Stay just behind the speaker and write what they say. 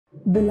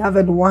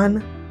Beloved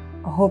one,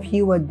 I hope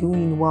you are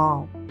doing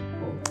well.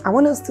 I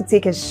want us to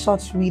take a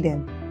short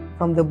reading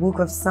from the book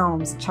of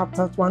Psalms,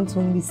 chapter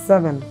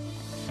 127.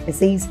 It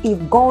says,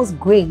 if God's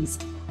grace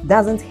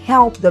doesn't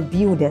help the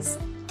builders,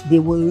 they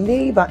will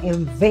labor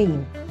in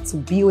vain to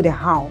build a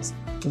house.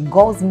 If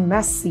God's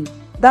mercy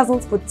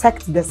doesn't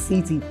protect the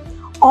city,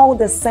 all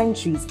the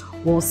centuries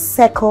will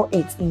circle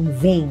it in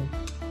vain.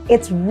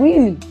 It's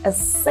really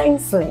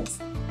senseless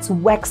to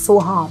work so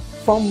hard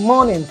from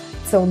morning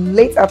till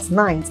late at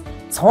night,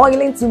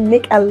 toiling to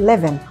make a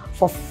living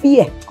for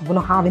fear of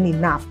not having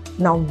enough.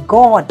 Now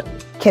God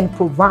can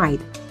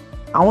provide.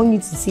 I want you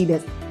to see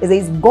this. It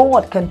says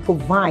God can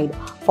provide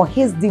for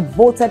his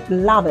devoted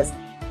lovers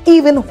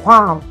even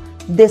while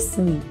they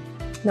sleep.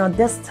 Now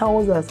this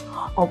tells us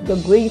of the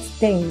great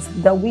things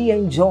that we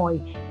enjoy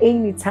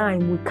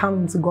anytime we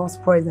come into God's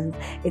presence.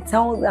 It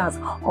tells us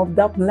of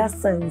the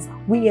blessings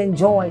we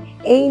enjoy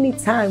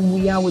anytime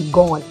we are with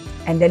God.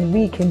 And then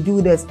we can do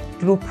this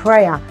through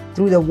prayer,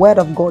 through the word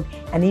of God,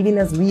 and even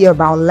as we are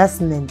about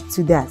listening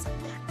to that.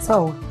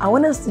 So I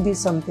want us to do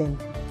something.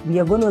 We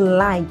are going to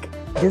like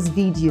this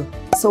video.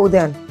 So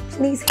then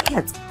please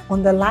hit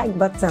on the like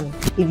button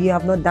if you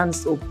have not done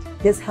so.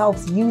 This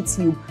helps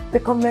YouTube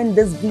recommend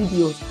these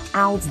videos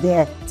out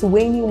there to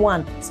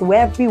anyone, so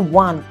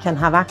everyone can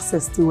have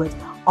access to it.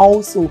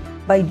 Also,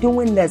 by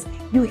doing this,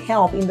 you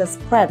help in the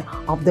spread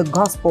of the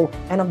gospel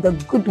and of the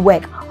good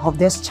work of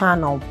this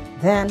channel.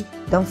 Then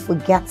don't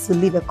forget to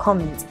leave a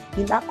comment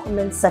in that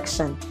comment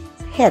section.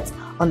 Hit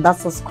on that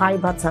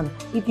subscribe button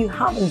if you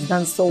haven't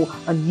done so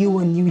and you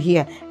are new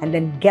here, and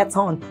then get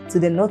on to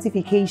the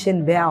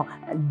notification bell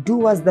and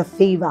do us the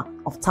favor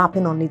of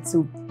tapping on it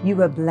too.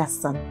 You are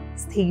blessed.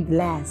 Stay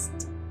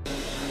blessed.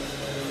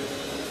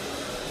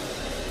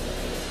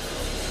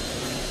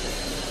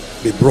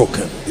 Be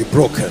broken, be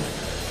broken,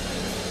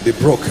 be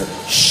broken.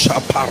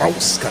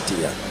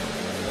 Shaparauskatia.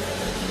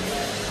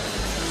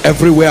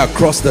 Everywhere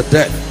across the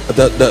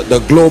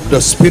globe,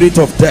 the spirit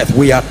of death,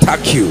 we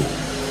attack you.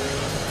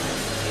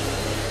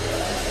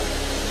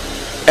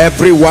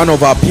 Every one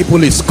of our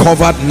people is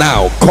covered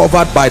now,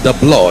 covered by the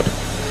blood.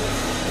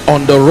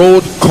 On the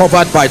road,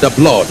 covered by the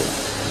blood.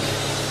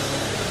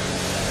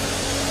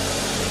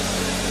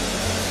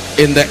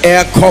 In the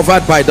air,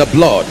 covered by the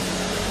blood.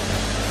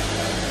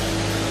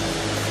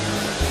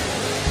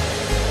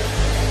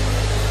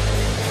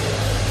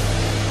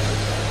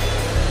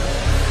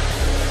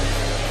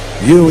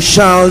 You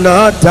shall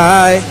not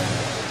die,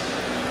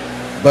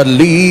 but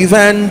live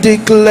and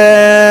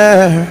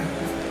declare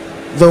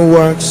the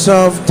works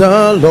of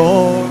the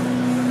Lord.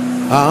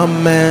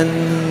 Amen.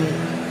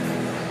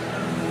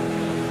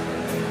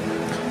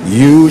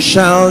 You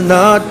shall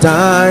not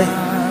die,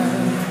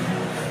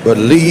 but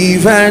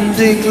live and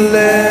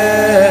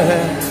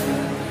declare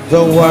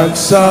the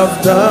works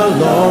of the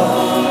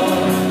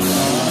Lord.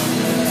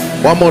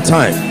 One more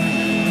time.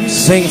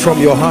 Sing from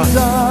your heart.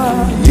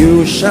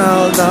 You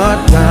shall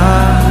not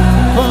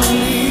die, but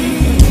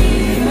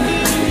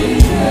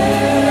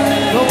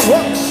the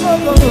works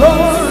of the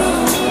Lord.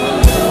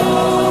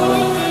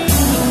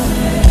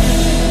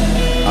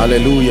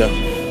 Hallelujah.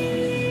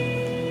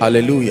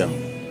 Hallelujah.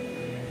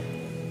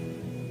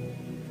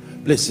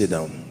 Please sit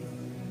down.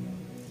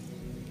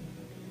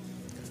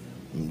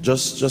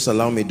 Just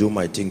allow me to do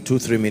my thing.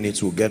 2-3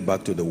 minutes, we'll get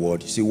back to the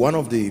word. See, one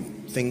of the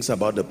things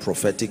about the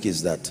prophetic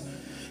is that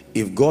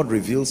if God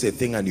reveals a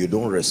thing and you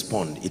don't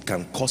respond, it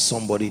can cost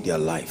somebody their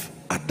life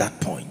at that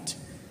point.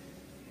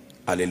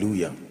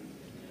 Hallelujah.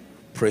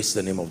 Praise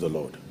the name of the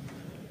Lord.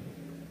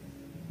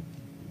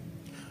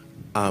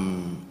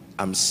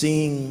 I'm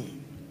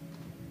seeing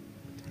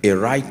a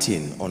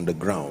writing on the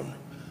ground,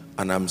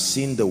 and I'm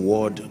seeing the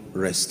word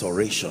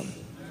restoration.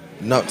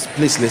 Now,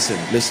 please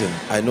listen.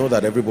 I know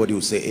that everybody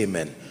will say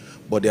amen,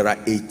 but there are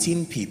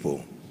 18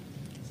 people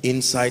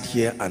inside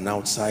here and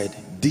outside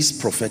this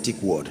prophetic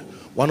word.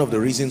 One of the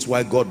reasons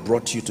why God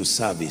brought you to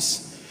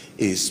service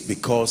is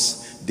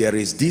because there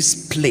is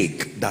this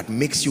plague that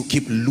makes you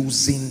keep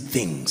losing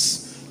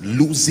things.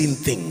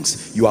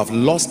 You have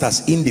lost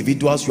as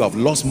individuals, you have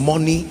lost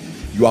money,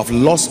 you have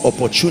lost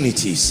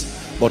opportunities.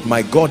 But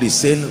my God is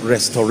saying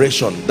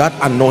restoration, that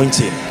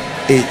anointing.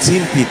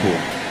 18 people.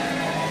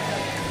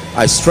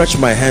 I stretch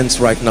my hands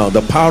right now.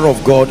 The power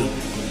of God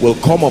will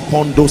come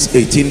upon those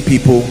 18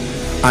 people,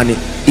 and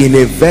in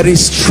a very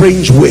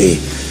strange way,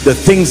 the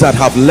things that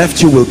have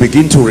left you will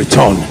begin to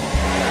return.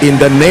 In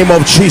the name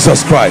of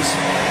Jesus Christ.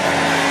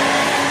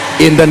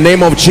 In the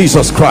name of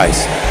Jesus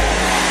Christ.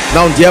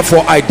 Now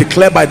therefore I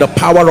declare by the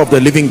power of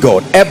the living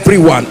God,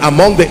 everyone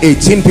among the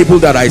 18 people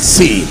that I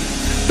see,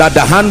 that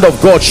the hand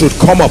of God should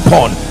come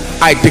upon,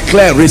 I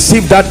declare,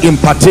 receive that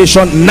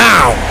impartation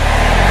now.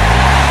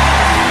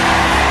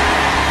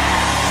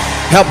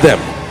 Help them.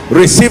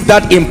 Receive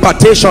that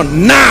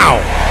impartation now.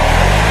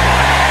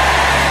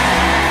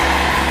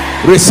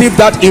 Receive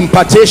that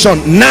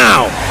impartation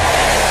now.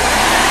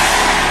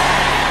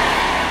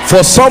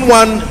 For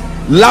someone,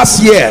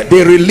 last year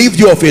they relieved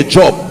you of a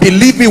job.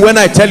 Believe me when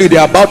I tell you, they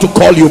are about to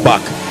call you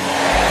back.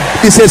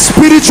 It's a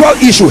spiritual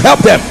issue. Help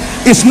them.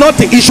 It's not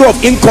the issue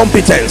of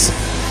incompetence.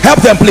 Help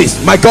them, please.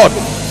 My God,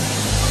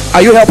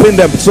 are you helping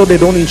them so they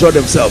don't injure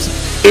themselves?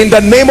 In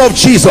the name of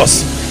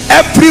Jesus,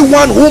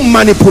 everyone who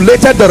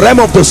manipulated the realm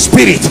of the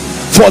spirit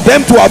for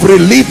them to have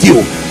relieved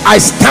you, I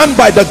stand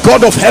by the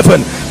God of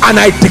heaven and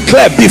I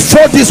declare,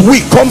 before this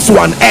week comes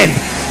to an end,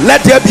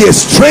 let there be a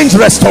strange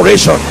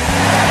restoration.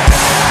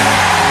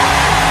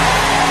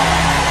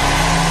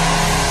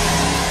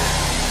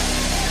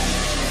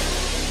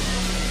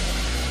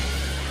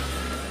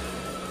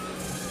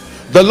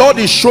 The Lord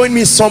is showing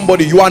me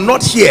somebody. You are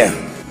not here,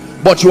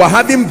 but you are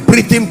having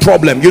breathing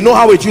problem. You know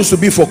how it used to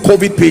be for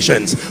COVID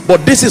patients,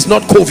 but this is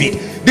not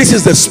COVID. This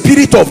is the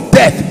spirit of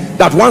death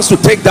that wants to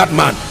take that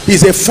man.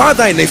 He's a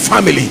father in a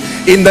family.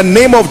 In the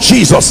name of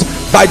Jesus,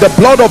 by the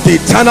blood of the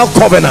eternal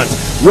covenant,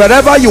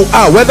 wherever you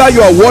are, whether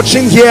you are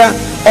watching here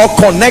or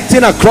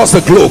connecting across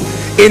the globe,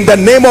 in the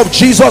name of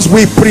Jesus,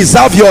 we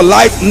preserve your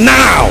life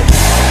now.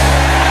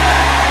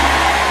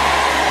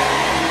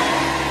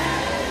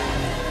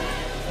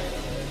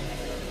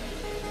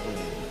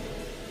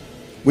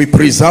 We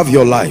preserve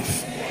your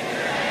life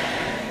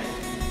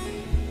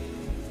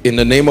in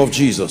the name of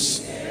Jesus.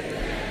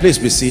 Please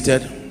be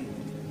seated.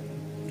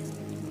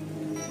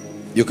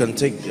 You can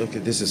take, okay,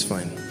 this is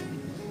fine.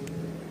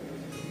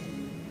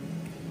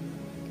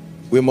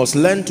 We must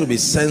learn to be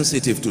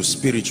sensitive to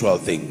spiritual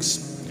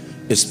things.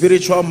 A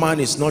spiritual man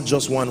is not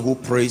just one who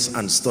prays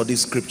and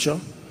studies scripture,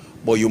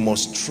 but you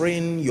must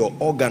train your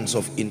organs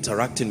of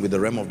interacting with the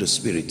realm of the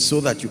spirit so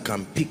that you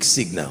can pick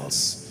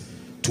signals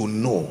to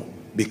know.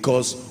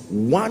 Because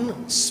one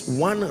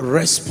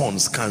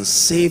response can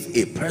save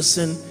a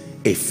person,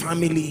 a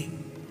family.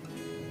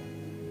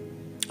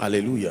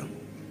 Hallelujah.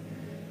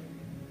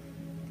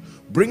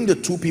 Bring the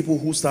two people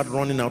who start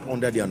running out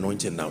under the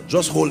anointing now.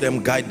 Just hold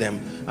them, guide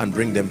them, and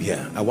bring them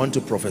here. I want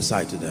to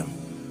prophesy to them.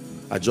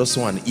 I just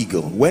saw an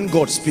eagle. When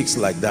God speaks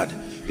like that,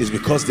 it's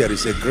because there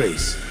is a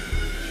grace.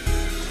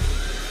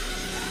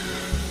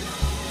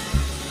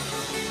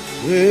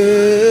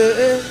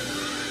 Yeah.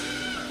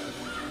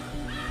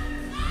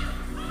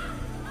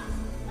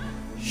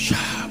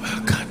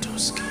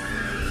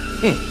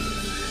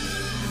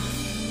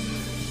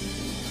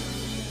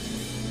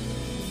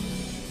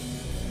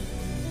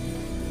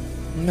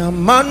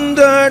 I'm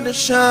under the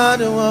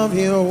shadow of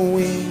your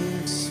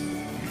wings.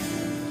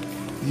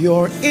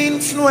 Your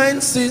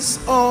influence is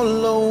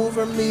all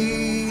over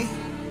me.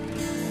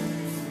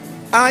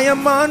 I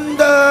am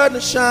under the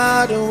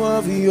shadow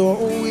of your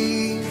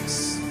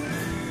wings.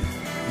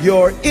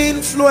 Your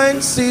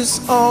influence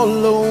is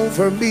all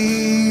over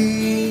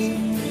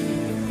me.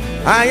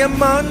 I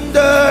am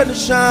under the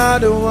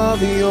shadow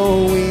of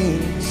your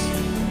wings.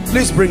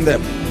 Please bring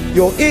them.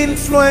 Your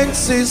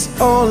influence is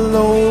all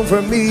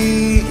over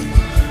me.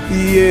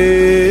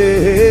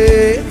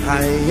 Yeah,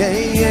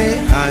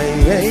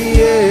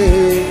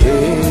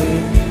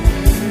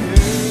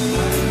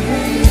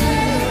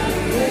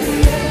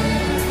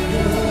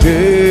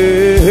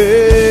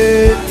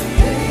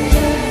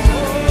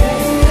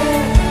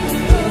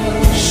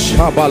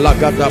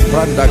 Shabalagada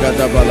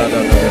Prandagada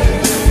Balada.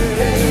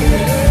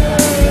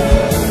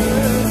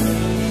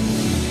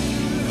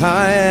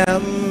 I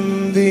am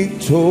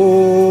victorious.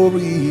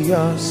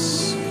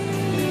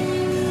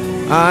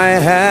 I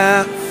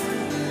have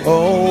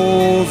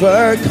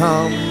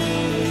overcome.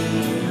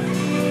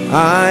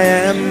 I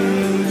am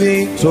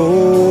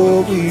victorious.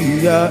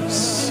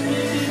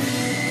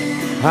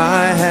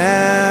 I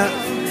have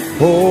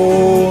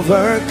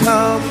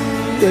overcome.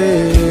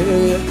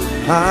 Yeah.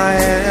 I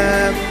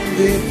am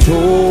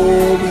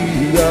victorious.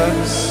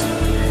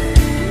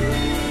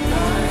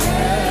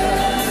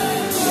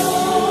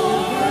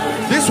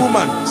 This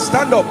woman,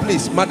 stand up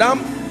please.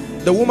 Madam,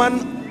 the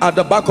woman at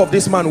the back of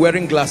this man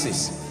wearing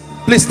glasses,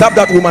 please tap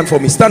that woman for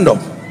me. Stand up.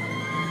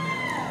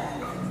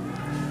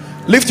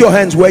 Lift your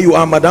hands where you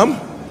are, madam.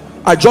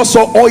 I just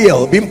saw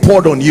oil being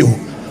poured on you.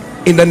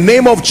 In the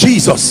name of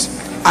Jesus,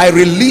 I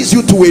release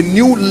you to a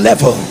new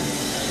level,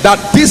 that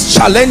these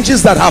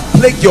challenges that have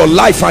plagued your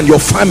life and your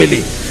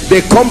family,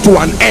 they come to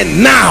an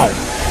end now.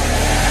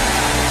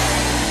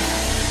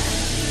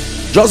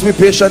 Just be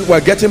patient.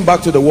 We're getting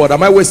back to the word.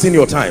 Am I wasting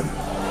your time?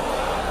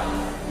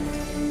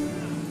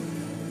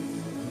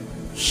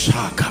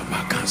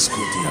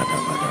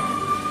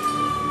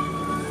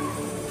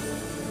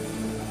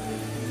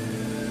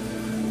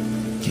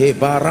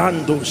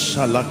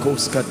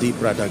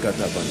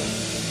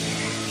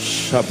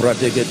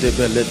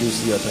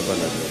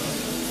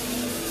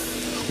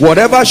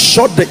 Whatever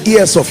shut the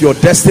ears of your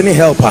destiny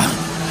helper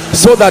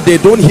so that they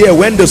don't hear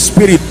when the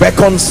spirit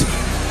beckons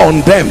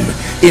on them,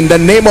 in the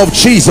name of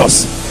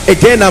Jesus.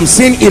 Again, I'm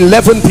seeing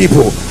 11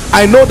 people.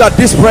 I know that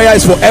this prayer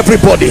is for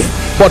everybody,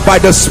 but by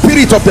the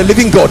Spirit of the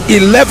living God,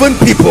 11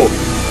 people.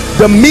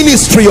 The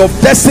ministry of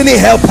destiny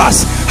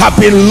helpers have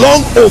been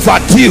long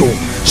overdue.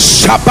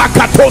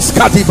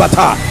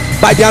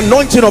 By the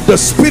anointing of the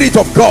Spirit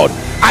of God,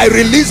 I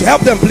release.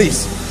 Help them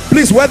please.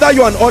 Please, whether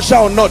you're an usher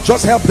or not,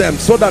 just help them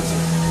so that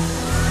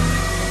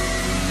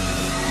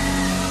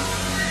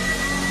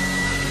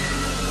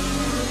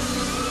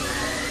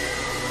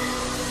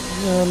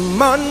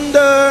I'm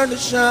under the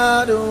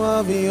shadow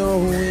of your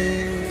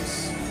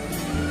wings.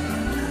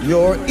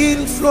 Your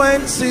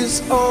influence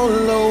is all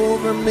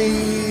over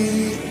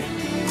me.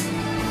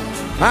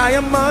 I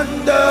am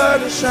under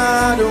the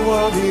shadow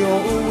of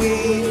your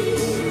wings.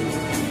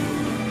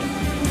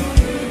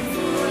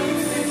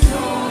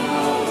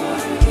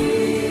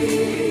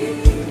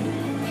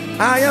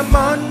 I am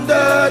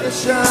under the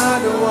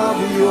shadow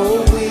of your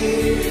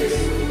wings.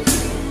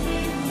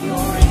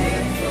 Your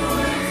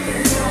influence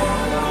is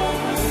all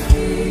over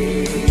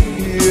me.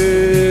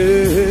 Yeah,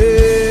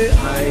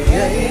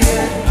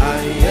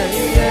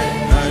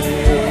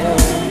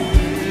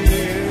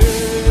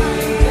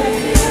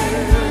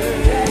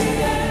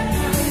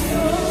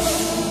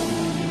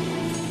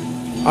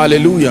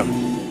 hallelujah.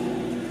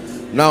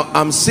 Now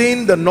I'm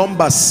seeing the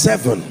number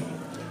 7.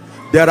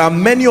 There are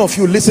many of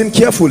you, listen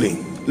carefully.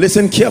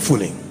 Listen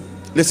carefully.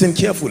 Listen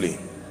carefully.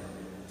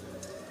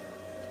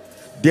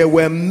 There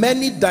were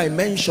many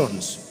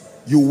dimensions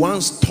you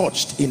once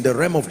touched in the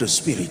realm of the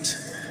spirit,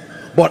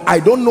 but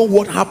I don't know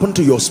what happened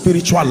to your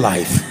spiritual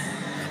life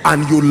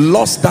and you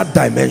lost that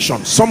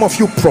dimension. Some of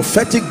you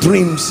prophetic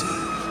dreams,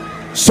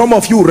 some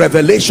of you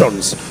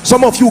revelations,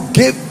 some of you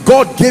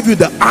God gave you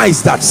the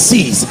eyes that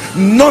sees.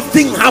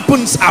 Nothing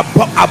happens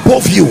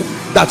above you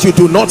that you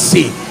do not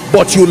see,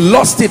 but you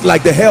lost it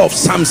like the hair of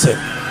Samson.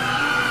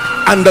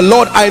 And the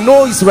Lord, I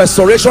know it's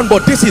restoration,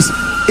 but this is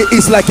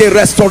like a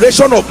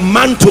restoration of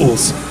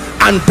mantles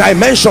and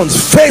dimensions,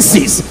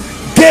 faces,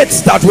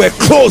 gates that were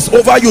closed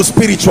over you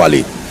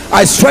spiritually.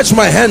 I stretch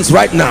my hands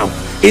right now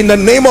in the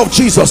name of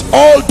Jesus.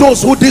 All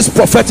those who this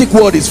prophetic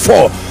word is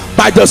for,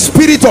 by the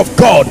Spirit of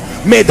God,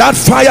 may that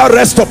fire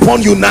rest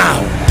upon you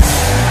now.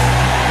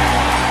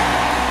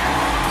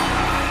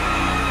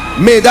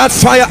 May that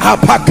fire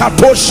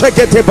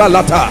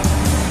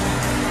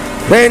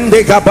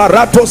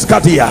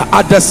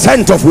at the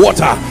scent of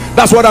water.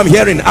 That's what I'm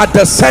hearing. At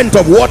the scent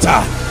of water.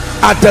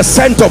 At the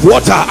scent of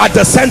water. At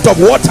the scent of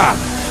water.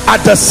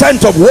 At the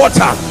scent of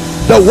water.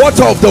 The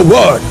water of the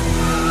word.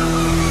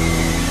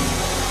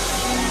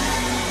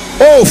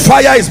 Oh,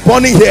 fire is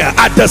burning here.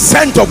 At the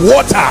scent of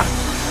water.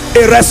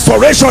 A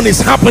restoration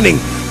is happening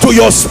to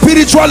your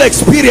spiritual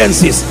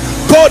experiences.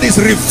 God is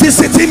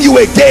revisiting you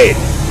again.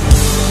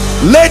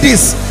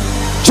 Ladies,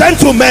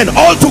 gentlemen,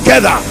 all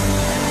together,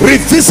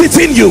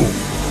 revisiting you.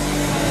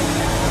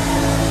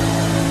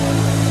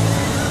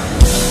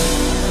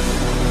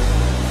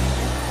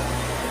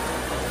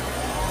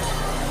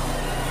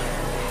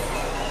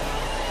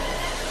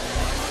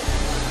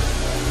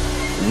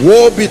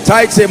 Woe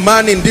betides a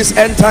man in this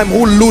end time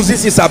who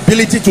loses his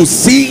ability to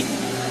see,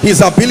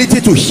 his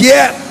ability to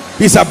hear,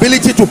 his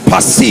ability to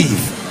perceive.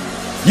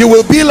 You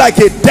will be like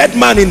a dead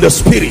man in the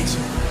spirit.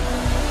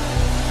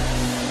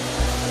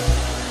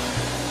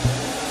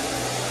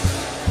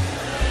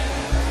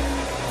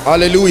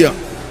 Hallelujah.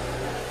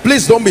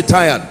 Please don't be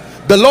tired.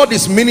 The Lord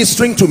is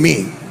ministering to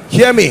me.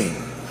 Hear me.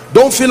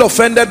 Don't feel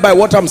offended by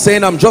what I'm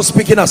saying. I'm just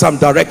speaking as I'm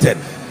directed.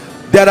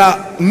 There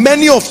are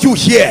many of you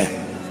here.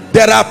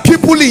 There are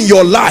people in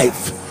your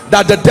life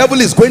that the devil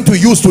is going to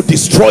use to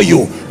destroy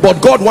you, but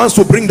God wants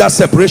to bring that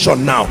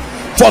separation now.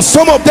 For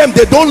some of them,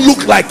 they don't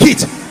look like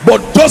it,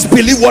 but just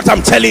believe what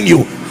I'm telling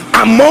you.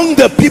 Among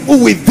the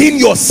people within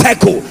your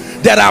circle,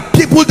 there are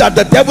people that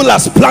the devil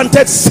has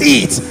planted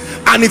seeds,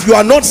 and if you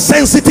are not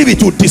sensitive,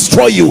 it will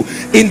destroy you.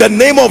 In the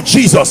name of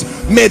Jesus,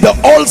 may the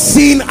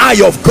all-seeing eye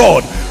of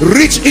God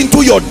reach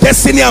into your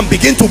destiny and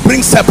begin to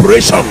bring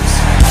separations.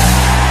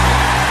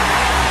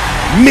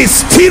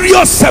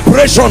 Mysterious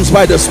separations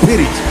by the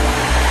Spirit.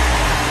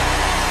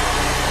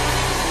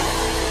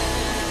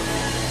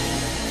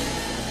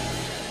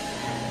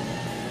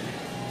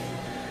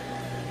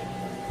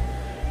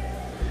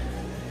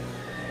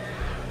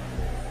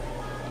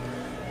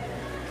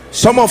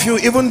 Some of you,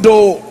 even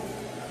though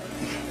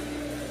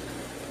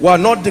we are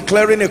not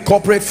declaring a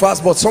corporate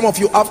fast, but some of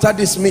you, after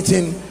this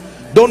meeting,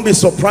 don't be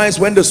surprised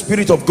when the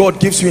Spirit of God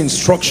gives you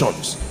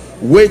instructions.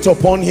 Wait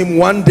upon him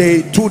 1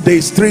 day, 2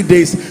 days, 3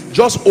 days.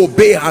 Just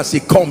obey as he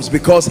comes,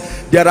 because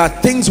there are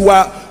things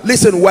where,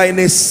 listen, we're in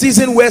a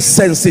season where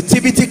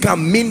sensitivity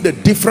can mean the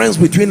difference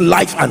between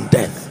life and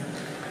death.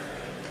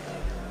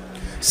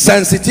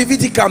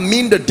 Sensitivity can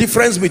mean the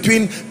difference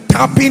between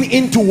tapping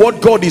into what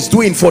God is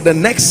doing for the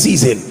next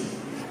season,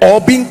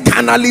 or being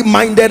carnally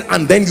minded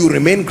and then you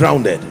remain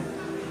grounded.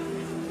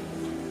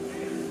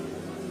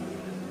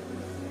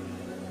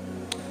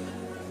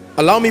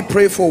 Allow me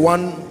pray for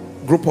one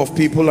group of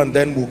people, and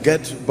then we'll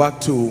get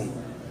back to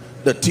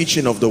the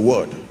teaching of the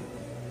word.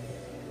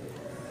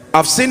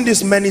 I've seen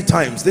this many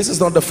times. This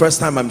is not the first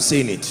time I'm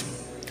seeing it,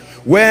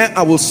 where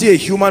I will see a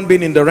human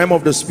being in the realm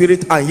of the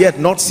spirit and yet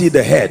not see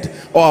the head,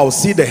 or I'll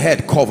see the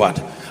head covered.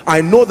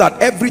 I know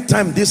that every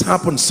time this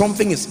happens,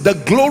 something is, the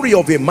glory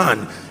of a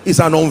man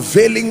is an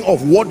unveiling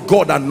of what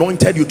God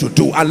anointed you to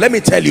do. And let me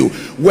tell you,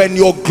 when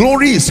your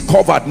glory is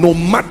covered, no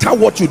matter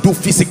what you do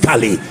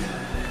physically,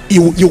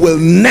 you will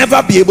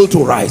never be able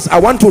to rise. I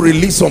want to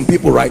release some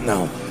people right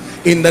now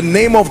in the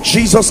name of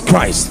Jesus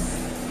Christ,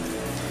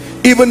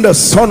 even the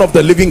Son of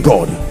the living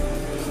God.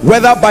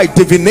 whether by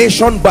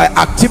divination, by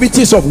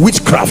activities of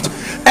witchcraft,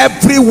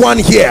 everyone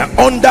here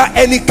under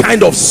any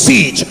kind of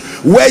siege,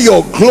 where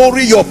your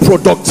glory, your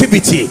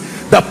productivity,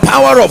 the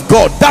power of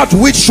God, that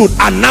which should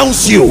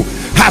announce you,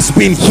 has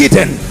been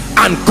hidden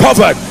and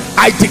covered,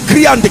 I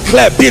decree and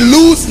declare, be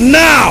loose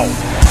now.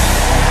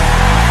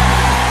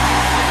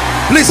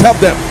 Please help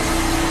them.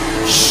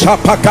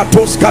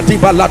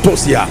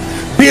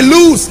 Be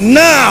loose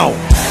now.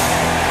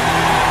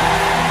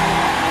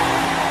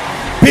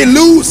 Be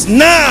loose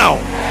now.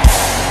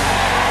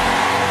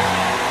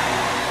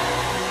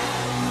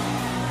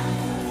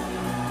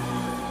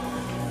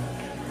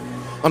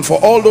 And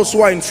for all those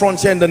who are in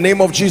front here, in the name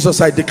of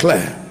Jesus, I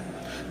declare,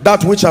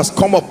 that which has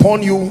come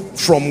upon you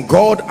from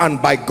God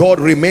and by God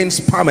remains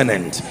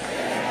permanent,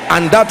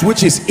 and that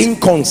which is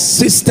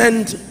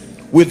inconsistent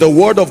with the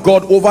word of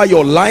God over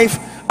your life,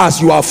 as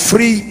you are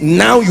free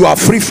now, you are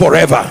free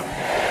forever.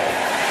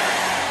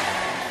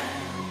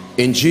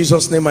 In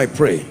Jesus' name I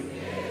pray.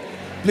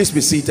 Please be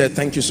seated.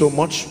 Thank you so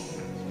much.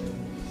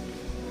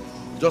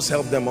 Just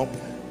help them up.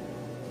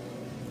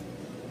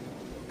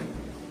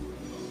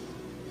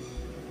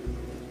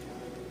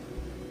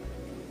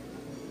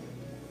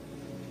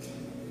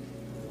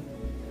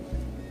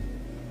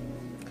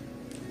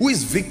 Who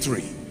is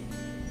victory?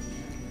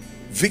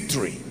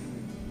 Victory.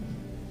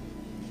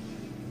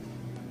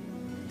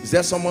 Is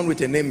there someone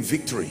with a name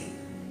Victory?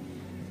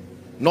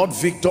 Not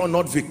Victor,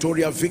 not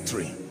Victoria,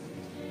 Victory.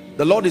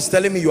 The Lord is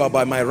telling me you are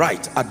by my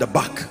right at the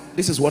back.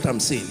 This is what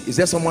I'm seeing. Is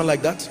there someone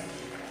like that?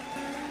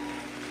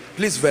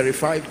 Please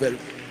verify.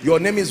 Your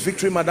name is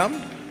Victory, madam?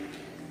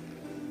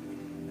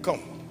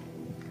 Come.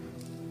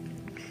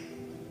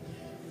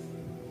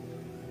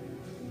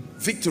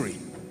 Victory.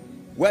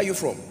 Where are you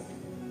from?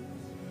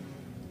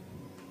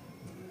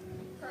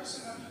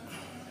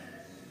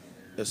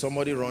 There's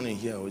somebody running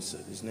here.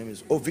 His name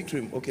is, oh,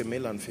 Victory. Okay,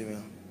 male and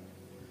female.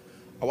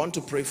 I want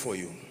to pray for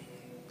you.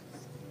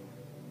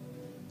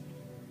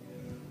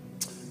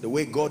 The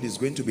way God is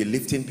going to be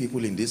lifting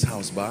people in this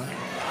house, bar,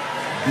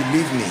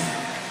 believe me,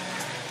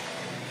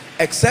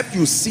 except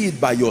you see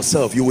it by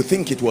yourself, you will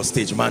think it was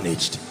stage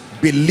managed.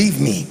 Believe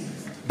me,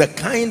 the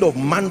kind of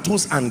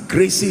mantles and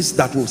graces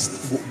that will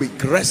be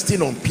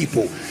resting on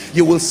people,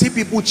 you will see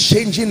people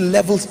changing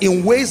levels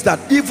in ways that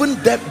even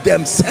them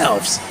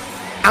themselves,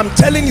 I'm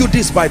telling you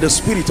this by the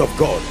Spirit of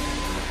God.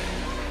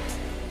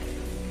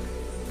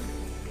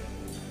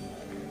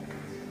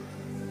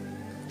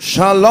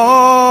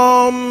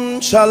 Shalom,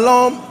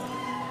 shalom,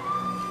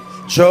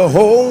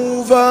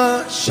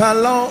 Jehovah,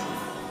 shalom,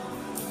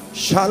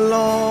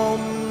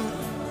 shalom.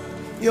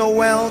 You're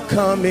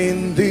welcome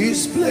in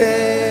this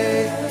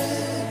place.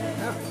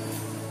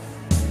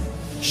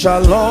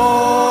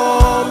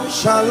 Shalom,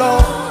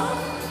 shalom,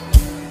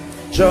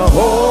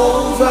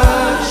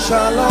 Jehovah,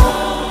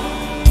 shalom.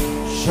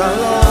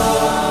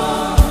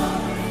 Shalom,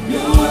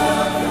 you're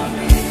welcome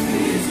in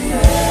this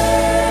place.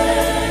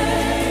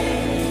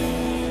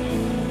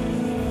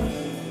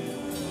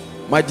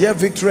 My dear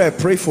Victory, I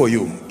pray for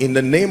you in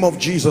the name of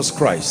Jesus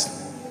Christ.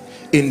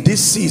 In this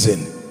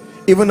season,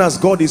 even as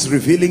God is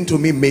revealing to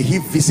me, may he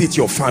visit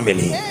your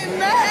family.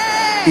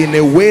 Amen. In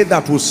a way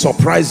that will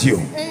surprise you.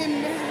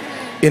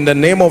 Amen. In the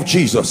name of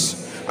Jesus.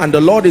 And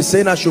the Lord is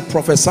saying, I should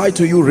prophesy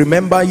to you,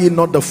 remember ye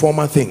not the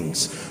former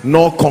things,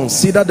 nor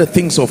consider the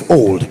things of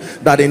old,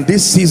 that in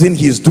this season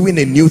he is doing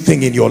a new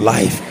thing in your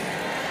life.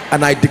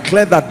 And I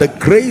declare that the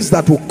grace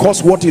that will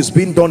cause what is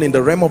being done in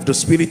the realm of the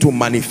spirit to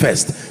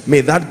manifest,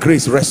 may that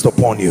grace rest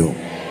upon you.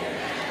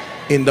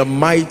 In the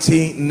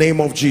mighty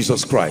name of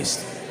Jesus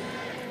Christ.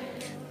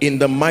 In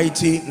the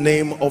mighty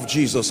name of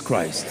Jesus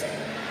Christ.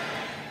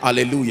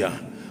 Hallelujah.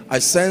 I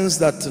sense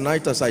that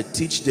tonight as I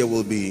teach, there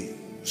will be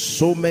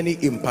so many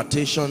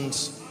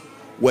impartations.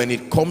 When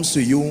it comes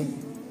to you,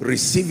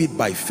 receive it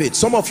by faith.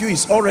 Some of you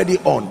is already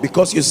on,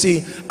 because you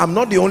see, I'm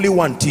not the only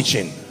one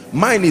teaching.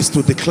 Mine is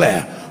to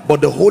declare,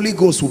 but the Holy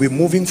Ghost will be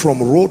moving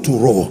from row to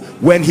row.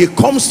 When he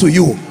comes to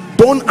you,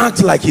 don't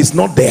act like he's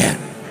not there.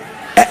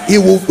 He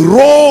will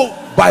row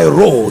by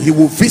row, he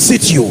will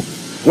visit you.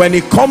 When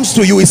he comes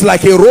to you, it's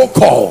like a roll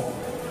call.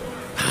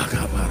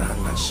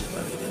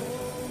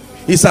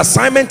 His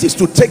assignment is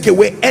to take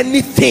away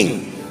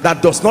anything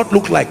that does not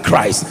look like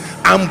Christ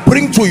and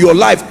bring to your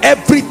life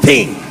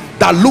everything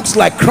that looks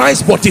like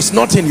Christ but is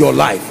not in your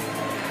life.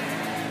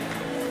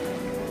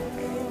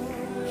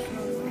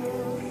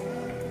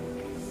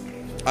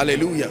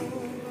 Hallelujah.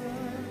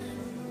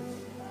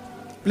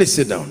 Please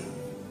sit down.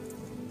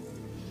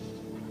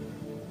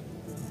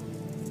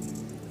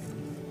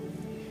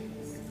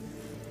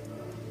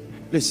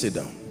 Please sit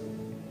down.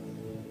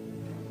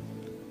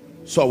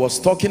 So I was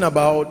talking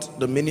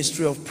about the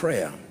ministry of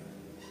prayer,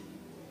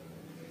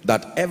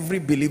 that every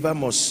believer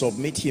must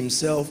submit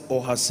himself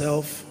or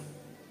herself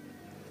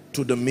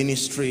to the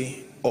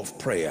ministry of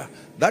prayer.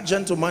 That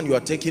gentleman you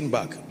are taking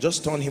back,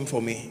 just turn him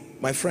for me.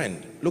 My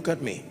friend, look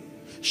at me.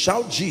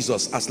 Shout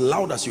Jesus as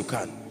loud as you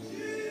can.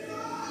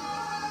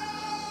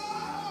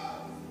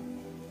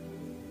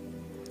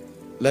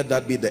 Let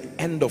that be the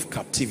end of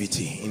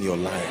captivity in your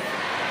life.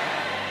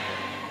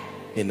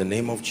 In the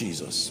name of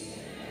Jesus.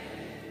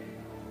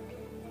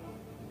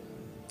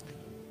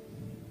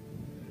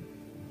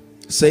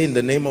 Say, in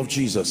the name of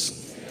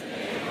Jesus,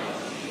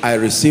 I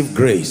receive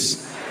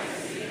grace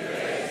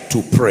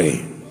to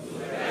pray.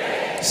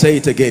 Say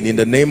it again. In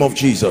the name of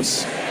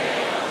Jesus,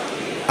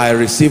 I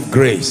receive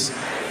grace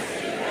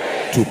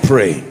to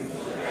pray.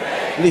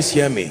 Please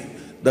hear me.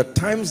 The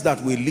times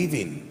that we live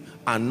in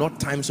are not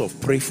times of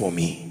pray for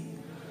me.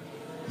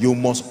 You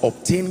must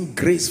obtain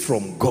grace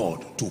from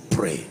God to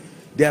pray.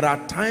 There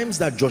are times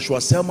that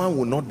Joshua Selman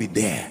will not be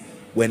there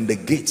when the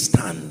gates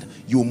stand.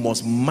 You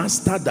must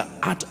master the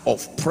art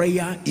of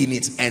prayer in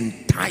its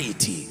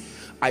entirety.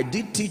 I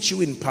did teach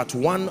you in part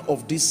 1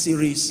 of this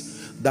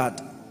series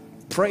that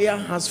prayer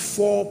has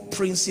 4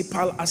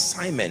 principal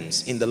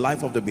assignments in the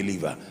life of the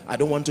believer. I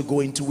don't want to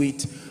go into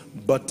it,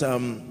 but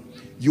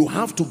you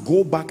have to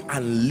go back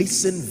and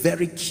listen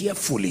very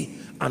carefully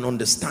and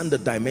understand the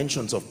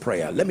dimensions of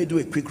prayer. Let me do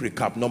a quick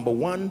recap. Number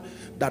 1,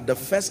 that the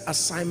first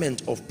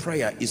assignment of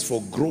prayer is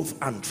for growth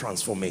and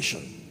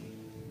transformation.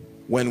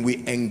 When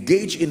we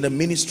engage in the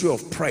ministry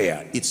of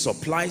prayer, it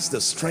supplies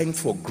the strength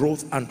for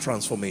growth and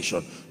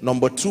transformation.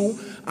 Number 2,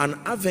 an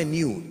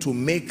avenue to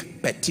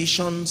make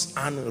petitions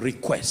and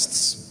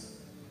requests.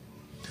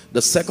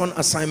 The second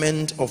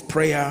assignment of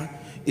prayer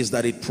is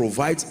that it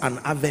provides an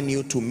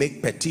avenue to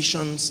make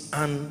petitions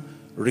and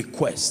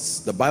requests.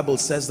 The Bible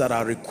says that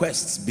our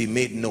requests be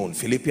made known.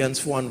 Philippians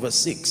 4 and verse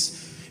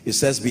 6. It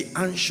says, be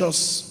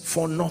anxious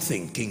for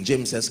nothing. King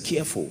James says,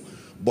 careful,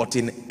 but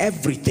in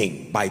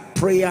everything by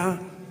prayer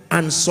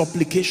and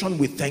supplication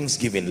with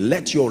thanksgiving,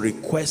 let your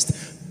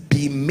request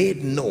be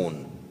made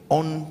known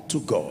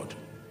unto God.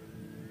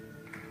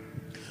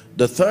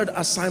 The third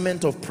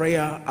assignment of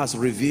prayer as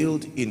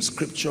revealed in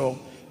scripture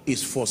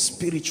is for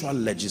spiritual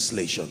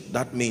legislation.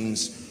 That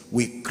means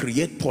we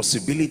create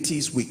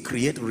possibilities, we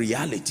create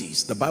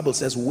realities. The Bible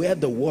says where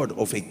the word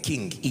of a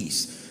king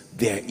is,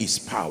 there is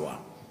power.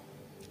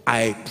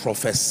 I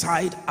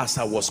prophesied as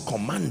I was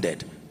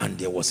commanded, and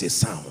there was a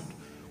sound.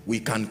 We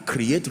can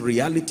create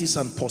realities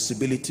and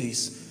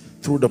possibilities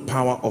through the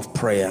power of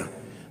prayer.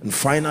 And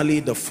finally,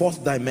 the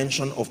fourth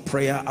dimension of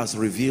prayer as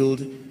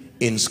revealed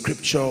in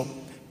scripture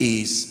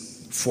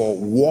is for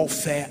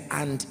warfare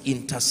and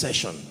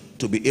intercession,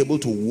 to be able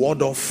to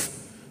ward off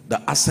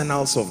the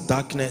arsenals of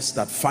darkness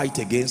that fight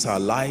against our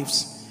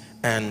lives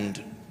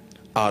and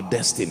our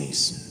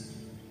destinies.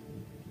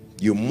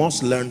 You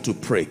must learn to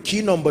pray.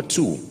 Key number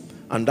 2,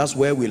 and that's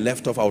where we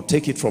left off. I'll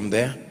take it from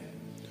there.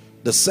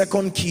 The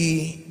second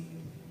key,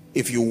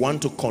 if you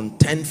want to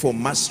contend for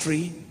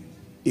mastery,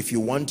 if you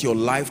want your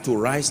life to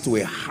rise to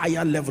a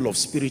higher level of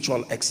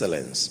spiritual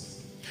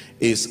excellence,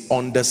 is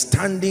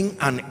understanding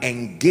and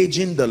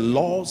engaging the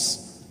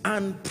laws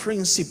and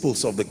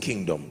principles of the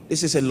kingdom.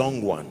 This is a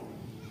long one.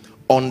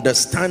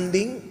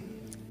 Understanding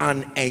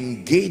and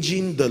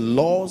engaging the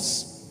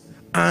laws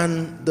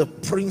and the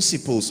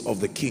principles of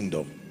the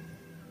kingdom.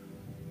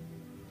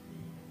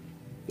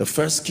 The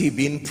first key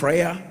being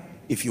prayer,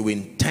 if you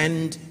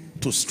intend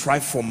to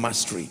strive for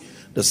mastery.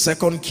 The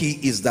second key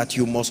is that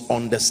you must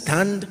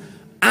understand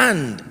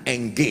and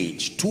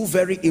engage. 2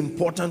 very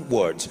important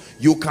words.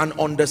 You can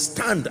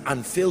understand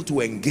and fail to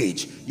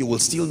engage, you will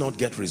still not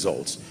get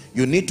results.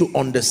 You need to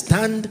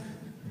understand,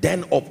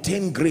 then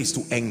obtain grace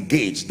to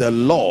engage the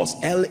laws,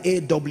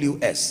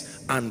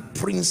 L-A-W-S, and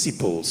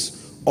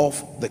principles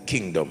of the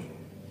kingdom.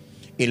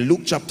 In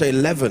Luke chapter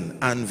 11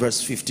 and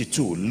verse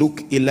 52,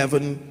 Luke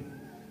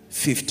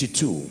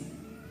 11:52.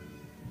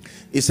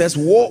 It says,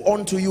 woe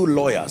unto you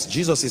lawyers.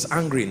 Jesus is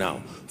angry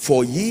now.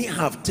 For ye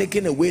have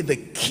taken away the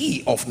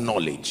key of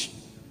knowledge.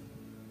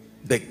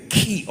 The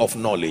key of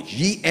knowledge.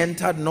 Ye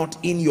entered not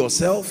in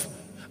yourself,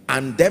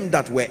 and them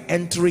that were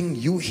entering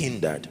you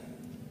hindered.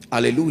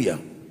 Hallelujah.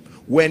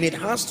 When it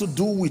has to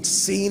do with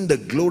seeing the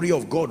glory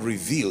of God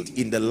revealed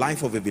in the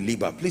life of a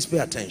believer, please pay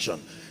attention.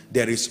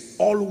 There is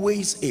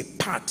always a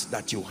part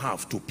that you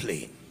have to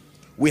play.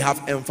 We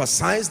have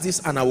emphasized this,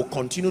 and I will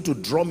continue to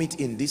drum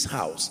it in this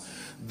house,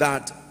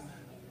 that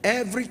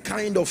every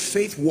kind of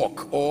faith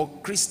walk or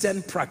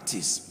Christian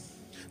practice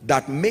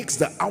that makes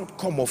the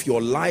outcome of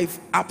your life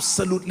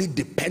absolutely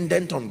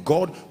dependent on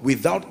God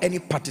without any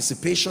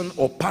participation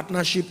or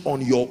partnership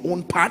on your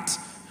own part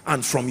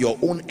and from your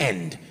own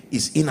end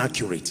is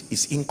inaccurate,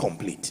 is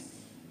incomplete.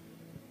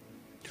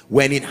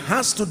 When it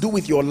has to do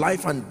with your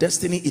life and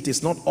destiny, it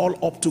is not all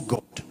up to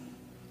God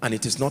and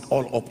it is not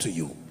all up to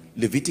you.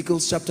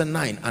 Leviticus chapter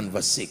 9 and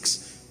verse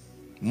 6.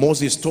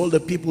 Moses told the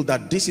people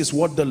that this is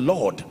what the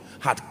Lord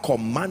had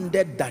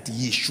commanded that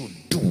ye should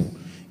do.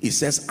 He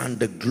says, and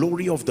the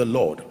glory of the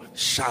Lord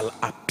shall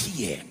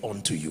appear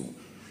unto you.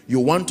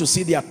 You want to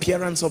see the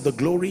appearance of the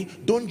glory?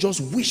 Don't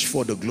just wish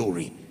for the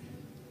glory.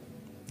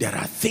 There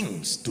are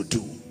things to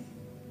do.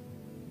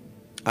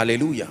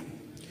 Hallelujah.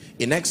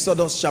 In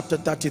Exodus chapter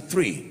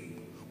 33,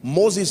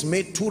 Moses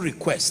made 2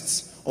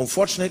 requests.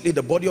 Unfortunately,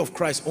 the body of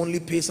Christ only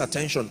pays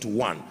attention to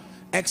one.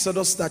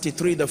 Exodus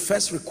 33, the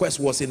first request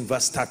was in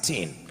verse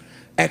 13.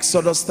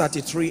 Exodus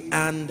 33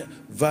 and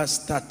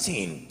verse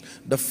 13.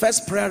 The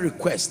first prayer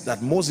request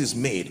that Moses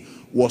made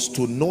was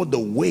to know the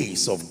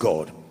ways of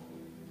God.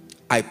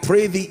 I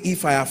pray thee,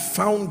 if I have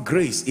found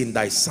grace in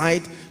thy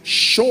sight,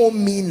 show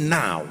me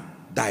now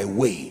thy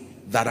way,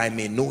 that I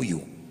may know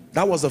you.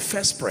 That was the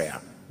first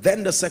prayer.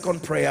 Then the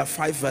second prayer,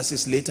 5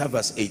 verses later,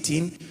 verse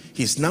 18,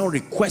 he's now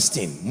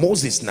requesting,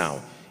 Moses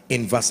now,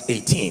 in verse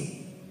 18,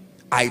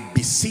 I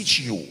beseech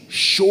you,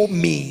 show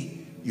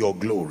me your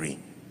glory.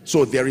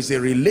 So there is a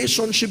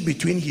relationship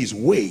between his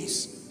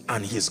ways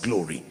and his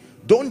glory.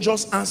 Don't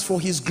just ask for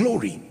his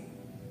glory.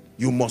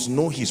 You must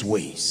know his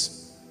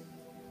ways.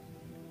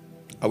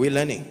 Are we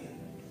learning?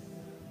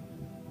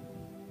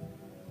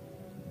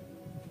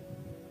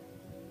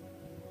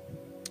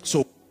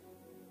 So,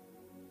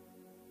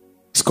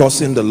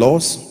 discussing the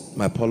laws,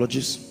 my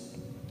apologies.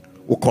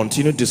 We'll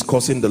continue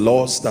discussing the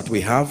laws that we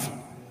have.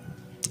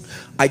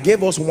 I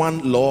gave us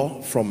one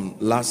law from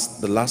the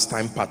last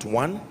time, part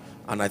 1,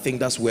 and I think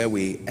that's where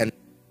we end.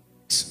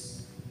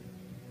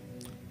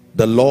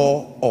 The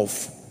law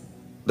of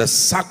the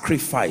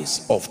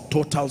sacrifice of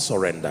total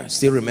surrender.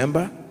 Still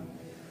remember?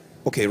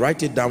 Okay,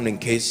 write it down in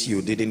case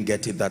you didn't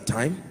get it that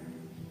time.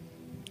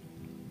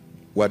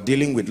 We're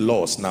dealing with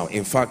laws now.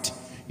 In fact,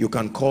 you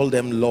can call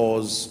them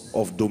laws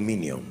of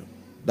dominion.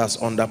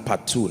 That's under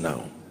part 2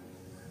 now.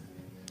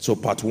 So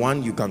part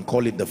 1, you can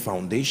call it the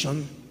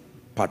foundation.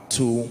 Part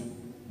 2,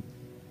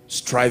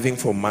 striving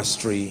for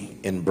mastery,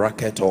 in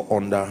bracket or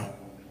under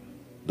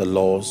the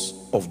laws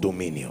of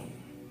dominion.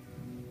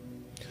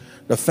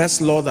 The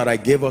first law that I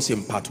gave us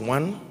in part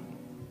 1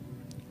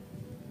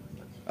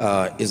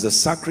 is the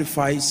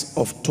sacrifice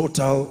of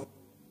total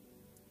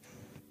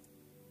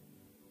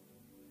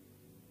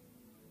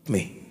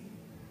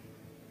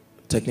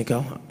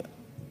technical.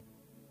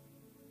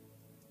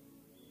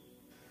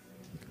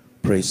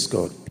 Praise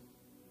God.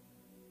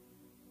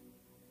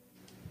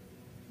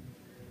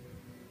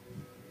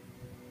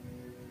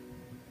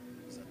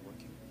 Is that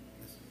working?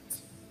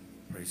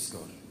 Praise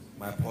God.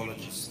 My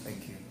apologies.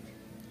 Thank you.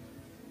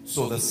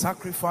 So the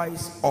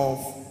sacrifice of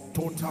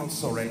total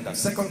surrender.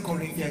 2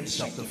 Corinthians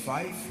chapter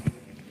 5.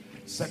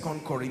 2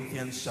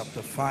 Corinthians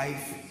chapter 5,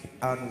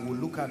 and we'll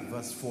look at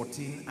verse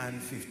 14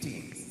 and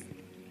 15.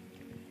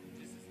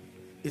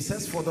 It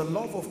says, for the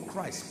love of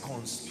Christ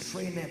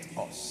constraineth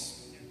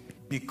us,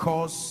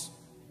 because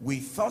we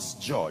thus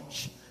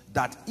judge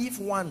that if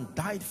one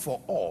died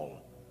for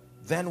all,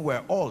 then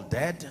we're all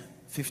dead.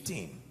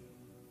 15.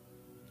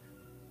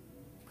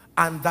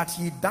 And that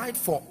he died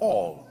for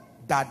all,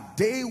 that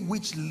they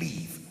which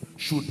live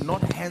should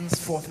not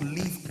henceforth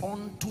live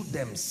unto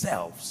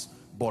themselves,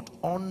 but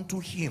unto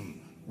him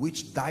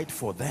which died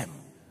for them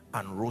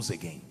and rose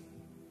again.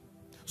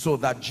 So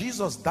that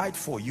Jesus died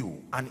for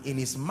you, and in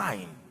his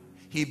mind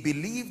he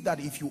believed that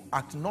if you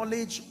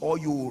acknowledge or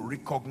you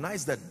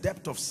recognize the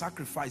depth of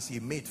sacrifice he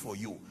made for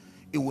you,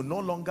 it will no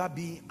longer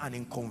be an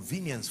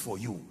inconvenience for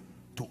you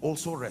to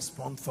also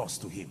respond thus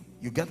to him.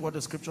 You get what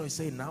the scripture is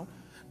saying now?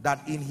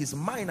 That in his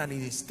mind and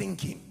in his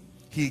thinking,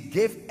 he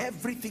gave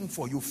everything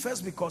for you,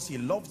 first because he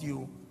loved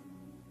you,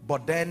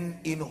 but then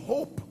in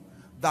hope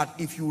that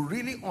if you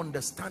really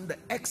understand the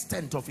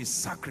extent of his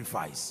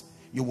sacrifice,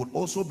 you would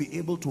also be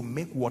able to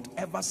make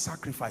whatever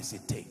sacrifice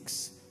it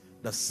takes.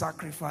 The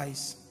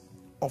sacrifice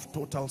of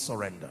total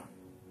surrender.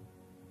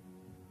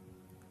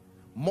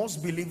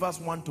 Most believers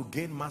want to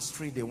gain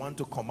mastery. They want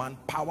to command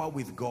power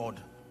with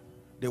God.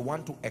 They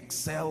want to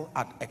excel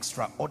at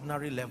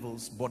extraordinary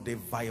levels, but they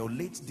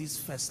violate this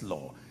first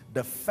law.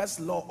 The first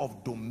law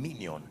of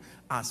dominion,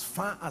 as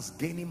far as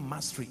gaining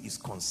mastery is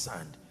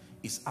concerned,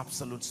 is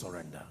absolute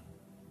surrender.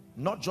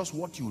 Not just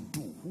what you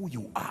do, who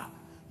you are.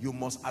 You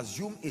must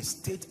assume a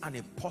state and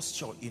a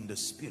posture in the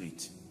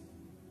spirit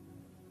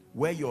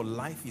where your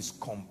life is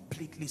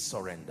completely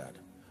surrendered.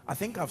 I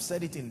think I've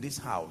said it in this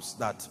house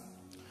that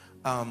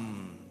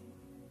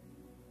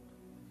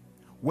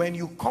when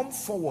you come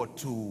forward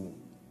to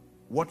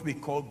what we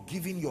call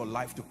giving your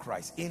life to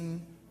Christ,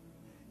 in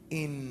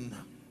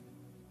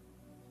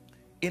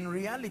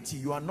reality,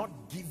 you are not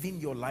giving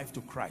your life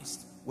to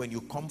Christ when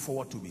you come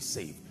forward to be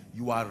saved.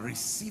 You are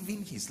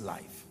receiving his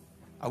life.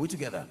 Are we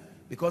together?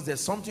 Because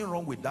there's something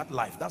wrong with that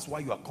life. That's why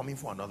you are coming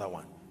for another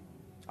one.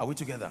 Are we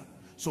together?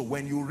 So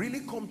when you really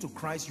come to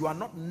Christ, you are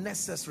not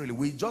necessarily,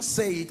 we just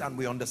say it and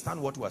we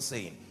understand what we are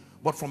saying.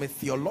 But from a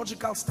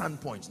theological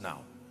standpoint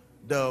now,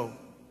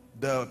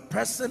 the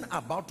person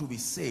about to be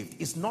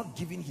saved is not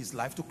giving his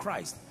life to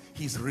Christ.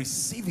 He's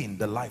receiving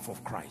the life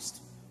of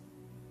Christ.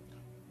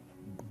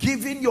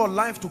 Giving your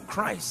life to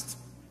Christ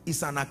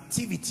is an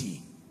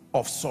activity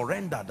of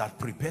surrender that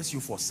prepares you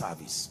for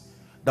service.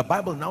 The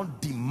Bible now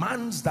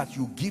demands that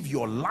you give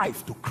your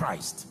life to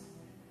Christ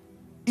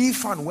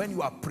if and when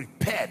you are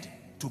prepared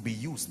to be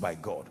used by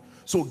God.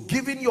 So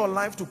giving your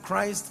life to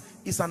Christ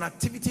is an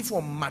activity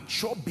for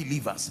mature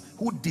believers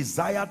who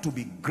desire to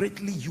be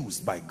greatly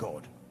used by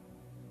God.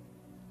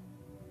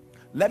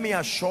 Let me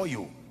assure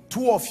you,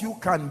 two of you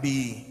can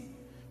be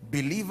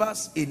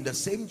believers in the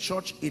same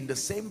church, in the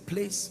same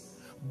place,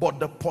 but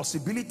the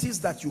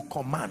possibilities that you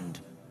command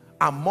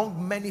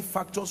among many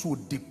factors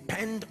would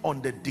depend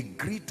on the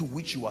degree to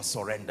which you are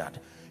surrendered.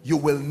 You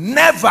will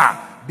never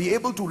be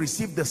able to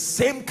receive the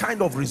same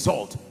kind of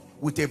result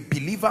with a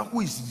believer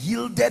who is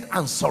yielded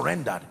and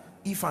surrendered,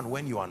 if and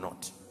when you are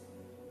not.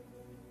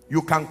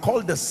 You can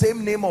call the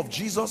same name of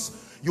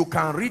Jesus, you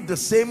can read the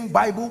same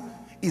Bible.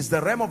 It's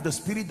the realm of the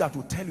spirit that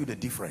will tell you the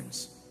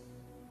difference.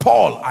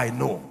 Paul, I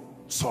know,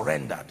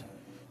 surrendered.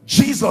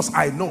 Jesus,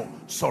 I know,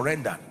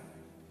 surrendered.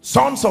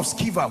 Sons of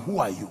Sceva, who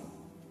are you?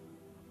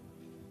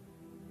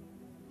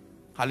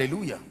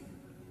 Hallelujah.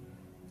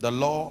 The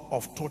law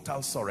of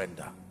total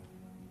surrender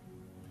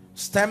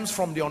stems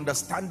from the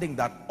understanding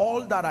that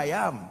all that I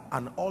am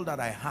and all that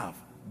I have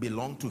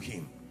belong to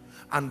him,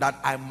 and that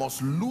I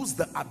must lose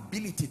the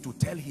ability to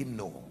tell him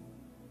no.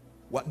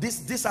 Well,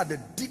 these are the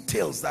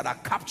details that are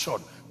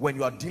captured when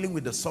you are dealing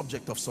with the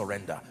subject of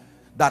surrender.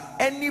 That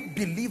any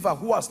believer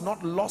who has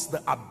not lost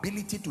the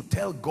ability to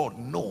tell God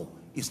no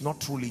is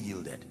not truly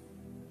yielded.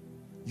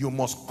 You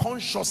must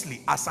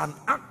consciously, as an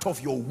act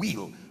of your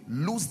will,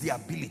 lose the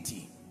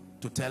ability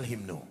to tell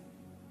him no.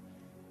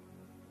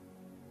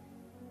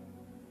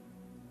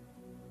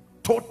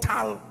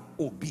 Total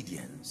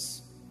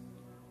obedience.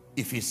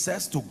 If he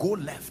says to go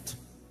left,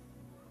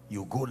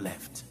 you go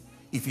left.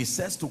 If he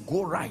says to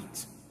go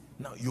right,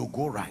 now you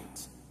go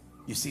right.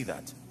 You see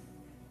that?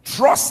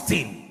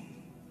 Trusting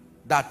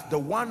that the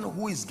one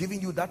who is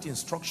giving you that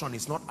instruction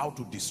is not out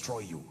to destroy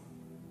you.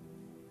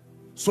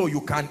 So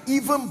you can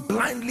even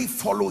blindly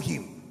follow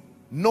him,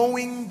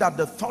 knowing that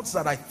the thoughts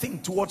that I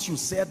think towards you,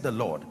 said the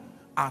Lord,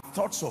 are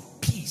thoughts of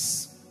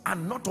peace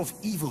and not of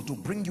evil, to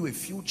bring you a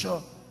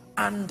future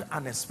and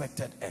an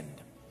expected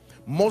end.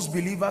 Most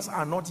believers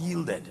are not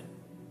yielded.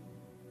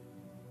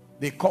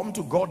 They come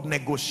to God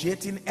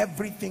negotiating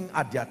everything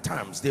at their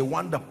terms. They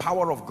want the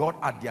power of God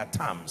at their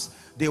terms.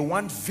 They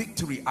want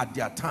victory at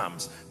their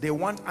terms. They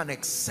want an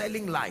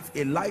excelling life,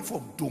 a life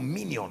of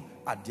dominion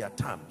at their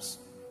terms.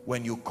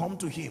 When you come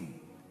to him,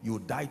 you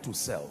die to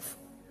self.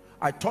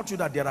 I taught you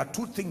that there are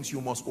two things you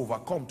must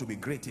overcome to be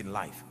great in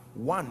life.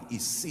 One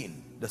is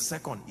sin. The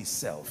second is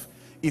self.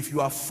 If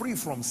you are free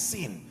from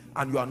sin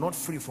and you are not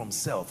free from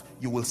self,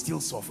 you will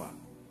still suffer.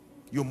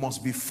 You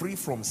must be free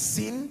from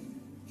sin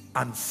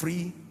and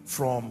free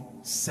from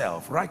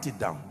self. Write it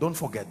down. Don't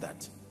forget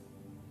that.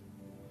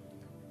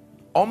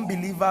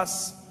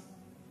 Unbelievers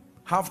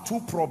have two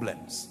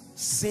problems: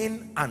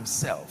 sin and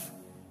self.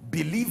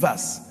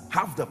 Believers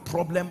have the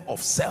problem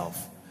of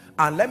self.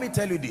 And let me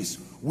tell you this,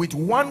 with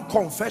one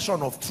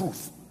confession of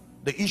truth,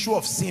 the issue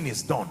of sin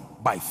is done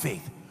by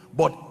faith.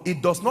 But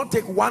it does not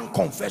take one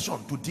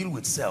confession to deal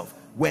with self.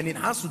 When it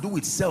has to do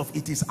with self,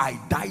 it is I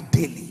die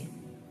daily.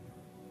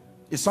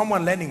 Is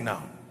someone learning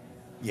now?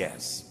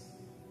 Yes.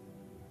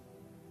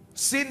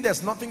 Sin,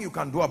 there's nothing you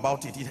can do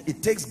about it.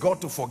 It takes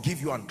God to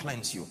forgive you and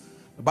cleanse you.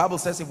 The Bible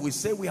says if we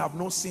say we have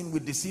no sin, we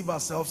deceive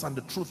ourselves and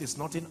the truth is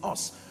not in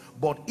us.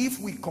 But if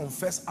we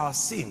confess our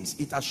sins,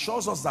 it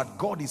assures us that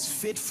God is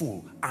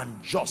faithful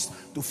and just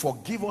to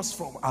forgive us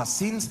from our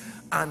sins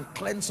and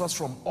cleanse us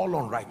from all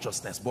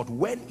unrighteousness. But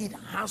when it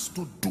has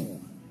to do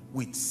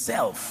with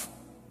self,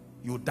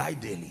 you die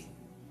daily.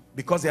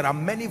 Because there are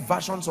many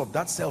versions of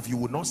that self you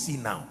will not see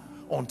now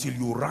until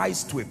you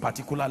rise to a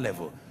particular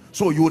level.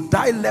 So you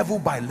die level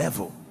by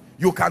level.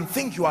 You can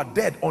think you are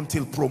dead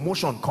until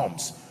promotion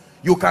comes.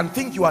 You can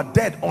think you are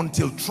dead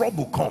until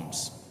trouble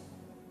comes.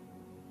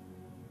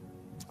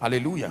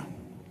 Hallelujah.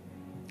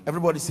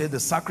 Everybody say the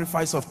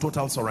sacrifice of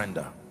total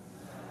surrender.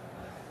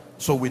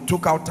 So we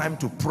took our time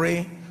to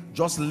pray,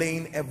 just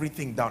laying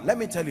everything down. Let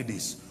me tell you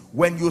this,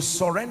 when you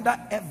surrender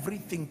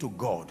everything to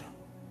God,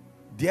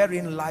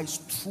 therein lies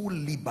true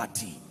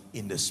liberty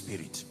in the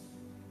spirit.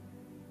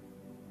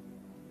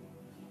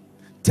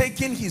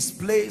 Taking his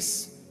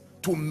place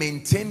to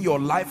maintain your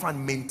life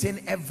and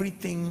maintain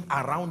everything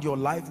around your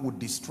life would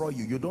destroy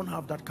you. You don't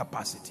have that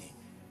capacity.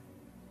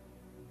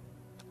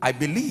 I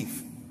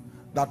believe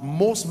that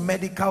most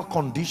medical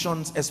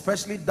conditions,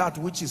 especially that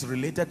which is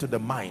related to the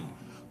mind,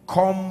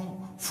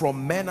 come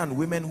from men and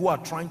women who are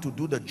trying to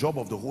do the job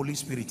of the Holy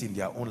Spirit in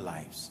their own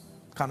lives.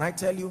 Can I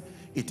tell you,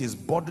 it is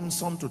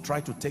burdensome to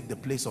try to take the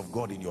place of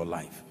God in your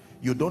life.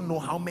 You don't know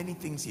how many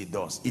things he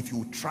does. If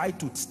you try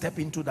to step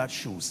into that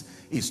shoes,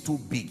 it's too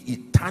big.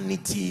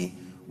 Eternity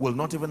will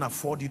not even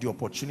afford you the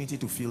opportunity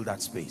to fill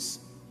that space.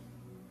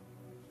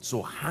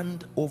 So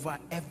hand over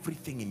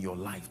everything in your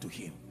life to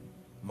him.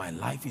 My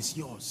life is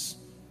yours.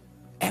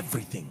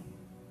 Everything.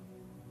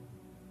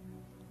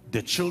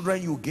 The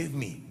children you gave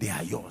me, they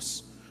are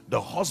yours. The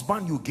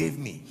husband you gave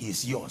me, he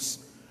is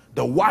yours.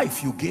 The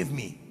wife you gave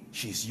me,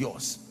 she is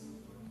yours.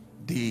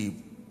 The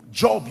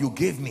job you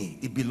gave me,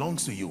 it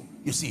belongs to you.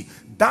 You see,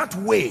 that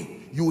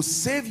way you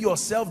save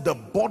yourself the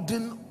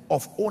burden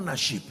of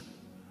ownership,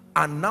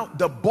 and now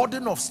the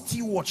burden of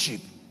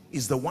stewardship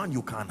is the one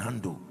you can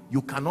handle.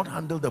 You cannot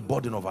handle the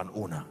burden of an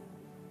owner,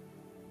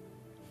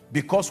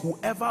 because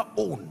whoever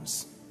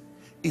owns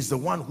is the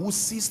one who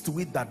sees to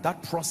it that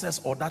that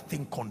process or that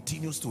thing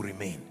continues to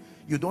remain.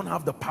 You don't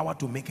have the power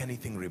to make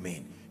anything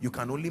remain. You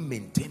can only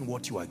maintain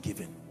what you are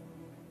given.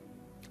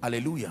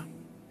 Hallelujah.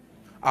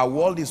 Our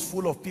world is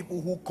full of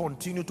people who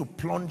continue to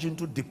plunge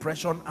into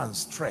depression and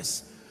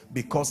stress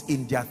because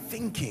in their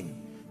thinking,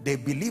 they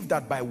believe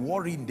that by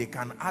worrying, they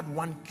can add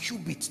 1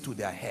 cubit to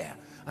their hair.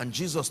 And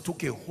Jesus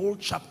took a whole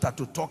chapter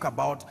to talk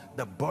about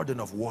the burden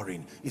of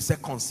worrying. He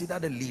said, consider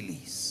the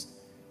lilies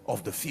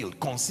of the field.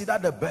 Consider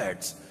the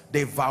birds.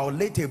 They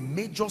violate a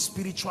major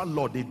spiritual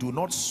law. They do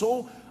not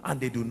sow and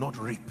they do not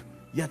reap.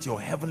 Yet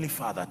your heavenly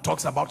Father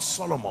talks about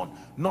Solomon,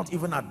 not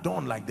even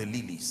adorned like the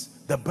lilies,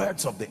 the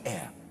birds of the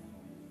air.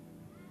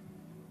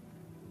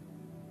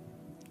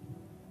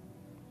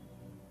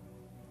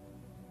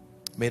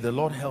 May the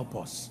Lord help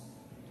us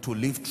to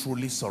live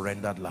truly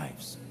surrendered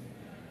lives.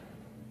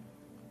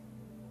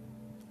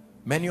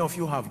 Many of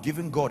you have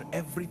given God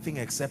everything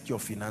except your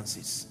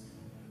finances.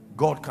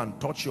 God can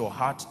touch your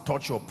heart,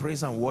 touch your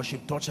praise and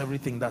worship, touch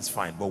everything, that's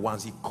fine. But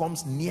once he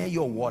comes near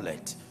your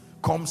wallet,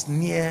 comes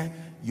near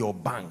your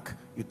bank,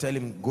 you tell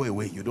him, go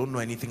away, you don't know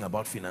anything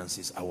about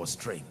finances, I was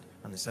trained.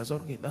 And he says,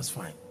 okay, that's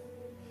fine.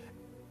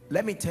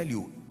 Let me tell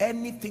you,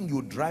 anything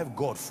you drive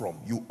God from,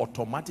 you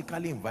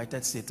automatically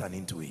invited Satan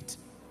into it.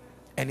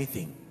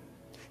 Anything.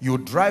 You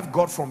drive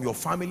God from your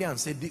family and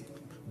say,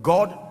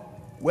 God,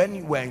 when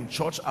you were in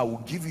church, I will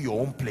give you your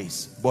own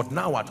place. But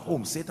now at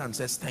home, Satan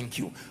says, thank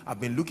you. I've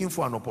been looking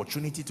for an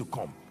opportunity to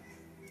come.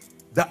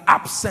 The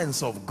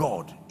absence of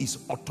God is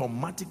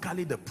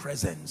automatically the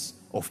presence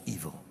of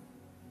evil.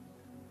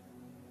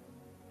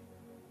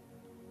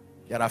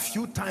 There are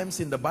few times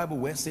in the Bible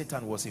where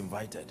Satan was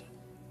invited.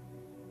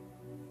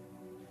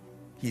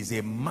 He's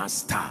a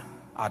master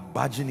at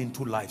barging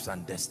into lives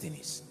and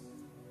destinies.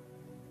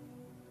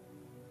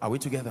 Are we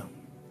together?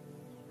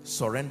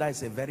 Surrender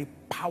is a very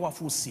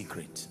powerful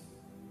secret.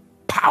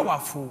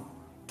 Powerful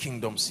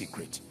kingdom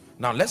secret.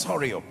 Now let's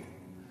hurry up.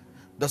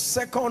 The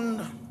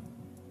second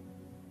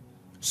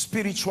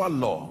spiritual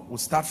law, we'll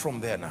start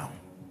from there now.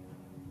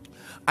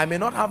 I may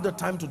not have the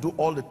time to do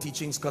all the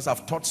teachings because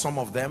I've taught some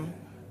of them.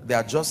 There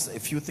are just a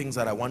few things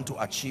that I want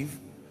to achieve,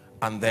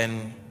 and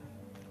then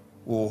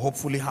we'll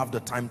hopefully have the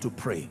time to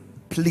pray.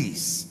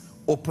 Please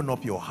open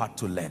up your heart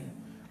to learn.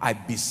 I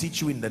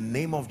beseech you in the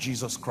name of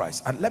Jesus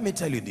Christ. And let me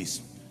tell you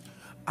this.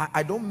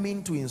 I don't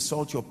mean to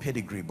insult your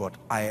pedigree, but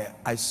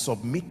I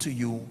submit to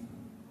you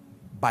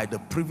by the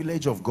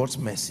privilege of God's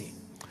mercy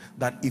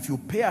that if you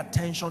pay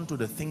attention to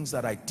the things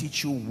that I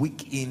teach you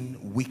week in,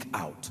 week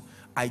out,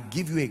 I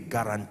give you a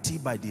guarantee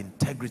by the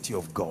integrity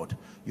of God,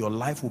 your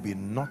life will be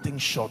nothing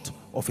short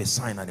of a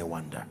sign and a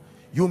wonder.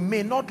 You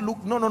may not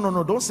look, no,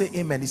 don't say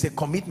amen. It's a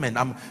commitment.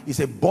 It's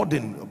a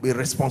burden, a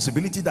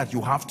responsibility that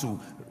you have to,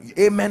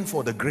 amen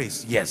for the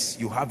grace. Yes,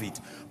 you have it.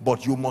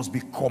 But you must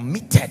be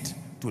committed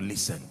to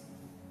listen.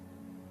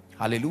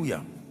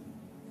 Hallelujah.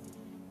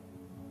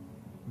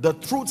 The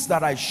truths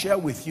that I share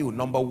with you,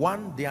 number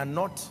one, they are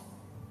not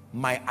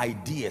my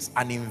ideas,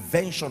 an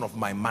invention of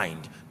my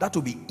mind. That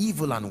will be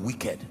evil and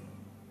wicked.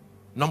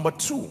 Number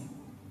two,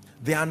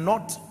 they are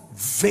not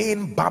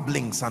vain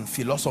babblings and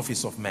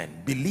philosophies of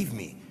men. Believe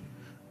me,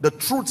 the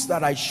truths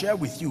that I share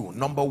with you,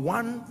 number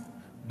one,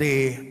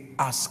 they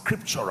are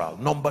scriptural.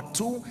 Number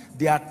two,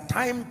 they are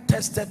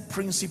time-tested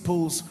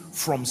principles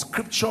from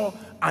scripture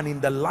and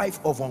in the life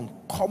of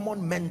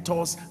uncommon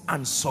mentors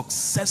and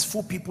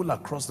successful people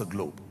across the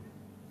globe.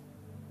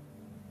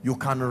 You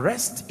can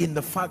rest in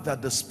the fact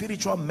that the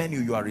spiritual menu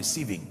you are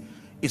receiving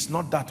is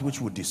not that which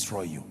will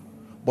destroy you,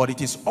 but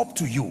it is up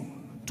to you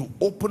to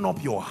open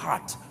up your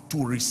heart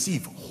to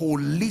receive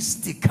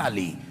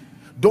holistically.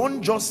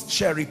 Don't just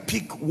cherry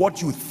pick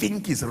what you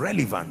think is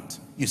relevant.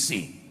 You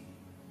see,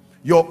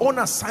 your own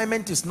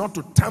assignment is not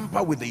to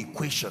tamper with the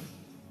equation.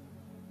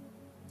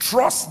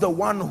 Trust the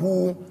one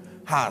who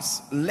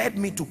has led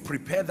me to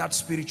prepare that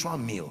spiritual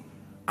meal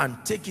and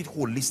take it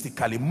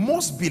holistically.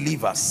 Most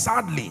believers,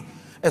 sadly,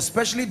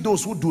 especially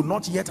those who do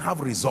not yet have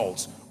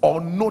results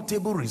or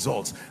notable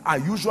results, are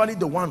usually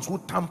the ones who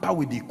tamper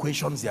with the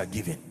equations they are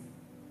given.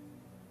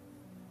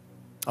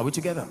 Are we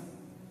together?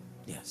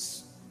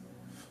 Yes.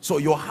 So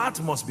your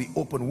heart must be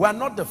open. We're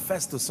not the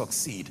first to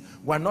succeed.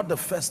 We're not the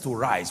first to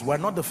rise. We're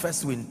not the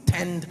first to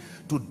intend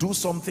to do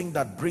something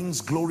that brings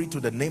glory to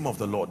the name of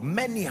the Lord.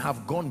 Many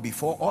have gone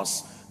before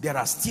us. There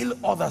are still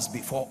others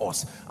before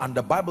us. And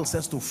the Bible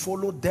says to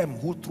follow them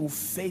who through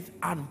faith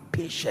and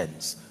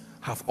patience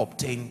have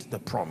obtained the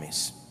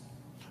promise.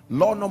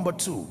 Law number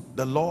two,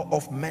 the law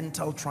of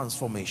mental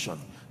transformation.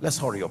 Let's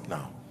hurry up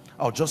now.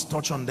 I'll just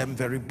touch on them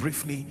very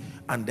briefly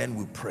and then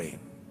we pray.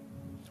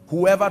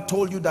 Whoever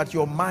told you that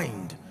your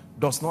mind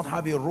does not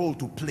have a role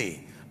to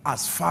play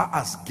as far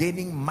as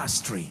gaining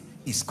mastery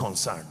is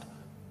concerned.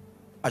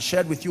 I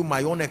shared with you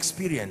my own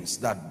experience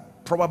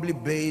that probably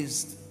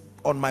based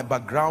on my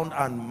background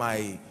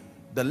and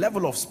the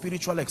level of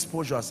spiritual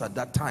exposures at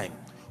that time.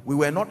 We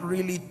were not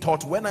really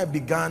taught. When I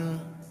began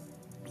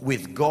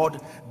with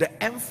God,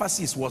 the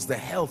emphasis was the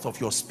health of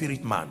your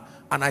spirit man,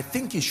 and I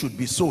think it should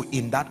be so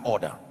in that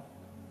order.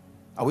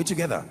 Are we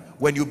together?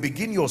 When you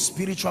begin your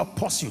spiritual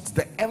pursuits,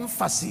 the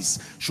emphasis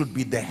should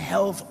be the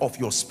health of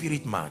your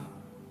spirit man,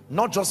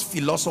 not just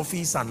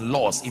philosophies and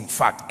laws. In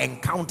fact,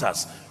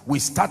 encounters. We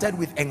started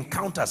with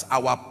encounters,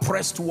 our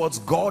press towards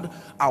God,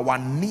 our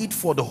need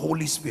for the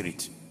Holy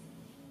Spirit.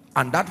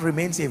 And that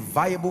remains a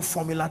viable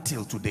formula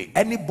till today.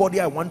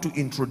 Anybody I want to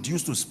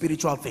introduce to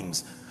spiritual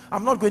things,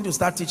 I'm not going to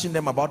start teaching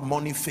them about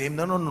money, fame.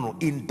 No.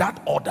 In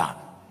that order,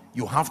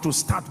 you have to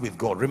start with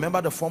God.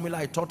 Remember the formula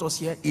I taught us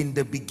here? In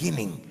the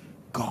beginning,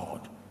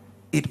 God.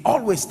 It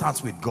always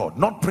starts with God,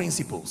 not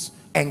principles.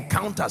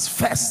 Encounters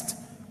first.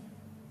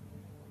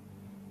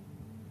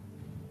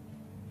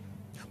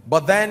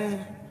 But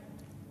then,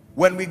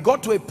 when we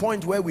got to a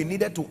point where we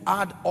needed to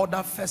add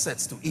other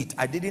facets to it,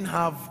 I didn't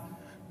have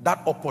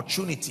that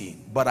opportunity,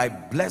 but I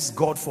bless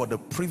God for the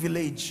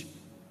privilege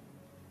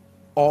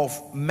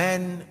of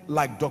men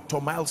like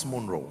Dr. Miles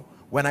Monroe.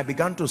 When I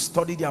began to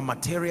study their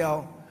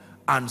material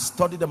and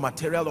study the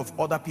material of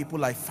other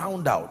people, I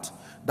found out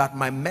that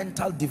my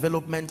mental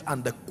development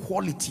and the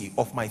quality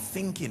of my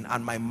thinking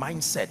and my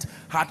mindset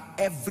had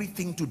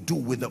everything to do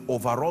with the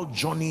overall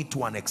journey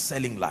to an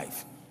excelling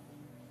life.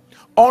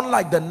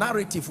 Unlike the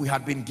narrative we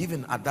had been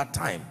given at that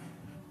time,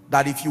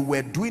 that if you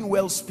were doing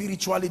well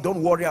spiritually,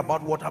 don't worry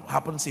about what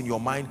happens in your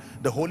mind.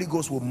 The Holy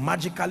Ghost will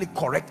magically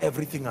correct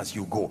everything as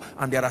you go.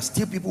 And there are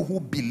still people who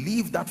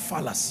believe that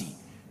fallacy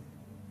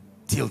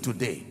till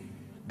today.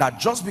 That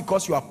just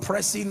because you are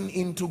pressing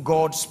into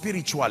God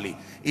spiritually,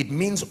 it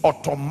means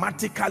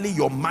automatically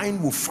your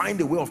mind will find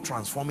a way of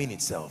transforming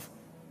itself.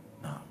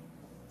 No,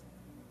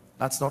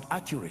 that's not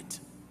accurate.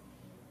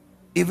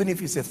 Even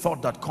if it's a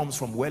thought that comes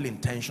from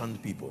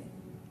well-intentioned people,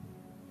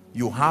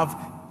 you have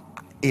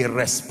a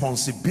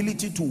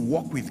responsibility to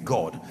walk with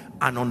God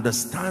and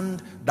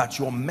understand that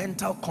your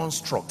mental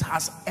construct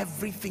has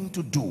everything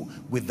to do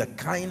with the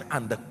kind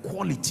and the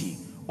quality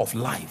of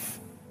life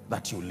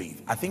that you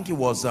live. I think it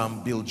was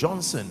Bill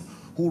Johnson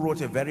who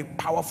wrote a very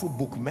powerful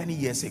book many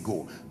years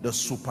ago, The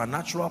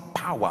Supernatural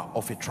Power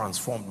of a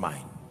Transformed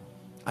Mind.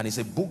 And it's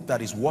a book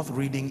that is worth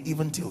reading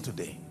even till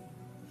today.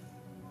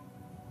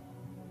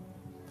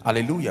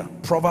 Hallelujah.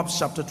 Proverbs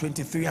chapter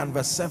 23 and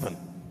verse 7.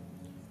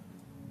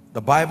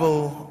 The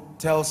Bible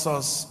tells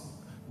us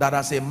that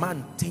as a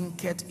man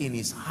thinketh in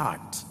his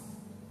heart,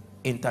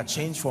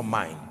 interchange for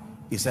mind,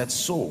 he said,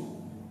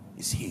 so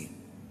is he.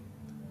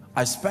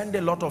 I spend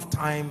a lot of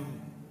time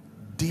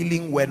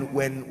dealing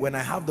when I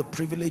have the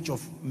privilege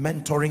of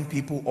mentoring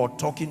people or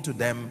talking to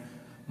them.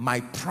 My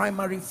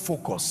primary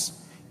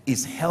focus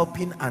is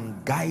helping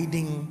and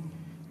guiding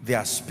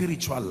their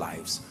spiritual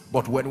lives.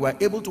 But when we're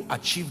able to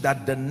achieve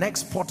that, the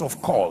next port of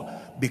call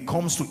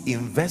becomes to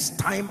invest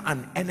time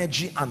and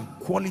energy and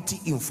quality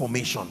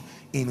information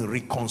in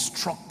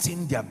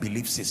reconstructing their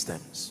belief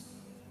systems.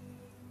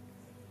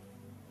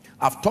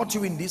 I've taught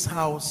you in this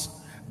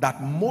house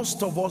that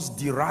most of us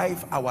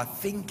derive our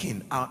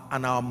thinking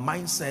and our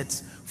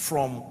mindsets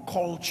from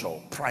culture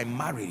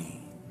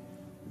primarily.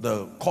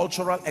 The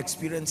cultural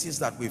experiences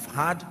that we've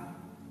had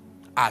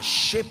are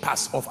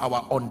shapers of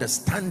our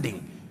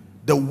understanding.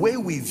 The way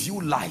we view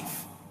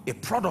life, a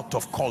product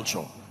of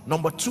culture.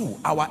 Number two,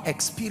 our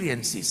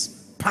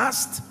experiences,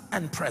 past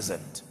and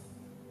present.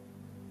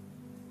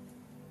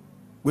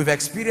 We've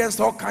experienced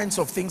all kinds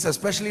of things,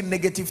 especially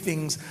negative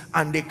things,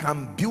 and they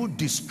can build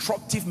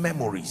destructive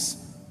memories.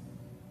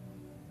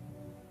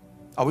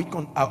 Are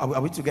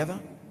we together?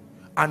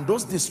 And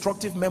those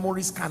destructive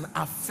memories can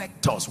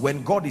affect us.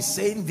 When God is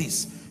saying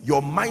this,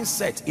 your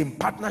mindset in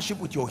partnership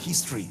with your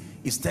history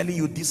is telling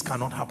you this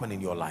cannot happen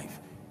in your life.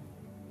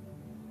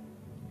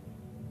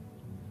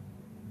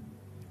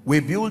 We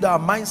build our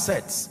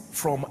mindsets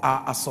from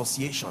our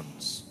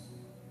associations.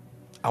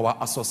 Our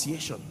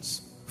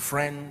associations,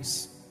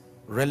 friends,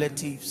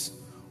 relatives.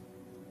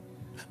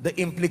 The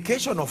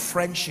implication of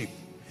friendship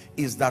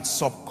is that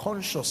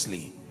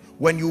subconsciously,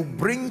 when you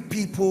bring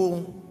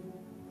people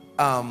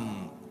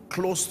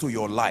close to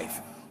your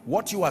life,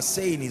 what you are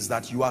saying is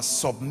that you are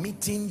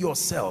submitting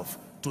yourself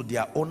to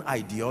their own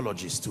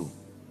ideologies too.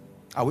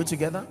 Are we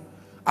together?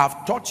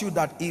 I've taught you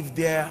that if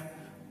there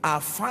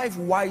are 5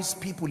 wise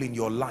people in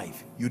your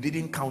life, you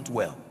didn't count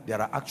well.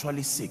 There are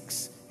actually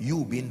 6,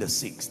 you being the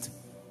 6th.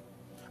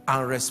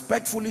 And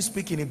respectfully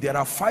speaking, if there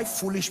are 5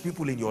 foolish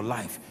people in your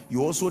life,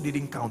 you also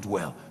didn't count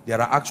well. There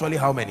are actually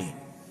how many?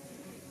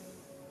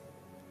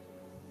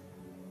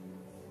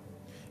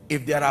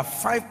 If there are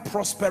 5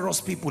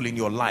 prosperous people in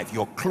your life,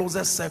 your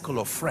closest circle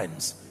of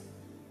friends,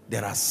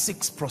 there are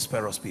 6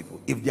 prosperous people.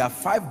 If there are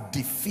 5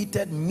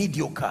 defeated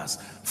mediocres,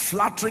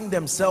 flattering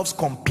themselves,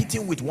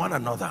 competing with one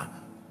another,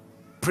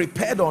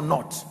 prepared or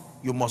not,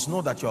 you must know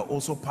that you are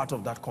also part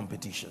of that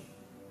competition.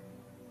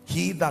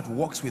 He that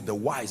walks with the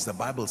wise, the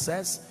Bible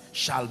says,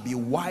 shall be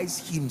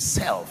wise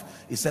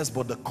himself. It says,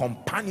 but the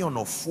companion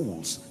of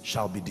fools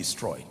shall be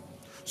destroyed.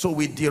 So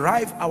we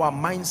derive our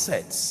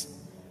mindsets.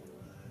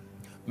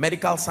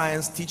 Medical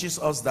science teaches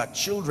us that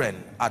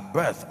children at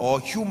birth, or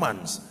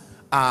humans,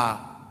 are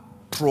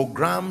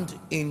programmed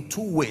in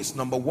 2 ways.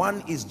 Number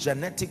 1 is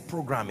genetic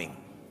programming,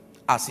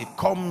 as it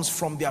comes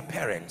from their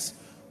parents.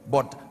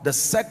 But the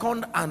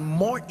second and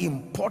more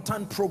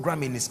important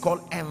programming is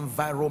called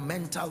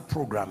environmental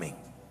programming.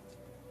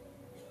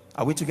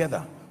 Are we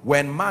together?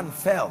 When man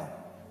fell,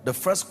 the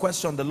first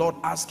question the Lord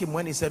asked him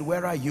when he said,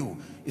 where are you?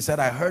 He said,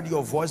 I heard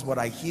your voice, but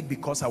I hid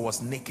because I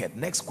was naked.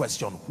 Next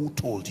question, who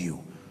told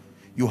you?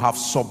 You have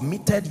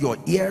submitted your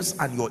ears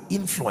and your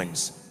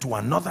influence to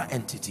another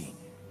entity.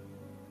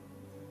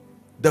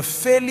 The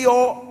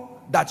failure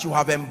that you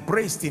have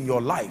embraced in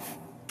your life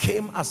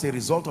came as a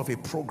result of a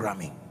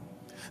programming.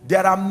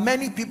 There are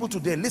many people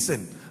today,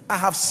 listen, I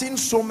have seen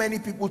so many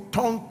people,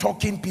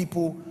 tongue-talking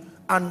people,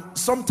 and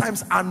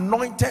sometimes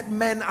anointed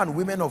men and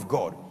women of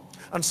God.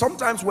 And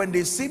sometimes when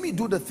they see me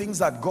do the things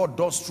that God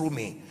does through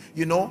me,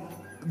 you know,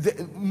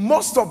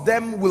 most of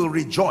them will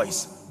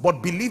rejoice.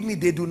 But believe me,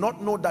 they do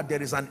not know that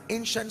there is an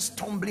ancient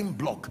stumbling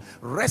block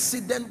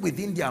resident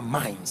within their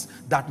minds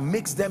that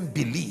makes them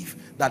believe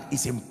that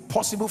it's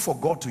impossible for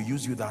God to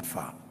use you that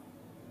far.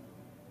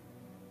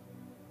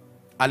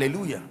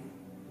 Hallelujah.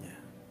 Yeah.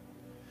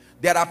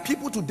 There are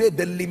people today,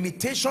 the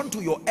limitation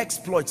to your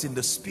exploits in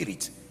the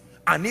spirit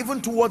and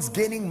even towards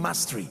gaining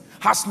mastery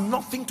has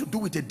nothing to do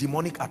with a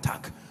demonic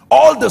attack.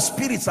 All the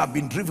spirits have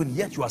been driven,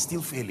 yet you are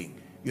still failing.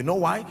 You know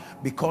why?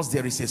 Because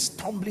there is a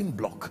stumbling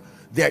block.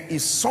 There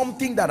is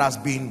something that has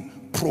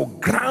been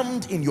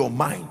programmed in your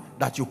mind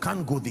that you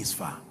can't go this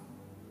far.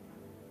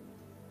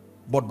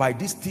 But by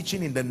this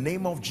teaching in the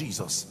name of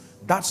Jesus,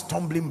 that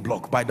stumbling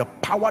block, by the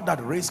power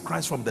that raised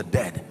Christ from the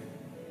dead,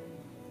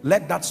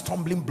 let that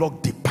stumbling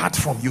block depart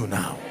from you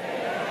now.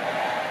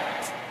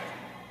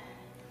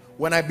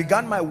 When I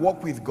began my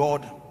walk with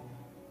God,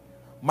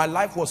 my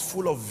life was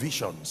full of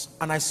visions,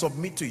 and I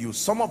submit to you,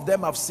 some of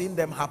them I've seen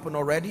them happen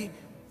already,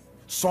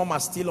 some are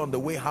still on the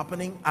way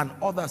happening, and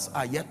others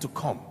are yet to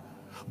come.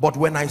 But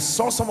when I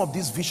saw some of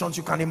these visions,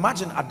 you can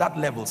imagine at that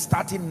level,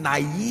 starting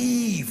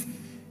naive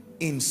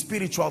in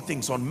spiritual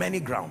things on many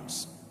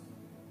grounds,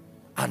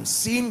 and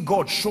seeing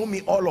God show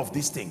me all of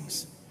these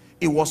things,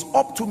 it was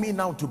up to me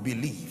now to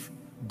believe,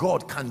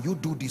 God, can you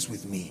do this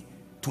with me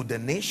to the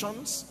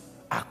nations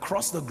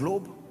across the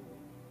globe?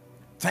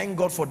 Thank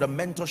God for the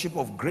mentorship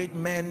of great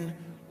men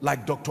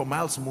like Dr.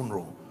 Miles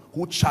Monroe,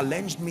 who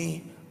challenged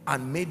me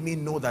and made me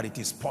know that it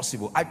is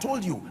possible. I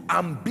told you,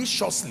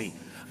 ambitiously,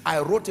 I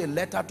wrote a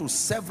letter to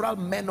several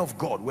men of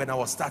God when I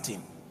was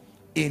starting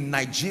in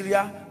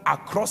Nigeria,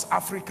 across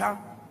Africa.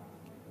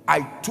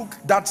 I took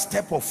that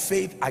step of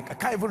faith. I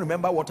can't even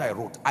remember what I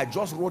wrote. I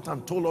just wrote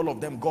and told all of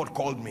them, God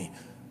called me.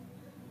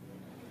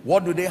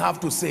 What do they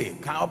have to say?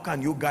 How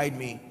can you guide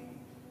me?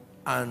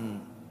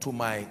 And to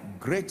my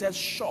greatest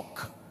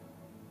shock,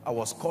 I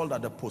was called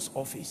at the post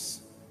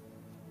office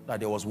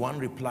that there was one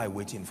reply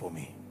waiting for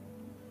me.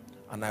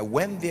 And I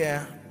went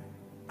there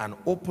and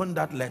opened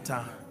that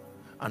letter,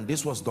 and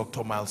this was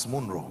Dr. Miles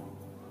Monroe.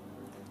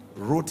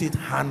 Wrote it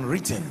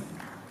handwritten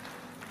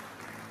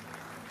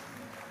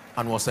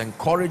and was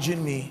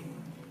encouraging me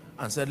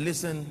and said,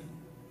 listen,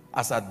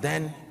 as at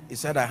then, he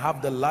said, I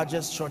have the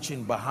largest church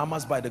in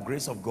Bahamas by the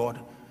grace of God,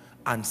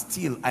 and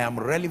still I am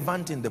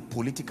relevant in the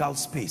political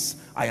space.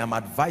 I am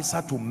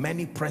advisor to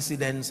many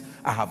presidents.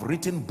 I have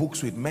written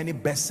books with many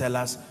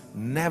bestsellers.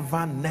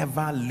 Never,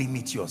 never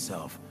limit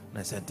yourself. And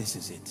I said, this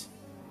is it.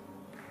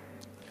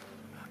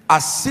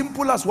 As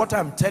simple as what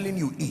I'm telling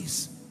you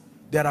is,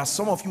 there are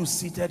some of you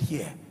seated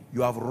here,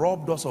 you have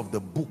robbed us of the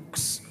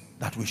books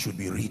that we should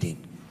be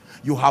reading.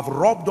 You have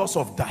robbed us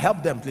of the,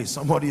 help them please,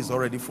 somebody is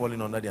already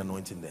falling under the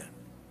anointing there.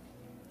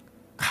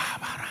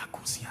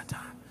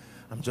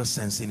 I'm just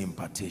sensing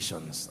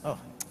impartations. Oh,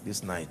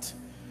 this night.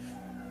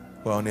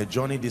 We're on a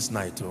journey this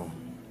night, oh.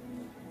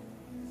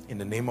 In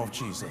the name of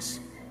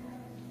Jesus.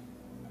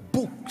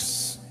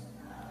 Books.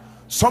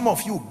 Some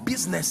of you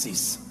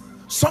businesses.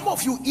 Some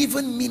of you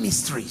even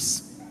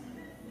ministries.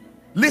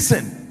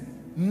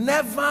 Listen,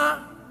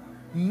 never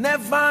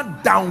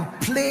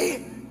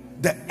downplay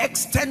the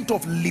extent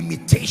of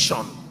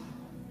limitation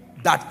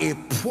that a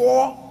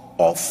poor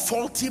or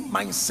faulty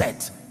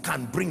mindset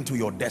can bring to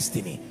your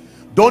destiny.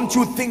 Don't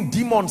you think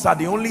demons are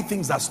the only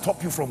things that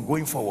stop you from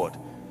going forward?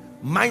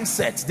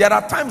 Mindsets. There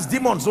are times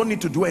demons don't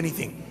need to do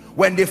anything.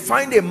 When they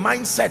find a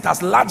mindset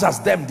as large as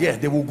them there,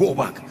 they will go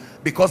back,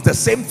 because the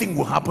same thing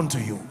will happen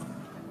to you.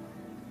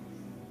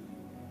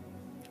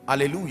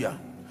 Hallelujah.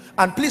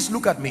 And please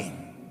look at me.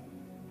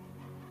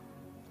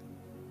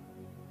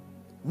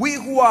 We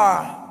who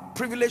are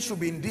privileged to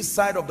be in this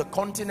side of the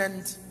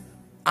continent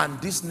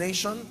and this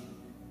nation,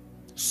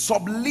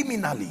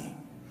 subliminally,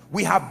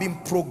 we have been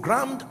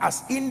programmed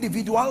as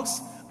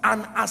individuals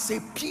and as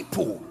a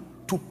people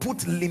to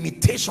put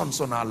limitations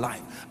on our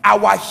life.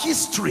 Our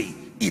history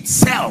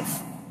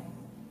itself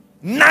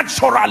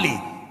naturally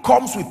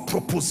comes with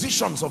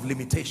propositions of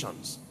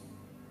limitations.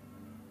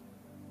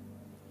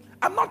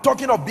 I'm not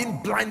talking of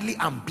being blindly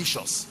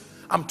ambitious.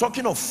 I'm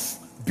talking of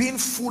being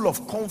full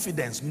of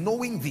confidence,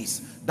 knowing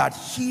this, that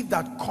he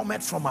that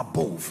cometh from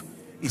above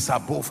is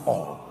above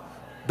all.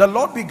 The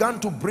Lord began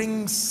to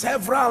bring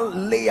several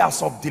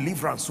layers of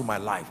deliverance to my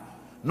life.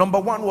 Number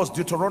one was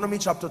Deuteronomy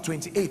chapter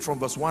 28 from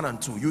verse 1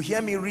 and 2. You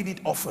hear me read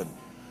it often.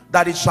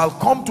 That it shall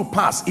come to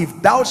pass,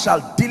 if thou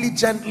shalt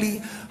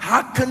diligently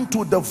hearken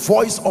to the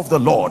voice of the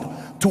Lord,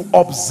 to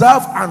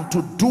observe and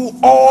to do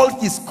all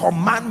his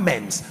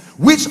commandments,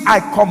 which I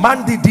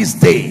command thee this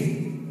day,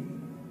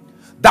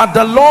 that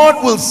the Lord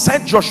will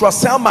set Joshua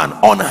Selman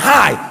on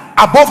high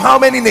above how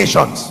many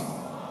nations?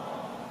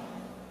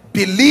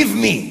 Believe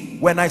me,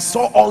 when I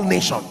saw all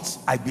nations,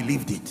 I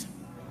believed it.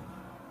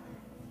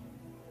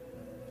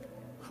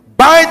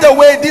 By the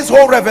way, this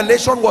whole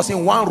revelation was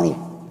in one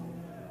room.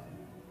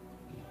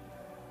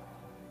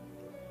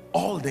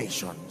 All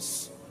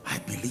nations, I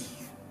believe.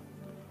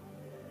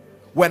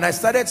 When I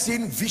started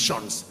seeing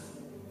visions,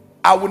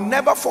 I will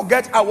never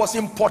forget, I was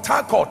in Port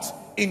Harcourt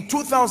in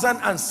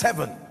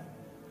 2007,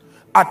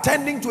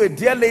 attending to a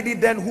dear lady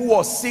then who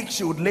was sick.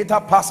 She would later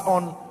pass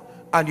on,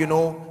 and you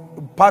know,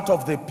 part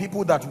of the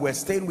people that were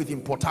staying with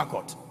in Port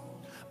Harcourt.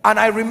 And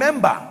I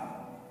remember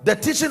the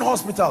teaching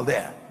hospital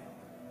there.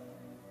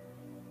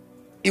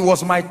 It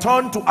was my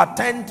turn to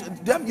attend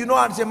them, you know,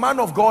 as a man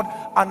of God,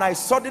 and I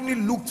suddenly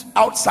looked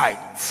outside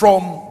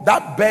from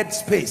that bed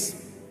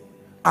space,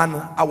 and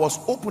I was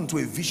open to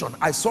a vision.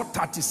 I saw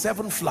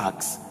 37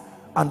 flags,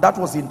 and that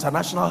was the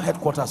international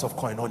headquarters of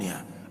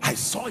Koinonia. I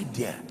saw it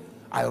there.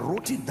 I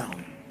wrote it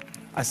down.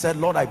 I said,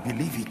 Lord, I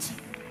believe it.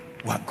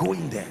 We're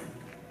going there.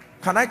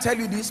 Can I tell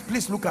you this?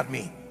 Please look at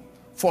me.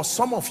 For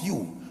some of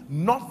you,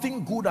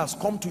 nothing good has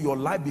come to your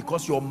life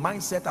because your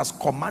mindset has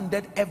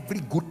commanded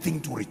every good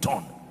thing to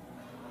return.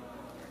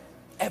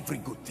 Every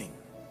good thing.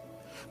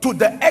 To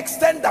the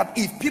extent that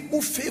if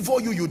people favor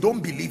you, you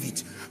don't believe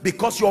it,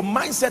 because your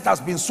mindset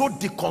has been so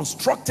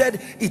deconstructed.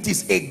 It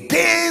is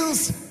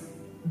against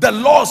the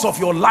laws of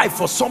your life.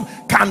 For some,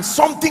 can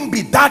something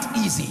be that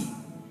easy?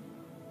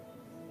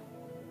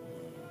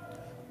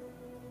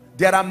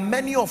 There are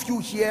many of you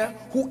here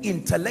who,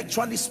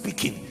 intellectually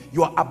speaking,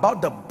 you are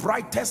about the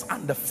brightest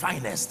and the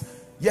finest,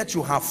 yet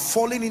you have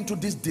fallen into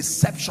this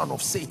deception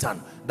of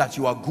Satan that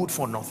you are good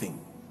for nothing.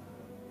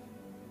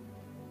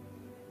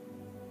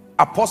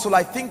 Apostle,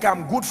 I think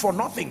I'm good for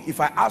nothing.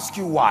 If I ask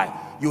you why,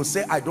 you'll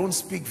say, I don't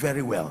speak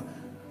very well.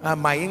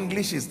 My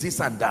English is this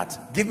and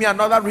that. Give me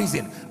another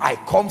reason. I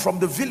come from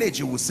the village,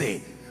 you will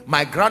say.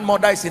 My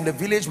grandmother is in the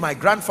village. My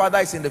grandfather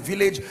is in the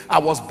village. I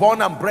was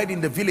born and bred in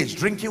the village,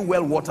 drinking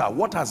well water.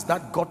 What has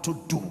that got to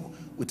do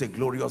with a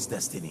glorious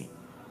destiny?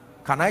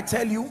 Can I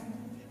tell you,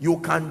 you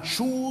can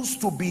choose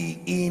to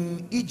be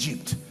in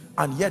Egypt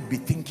and yet be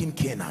thinking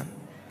Canaan.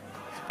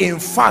 In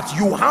fact,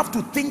 you have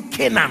to think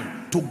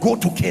Canaan to go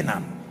to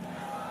Canaan.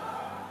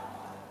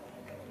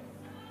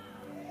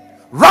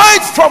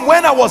 Right from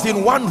when I was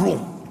in one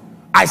room,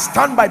 I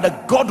stand by the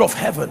God of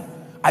heaven.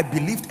 I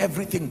believed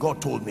everything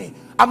God told me.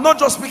 I'm not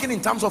just speaking in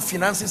terms of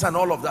finances and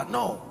all of that.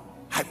 No,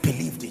 I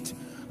believed it.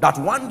 That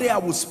one day I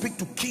will speak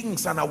to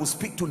kings and I will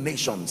speak to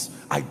nations.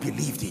 I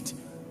believed it.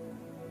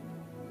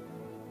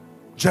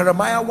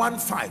 Jeremiah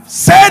 1:5.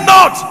 Say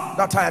not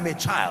that I am a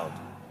child,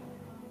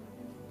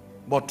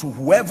 but to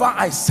whoever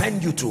I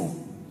send you to.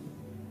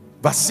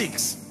 Verse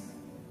 6.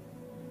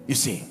 You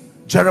see,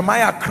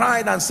 Jeremiah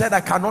cried and said,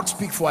 I cannot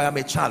speak, for I am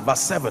a child. Verse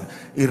 7,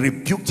 he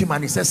rebuked him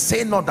and he says,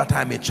 say not that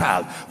I am a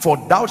child, for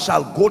thou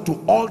shalt go to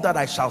all that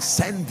I shall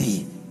send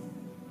thee,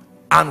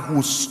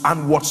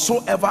 and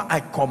whatsoever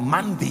I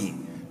command thee,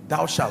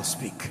 thou shalt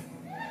speak.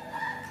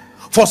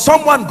 For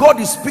someone, God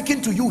is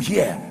speaking to you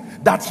here,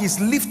 that he's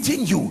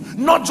lifting you,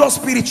 not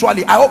just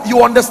spiritually. I hope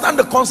you understand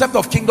the concept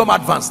of kingdom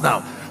advance now.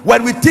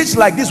 When we teach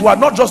like this, we are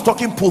not just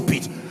talking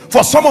pulpit.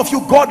 For some of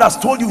you, God has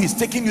told you he's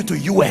taking you to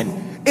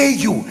UN,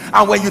 AU,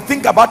 and when you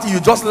think about it, you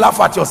just laugh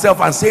at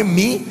yourself and say,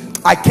 me,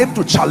 I came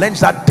to challenge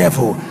that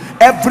devil.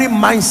 Every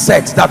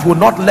mindset that will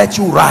not let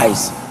you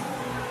rise,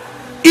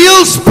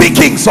 ill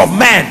speakings of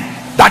men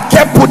that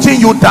kept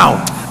putting you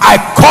down, I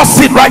curse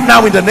it right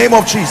now in the name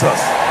of Jesus.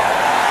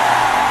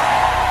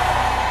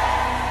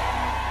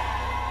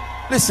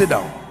 Please sit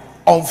down.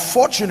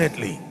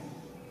 Unfortunately,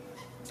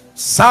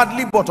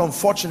 sadly but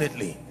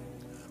unfortunately,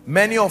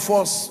 many of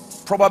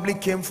us probably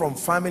came from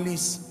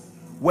families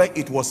where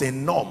it was a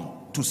norm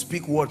to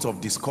speak words of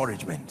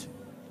discouragement.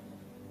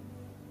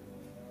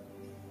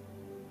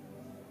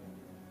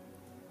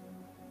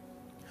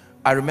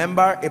 I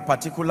remember a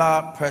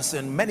particular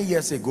person many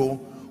years ago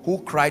who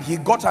cried. He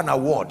got an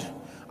award,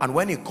 and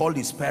when he called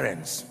his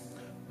parents,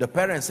 the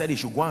parents said he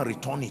should go and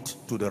return it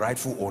to the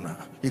rightful owner.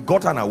 He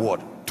got an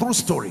award. True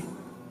story.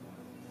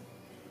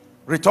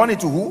 Return it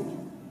to who?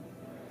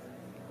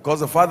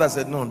 Because the father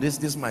said, no,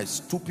 this is my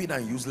stupid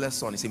and useless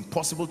son. It's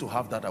impossible to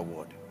have that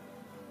award.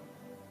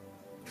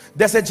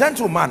 There's a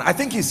gentleman, I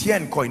think he's here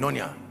in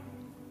Koinonia.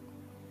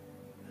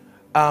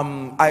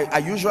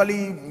 I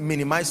usually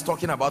minimize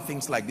talking about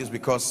things like this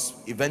because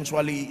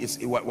eventually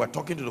we're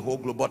talking to the whole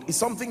globe, but it's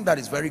something that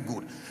is very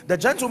good. The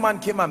gentleman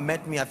came and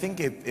met me, I think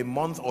a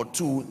month or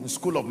two in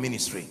School of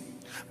Ministry,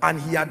 and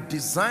he had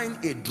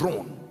designed a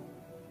drone,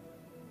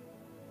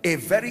 a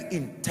very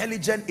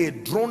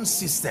intelligent drone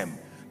system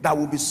that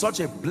will be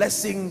such a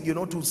blessing, you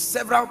know, to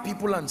several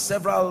people and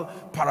several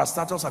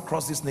parastatals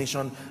across this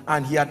nation.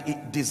 And he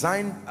had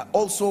designed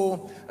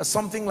also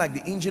something like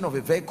the engine of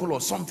a vehicle or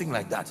something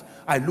like that.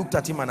 I looked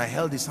at him and I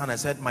held his hand. I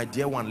said, my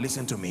dear one,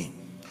 listen to me.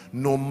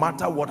 No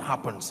matter what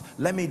happens,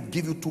 let me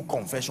give you two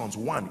confessions.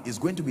 One, it's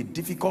going to be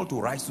difficult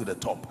to rise to the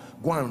top.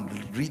 Go and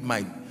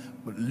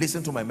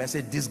listen to my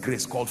message, this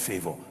grace called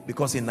favor.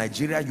 Because in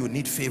Nigeria, you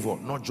need favor,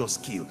 not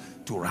just skill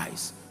to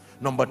rise.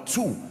 Number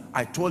two,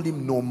 I told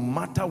him, no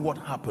matter what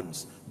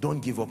happens,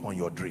 don't give up on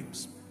your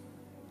dreams.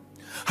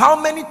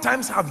 How many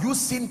times have you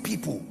seen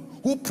people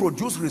who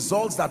produce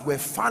results that were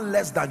far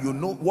less than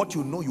what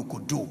you know you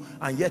could do,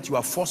 and yet you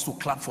are forced to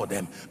clap for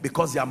them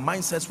because their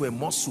mindsets were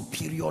more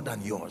superior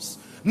than yours,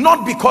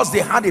 not because they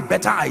had a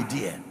better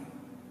idea,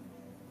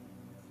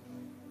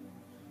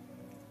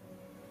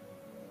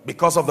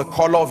 because of the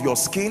color of your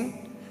skin,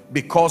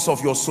 because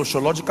of your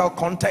sociological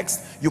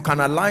context. You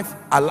can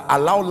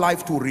allow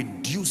life to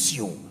reduce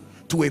you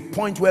to a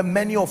point where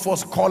many of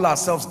us call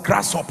ourselves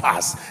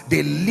grasshoppers.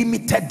 They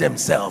limited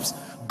themselves.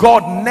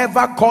 God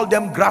never called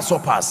them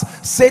grasshoppers.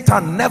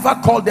 Satan never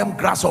called them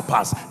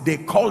grasshoppers. They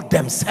called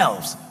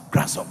themselves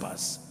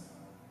grasshoppers.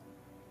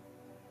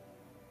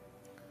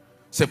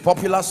 It's a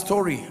popular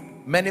story.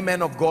 Many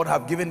men of God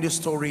have given this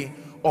story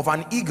of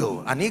an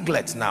eagle, an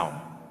eaglet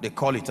now, they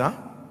call it,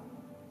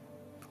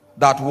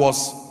 that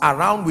was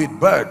around with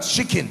birds,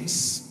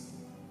 chickens,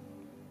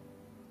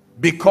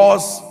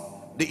 because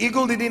the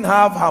eagle didn't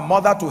have her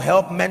mother to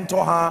help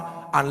mentor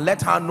her and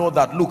let her know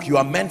that, look, you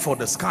are meant for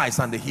the skies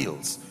and the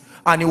hills.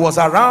 And he was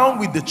around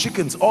with the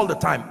chickens all the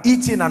time,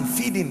 eating and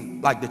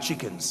feeding like the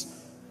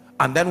chickens.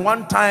 And then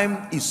one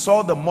time he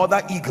saw the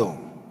mother eagle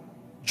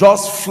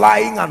just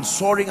flying and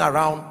soaring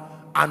around,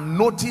 and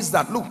noticed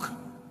that, look,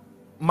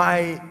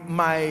 my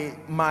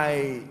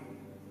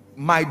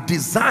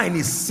design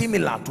is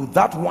similar to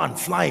that one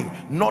flying,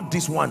 not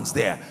this one's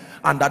there.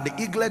 And that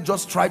the eaglet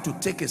just tried to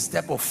take a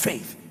step of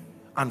faith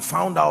and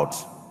found out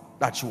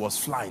that she was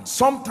flying.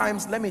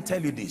 Sometimes, let me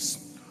tell you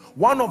this,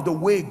 one of the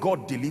way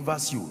God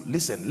delivers you,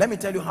 listen, let me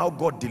tell you how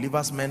God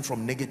delivers men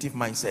from negative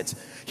mindsets.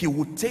 He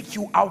will take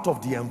you out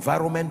of the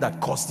environment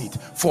that caused it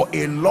for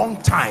a long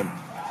time.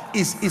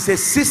 It's a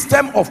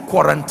system of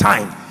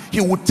quarantine. He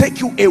will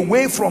take you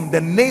away from the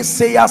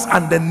naysayers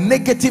and the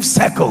negative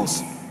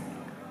circles.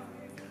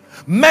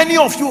 Many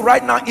of you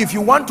right now, if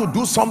you want to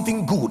do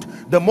something good,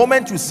 the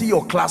moment you see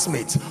your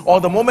classmates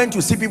or the moment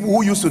you see people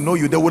who used to know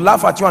you, they will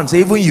laugh at you and say,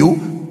 even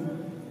you?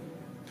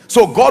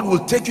 So God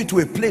will take you to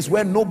a place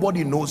where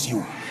nobody knows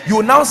you.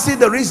 You now see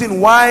the reason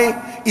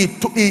why he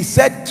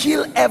said,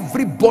 kill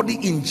everybody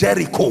in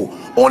Jericho.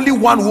 Only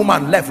one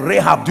woman left,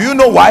 Rahab. Do you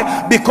know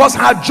why? Because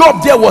her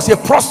job there was a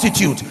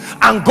prostitute,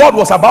 and God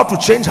was about to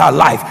change her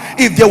life.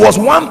 If there was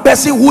one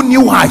person who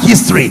knew her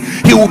history,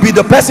 he would be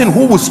the person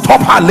who would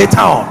stop her later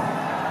on.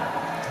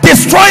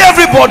 Destroy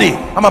everybody.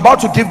 I'm about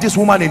to give this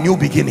woman a new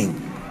beginning,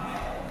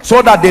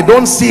 so that they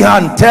don't see her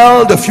and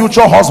tell the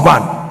future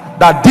husband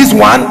that this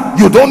one,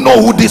 you don't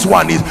know who this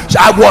one is.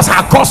 I was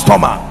her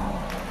customer.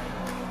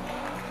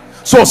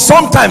 So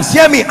sometimes,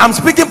 hear me, I'm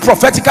speaking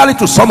prophetically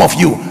to some of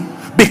you,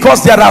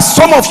 because there are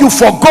some of you,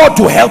 for God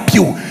to help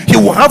you, he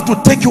will have to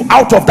take you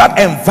out of that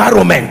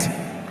environment,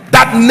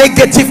 that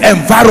negative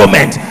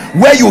environment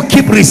where you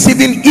keep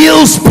receiving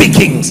ill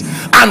speakings,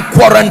 and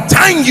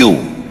quarantine you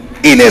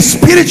in a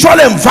spiritual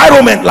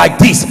environment like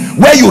this,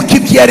 where you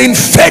keep hearing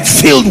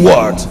faith-filled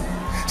words.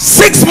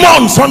 6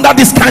 months under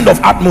this kind of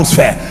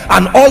atmosphere,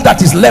 and all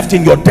that is left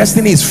in your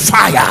destiny is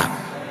fire.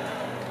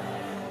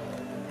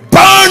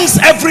 Burns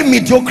every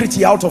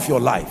mediocrity out of your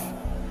life.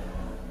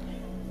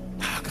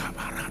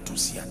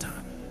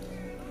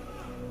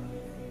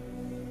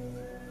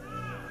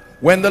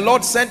 When the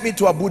Lord sent me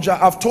to Abuja,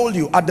 I've told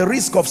you, at the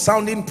risk of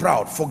sounding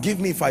proud, forgive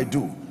me if I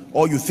do,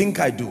 or you think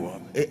I do,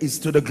 it's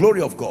to the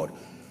glory of God.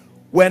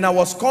 When I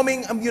was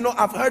coming, you know,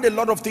 I've heard a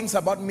lot of things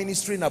about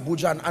ministry in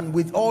Abuja, and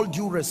with all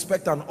due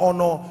respect and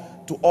honor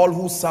to all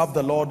who serve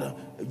the Lord,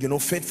 you know,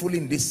 faithfully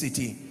in this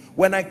city,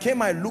 when I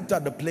came, I looked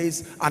at the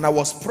place and I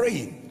was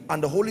praying,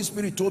 and the Holy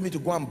Spirit told me to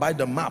go and buy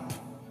the map.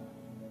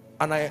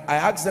 And I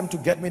asked them to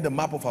get me the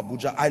map of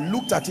Abuja. I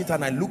looked at it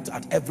and I looked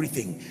at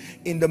everything.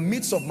 In the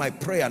midst of my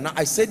prayer, now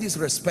I say this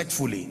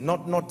respectfully,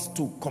 not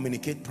to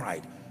communicate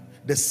pride,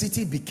 the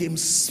city became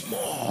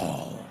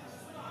small.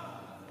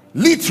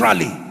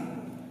 Literally,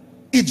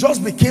 it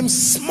just became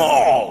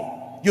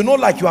small. You know,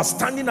 like you are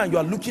standing and you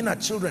are looking at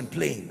children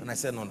playing. And I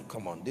said, no,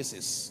 come on, this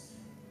is...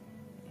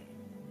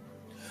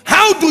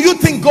 How do you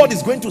think God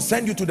is going to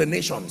send you to the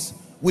nations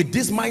with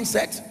this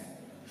mindset?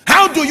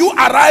 How do you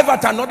arrive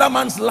at another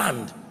man's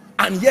land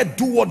and yet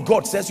do what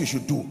God says you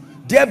should do?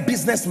 Dear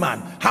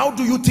businessman, how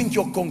do you think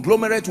your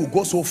conglomerate will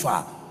go so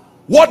far?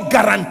 What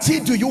guarantee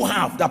do you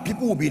have that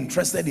people will be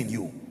interested in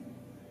you?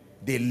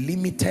 They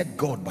limited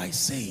God by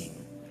saying.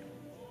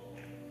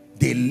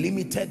 They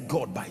limited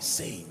God by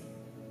saying.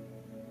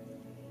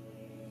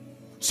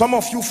 Some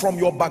of you, from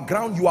your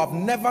background, you have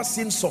never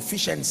seen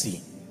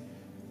sufficiency.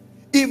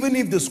 Even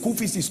if the school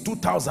fees is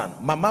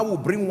 2,000, mama will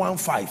bring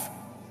 1,500.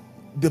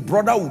 The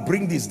brother will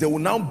bring this. They will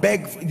now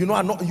beg, you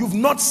know, you've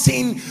not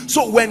seen.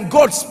 So when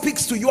God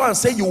speaks to you and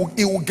say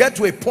it will get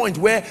to a point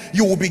where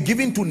you will be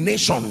given to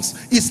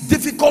nations, it's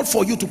difficult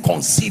for you to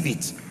conceive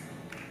it.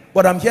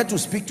 But I'm here to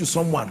speak to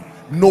someone.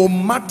 No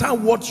matter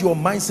what your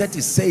mindset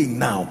is saying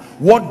now,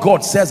 what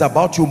God says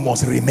about you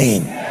must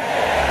remain.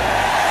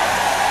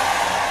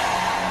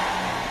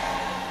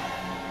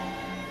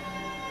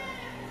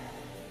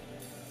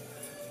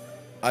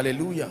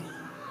 Hallelujah.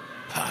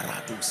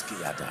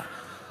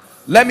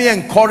 Let me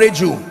encourage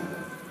you.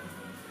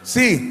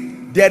 See,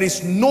 there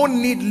is no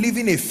need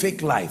living a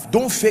fake life.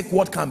 Don't fake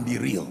what can be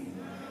real.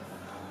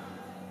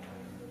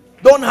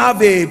 Don't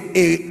have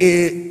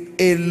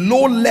a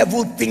low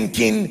level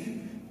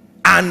thinking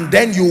and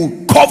then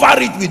you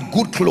cover it with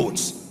good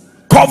clothes,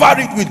 cover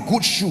it with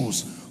good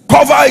shoes,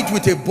 cover it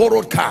with a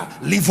borrowed car.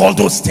 Leave all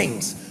those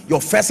things.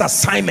 Your first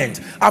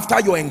assignment after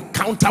your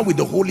encounter with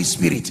the Holy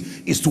Spirit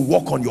is to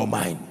walk on your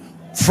mind.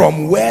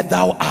 From where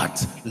thou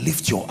art,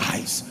 lift your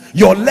eyes.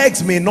 Your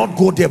legs may not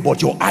go there,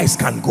 but your eyes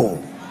can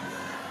go.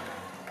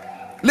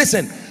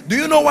 Listen, do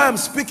you know why I'm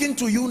speaking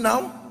to you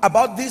now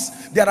about this?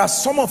 There are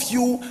some of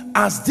you,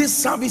 as this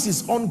service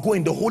is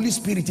ongoing, the Holy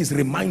Spirit is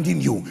reminding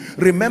you.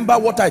 Remember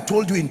what I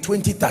told you in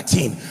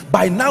 2013.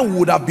 By now we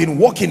would have been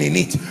walking in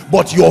it,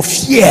 but your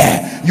fear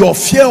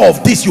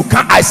of this, you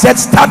can't. I said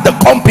start the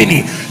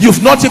company.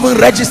 You've not even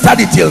registered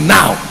it till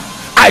now.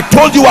 I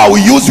told you I will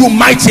use you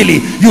mightily.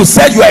 You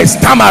said you are a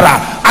stammerer.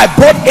 I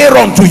brought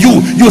Aaron to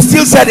you. You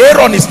still said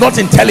Aaron is not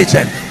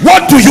intelligent.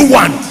 What do you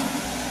want?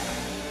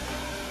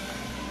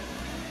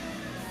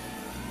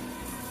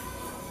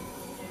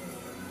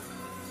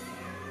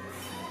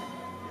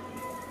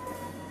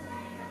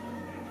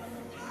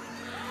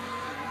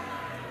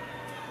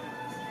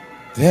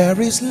 There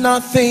is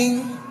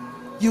nothing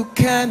you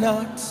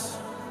cannot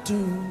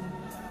do.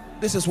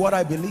 This is what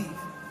I believe.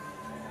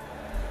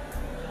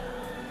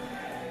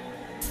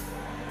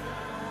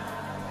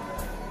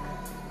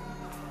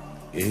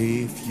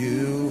 If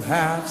you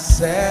have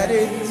said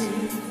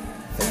it,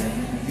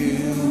 then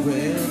you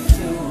will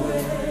do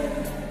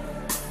it.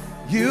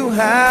 You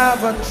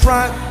have a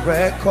track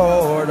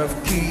record of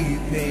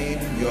keeping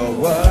your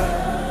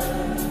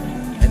word,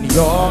 and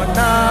you're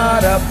not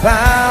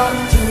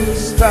about to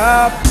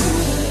stop.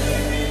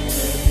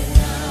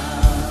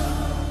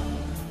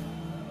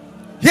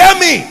 Hear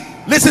me,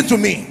 listen to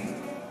me.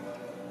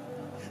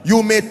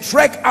 You may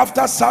trek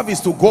after service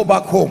to go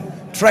back home.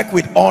 Trek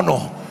with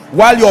honor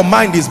while your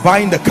mind is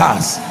buying the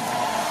cars.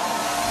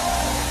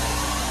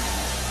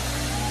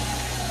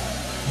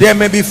 There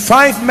may be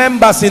 5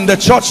 members in the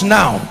church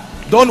now.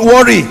 Don't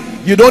worry,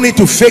 you don't need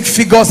to fake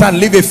figures and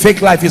live a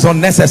fake life. Is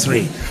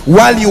unnecessary.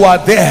 While you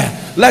are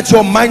there, let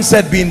your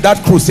mindset be in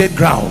that crusade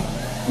ground,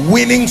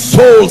 winning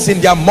souls in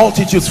their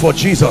multitudes for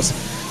Jesus.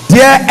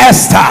 Dear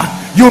Esther,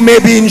 you may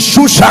be in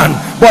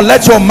Shushan, but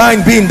let your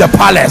mind be in the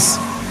palace.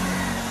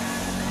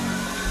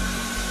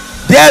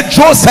 Dear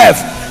Joseph,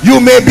 you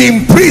may be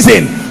in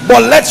prison,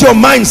 but let your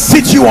mind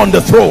sit you on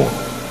the throne.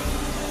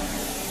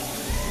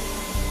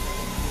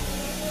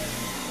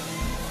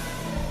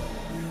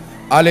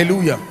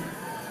 Hallelujah.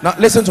 Now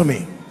listen to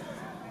me.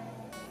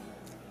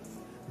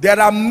 There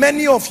are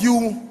many of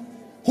you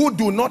who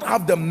do not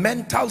have the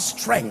mental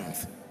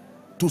strength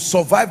to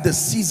survive the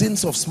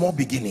seasons of small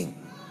beginning.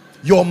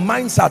 Your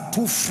minds are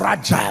too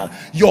fragile.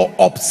 Your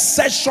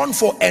obsession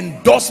for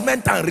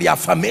endorsement and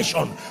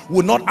reaffirmation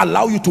will not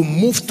allow you to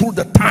move through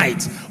the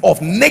tides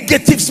of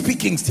negative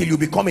speakings till you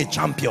become a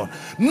champion.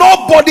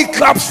 Nobody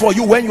claps for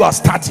you when you are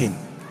starting.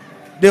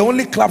 They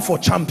only clap for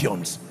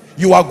champions.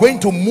 You are going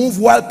to move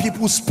while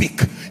people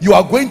speak. You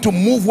are going to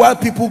move while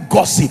people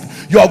gossip.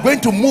 You are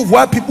going to move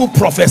while people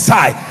prophesy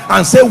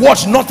and say,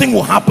 watch, nothing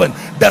will happen.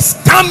 The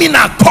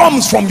stamina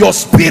comes from your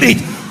spirit,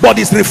 but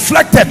is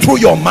reflected through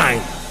your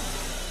mind.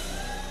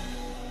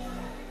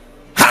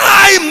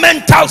 High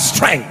mental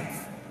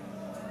strength.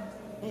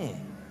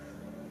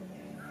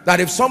 That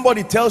if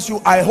somebody tells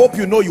you, I hope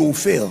you know you will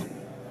fail,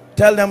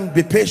 tell them,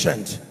 be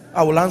patient,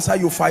 I will answer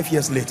you 5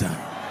 years later.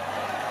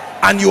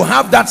 And you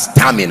have that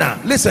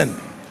stamina. Listen,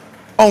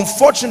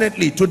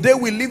 unfortunately today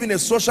we live in a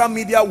social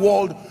media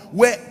world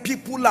where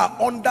people are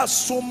under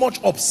so much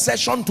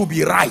obsession to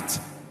be right.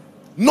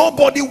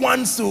 Nobody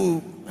wants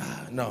to,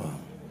 no,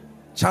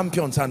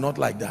 champions are not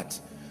like that.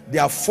 They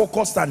are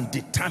focused and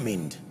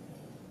determined.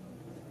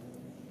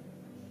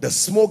 The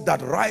smoke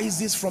that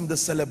rises from the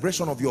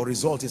celebration of your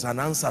result is an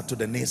answer to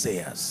the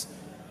naysayers.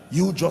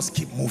 You just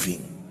keep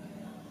moving.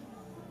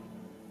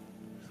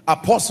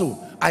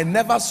 Apostle, I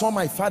never saw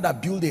my father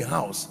build a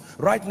house.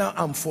 Right now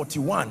I'm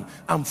 41,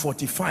 I'm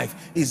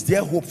 45. Is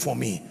there hope for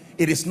me?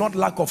 It is not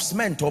lack of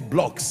cement or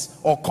blocks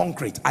or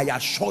concrete. I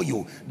assure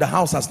you, the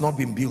house has not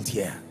been built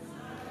here.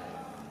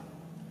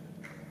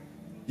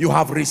 You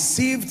have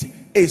received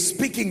a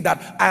speaking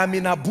that I am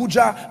in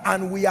Abuja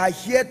and we are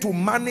here to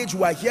manage,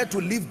 we are here to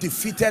live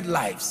defeated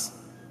lives.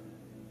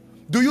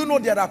 Do you know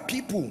there are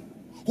people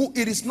who,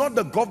 it is not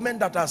the government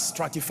that has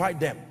stratified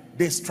them,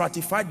 they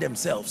stratified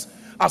themselves.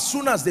 As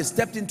soon as they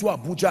stepped into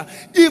Abuja,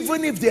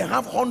 even if they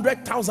have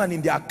 100,000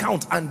 in their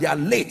account and they are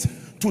late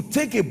to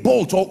take a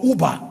Bolt or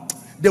Uber,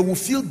 they will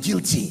feel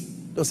guilty.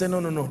 They'll say, no,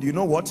 no, no, you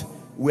know what,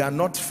 we are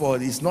not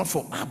for, it's not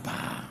for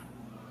Abba.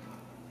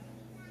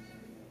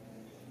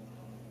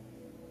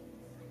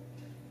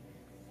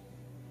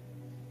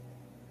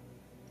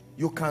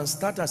 You can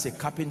start as a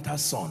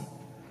carpenter's son,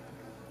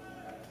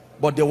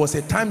 but there was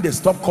a time they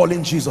stopped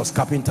calling Jesus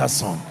carpenter's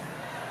son.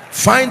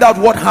 Find out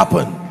what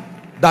happened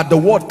that the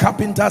word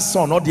carpenter's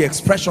son or the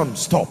expression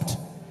stopped.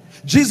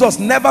 Jesus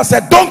never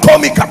said, don't call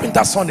me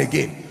carpenter's son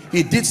again.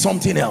 He did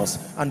something else,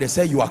 and they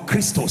said, you are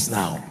Christos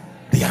now,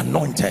 the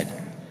anointed.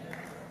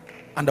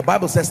 And the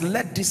Bible says,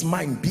 let this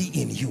mind be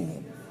in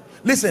you.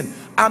 Listen,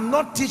 I'm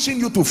not teaching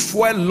you to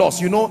fuel loss.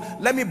 You know,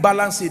 let me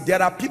balance it.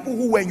 There are people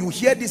who, when you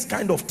hear this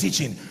kind of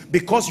teaching,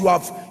 because you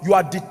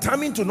are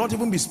determined to not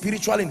even be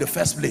spiritual in the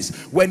first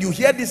place, when you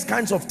hear these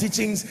kinds of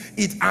teachings,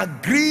 it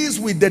agrees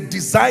with the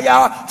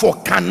desire for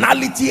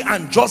carnality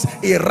and just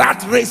a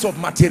rat race of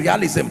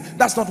materialism.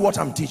 That's not what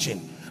I'm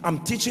teaching. I'm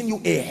teaching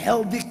you a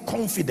healthy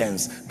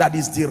confidence that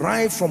is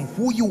derived from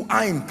who you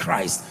are in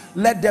Christ.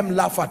 Let them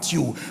laugh at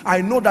you.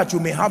 I know that you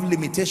may have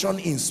limitation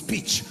in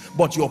speech,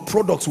 but your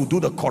products will do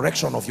the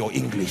correction of your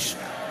English.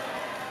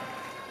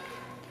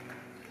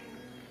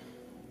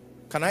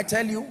 Can I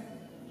tell you?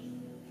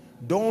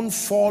 Don't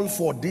fall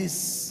for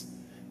this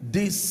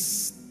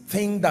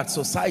thing that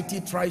society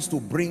tries to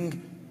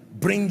bring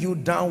you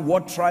down.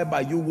 What tribe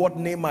are you? What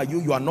name are you?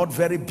 You are not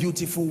very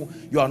beautiful,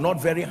 you are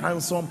not very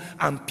handsome,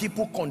 and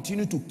people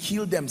continue to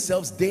kill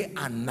themselves day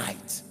and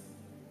night.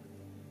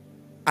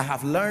 I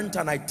have learned,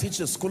 and I teach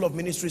the School of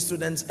Ministry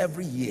students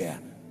every year,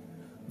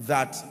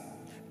 that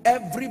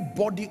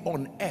everybody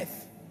on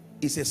earth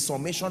is a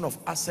summation of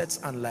assets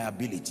and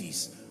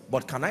liabilities.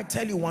 But can I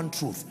tell you one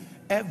truth?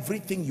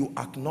 Everything you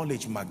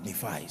acknowledge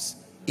magnifies,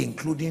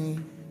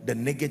 including the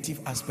negative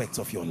aspects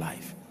of your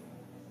life.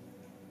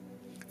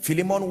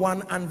 Philemon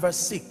 1 and verse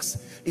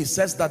 6, it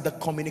says that the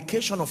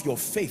communication of your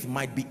faith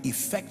might be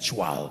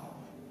effectual.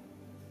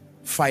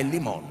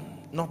 Philemon,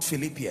 not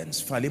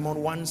Philippians. Philemon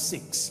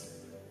 1:6.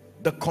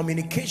 The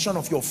communication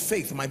of your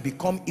faith might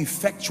become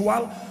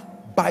effectual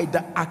by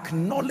the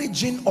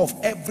acknowledging of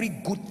every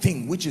good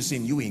thing which is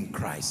in you in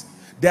Christ.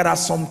 There are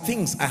some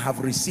things I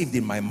have received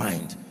in my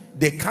mind.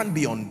 They can't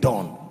be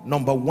undone.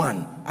 Number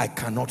one, I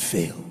cannot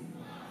fail.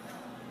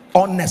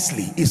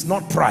 Honestly, it's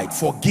not pride.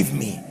 Forgive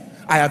me.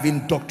 I have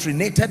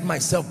indoctrinated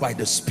myself by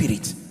the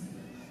Spirit.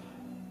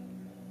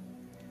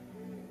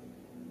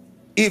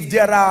 If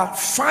there are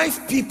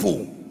 5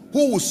 people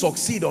who will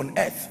succeed on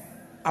earth,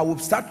 I will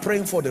start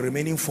praying for the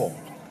remaining 4.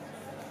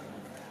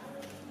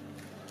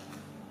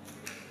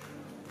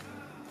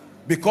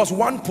 Because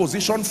one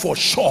position for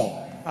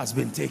sure has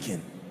been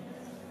taken.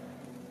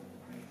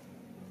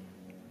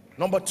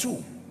 Number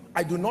 2,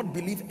 I do not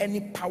believe any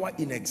power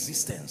in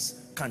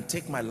existence can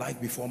take my life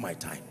before my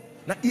time.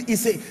 Now,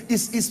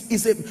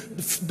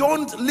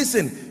 don't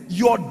listen.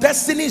 Your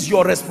destiny is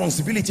your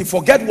responsibility.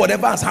 Forget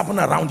whatever has happened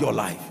around your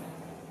life.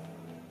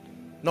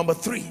 Number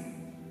 3,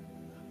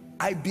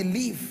 I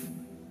believe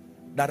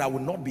that I will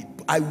not be.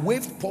 I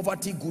waved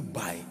poverty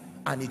goodbye,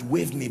 and it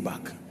waved me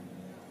back.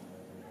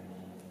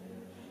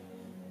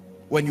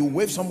 When you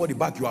wave somebody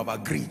back, you have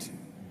agreed.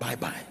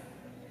 Bye-bye.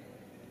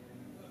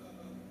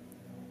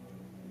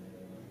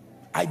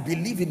 I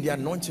believe in the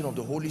anointing of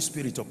the Holy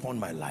Spirit upon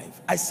my life.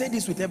 I say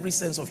this with every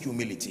sense of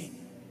humility.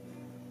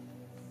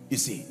 You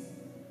see,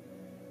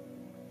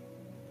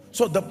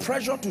 so the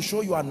pressure to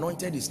show you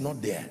anointed is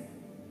not there.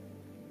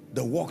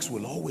 The works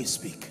will always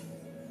speak.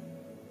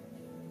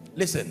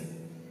 Listen,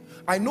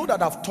 I know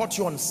that I've taught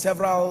you on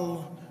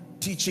several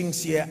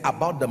teachings here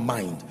about the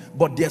mind,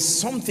 but there's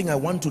something I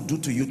want to do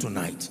to you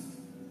tonight.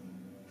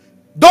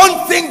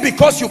 Don't think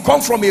because you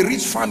come from a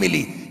rich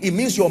family, it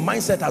means your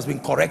mindset has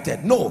been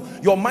corrected. No,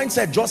 your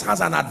mindset just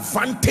has an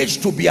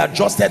advantage to be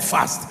adjusted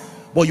fast.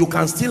 But you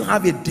can still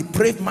have a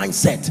depraved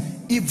mindset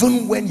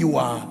even when you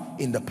are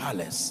in the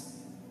palace.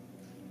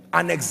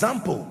 An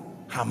example,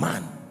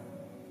 Haman.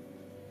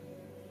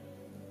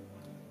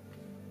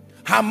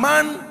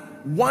 Haman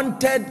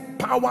wanted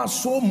power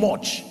so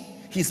much,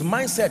 his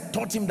mindset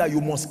taught him that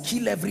you must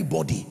kill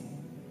everybody.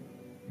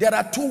 There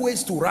are 2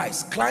 ways to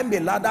rise: climb a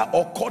ladder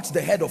or cut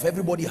the head of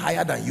everybody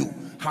higher than you.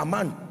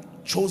 Haman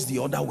chose the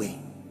other way.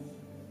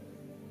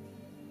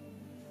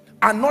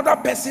 Another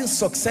person's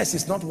success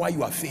is not why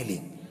you are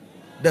failing.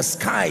 The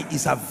sky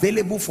is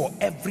available for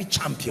every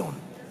champion.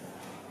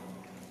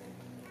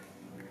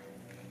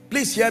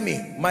 Please hear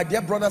me, my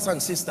dear brothers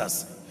and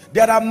sisters.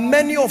 There are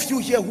many of you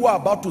here who are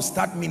about to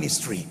start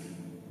ministry.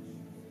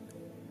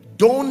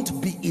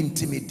 Don't be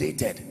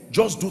intimidated.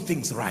 Just do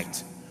things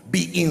right.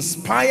 Be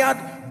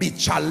inspired, be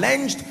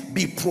challenged,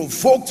 be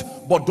provoked,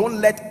 but don't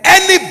let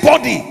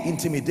anybody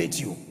intimidate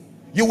you.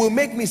 You will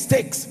make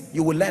mistakes.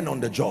 You will learn on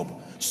the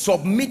job.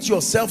 Submit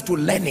yourself to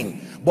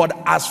learning. But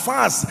as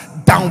far as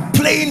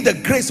downplaying the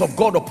grace of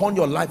God upon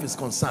your life is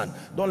concerned,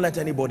 don't let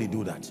anybody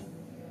do that.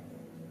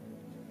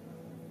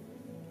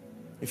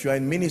 If you are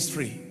in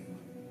ministry,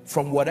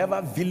 from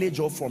whatever village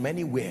or from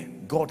anywhere,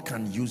 God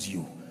can use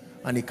you.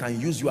 And He can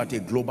use you at a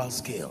global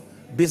scale.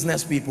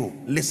 Business people,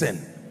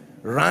 listen.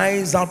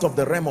 Rise out of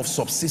the realm of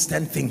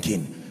subsistent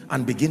thinking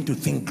and begin to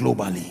think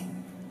globally.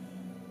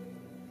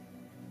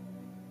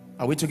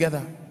 Are we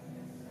together?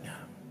 Yeah.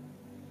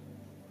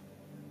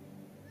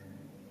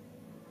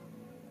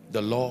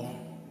 The law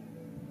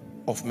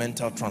of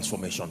mental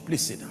transformation.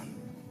 Please sit down.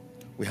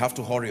 We have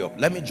to hurry up.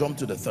 Let me jump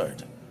to the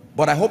 3rd.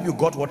 But I hope you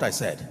got what I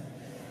said.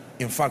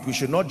 In fact, we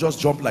should not just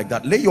jump like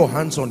that. Lay your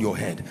hands on your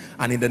head,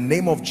 and in the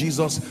name of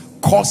Jesus,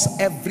 Cause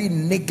every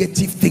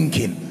negative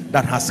thinking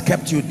that has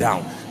kept you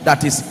down,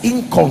 that is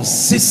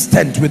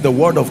inconsistent with the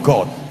word of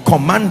God,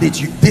 command it.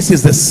 This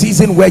is the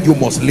season where you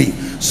must leave.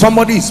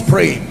 Somebody is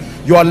praying.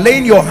 You are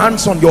laying your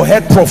hands on your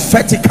head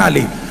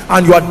prophetically,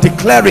 and you are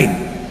declaring,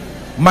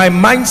 my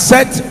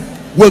mindset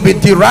will be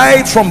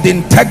derived from the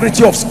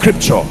integrity of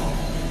scripture.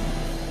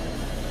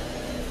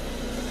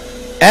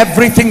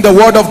 Everything the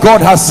word of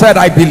God has said,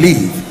 I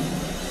believe.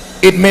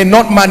 It may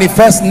not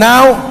manifest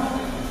now,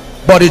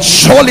 but it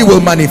surely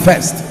will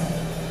manifest.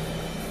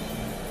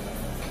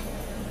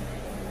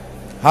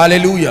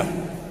 Hallelujah.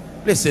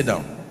 Please sit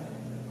down.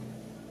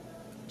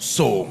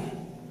 So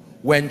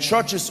when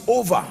church is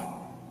over,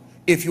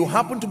 if you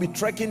happen to be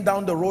trekking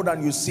down the road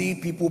and you see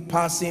people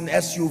passing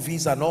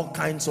SUVs and all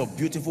kinds of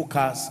beautiful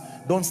cars,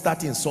 don't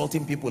start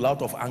insulting people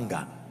out of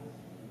anger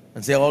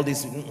and say all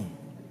this.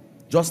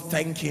 Just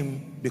thank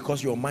him,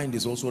 because your mind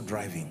is also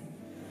driving.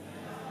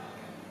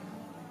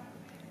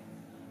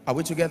 Are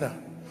we together?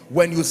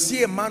 When you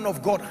see a man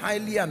of God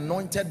highly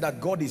anointed that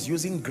God is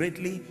using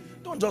greatly,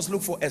 don't just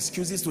look for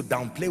excuses to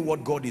downplay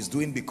what God is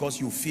doing because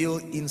you feel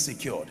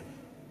insecure.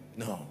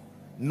 No,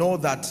 know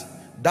that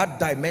that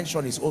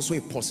dimension is also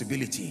a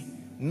possibility,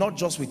 not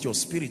just with your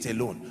spirit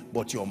alone,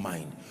 but your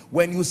mind.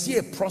 When you see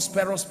a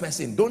prosperous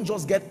person, don't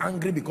just get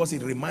angry because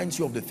it reminds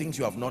you of the things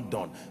you have not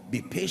done.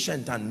 Be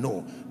patient and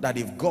know that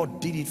if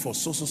God did it for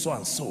so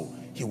and so,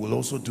 he will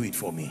also do it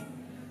for me.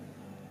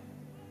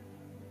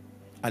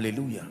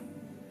 Hallelujah.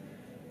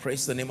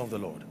 Praise the name of the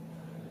Lord.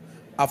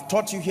 I've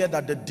taught you here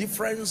that the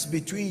difference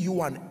between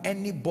you and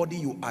anybody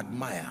you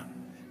admire,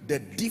 the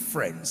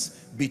difference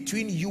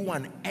between you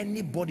and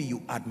anybody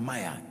you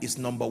admire is,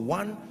 number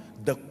one,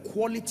 the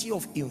quality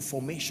of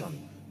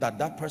information that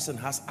that person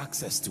has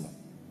access to.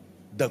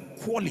 The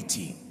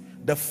quality,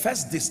 the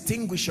first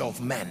distinguisher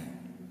of men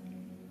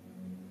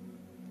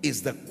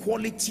is the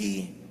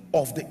quality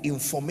of the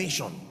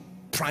information,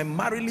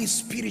 primarily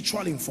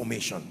spiritual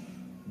information,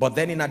 but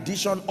then in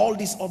addition all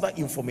these other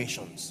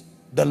informations,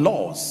 the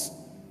laws.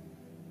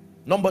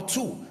 Number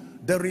two,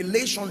 the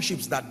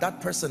relationships that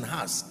that person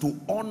has to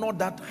honor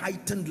that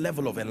heightened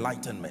level of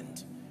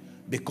enlightenment,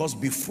 because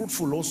be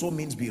fruitful also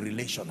means be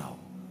relational.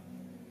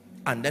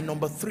 And then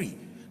number three,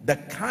 the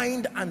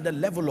kind and the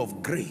level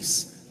of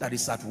grace that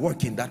is at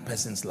work in that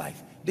person's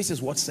life. This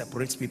is what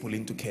separates people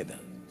into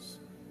cadence.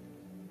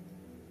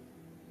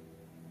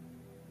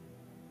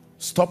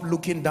 Stop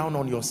looking down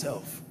on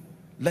yourself.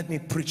 Let me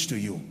preach to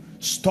you.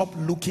 Stop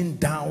looking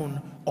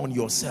down on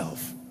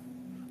yourself.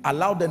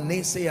 Allow the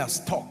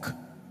naysayers talk,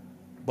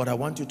 but I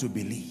want you to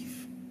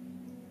believe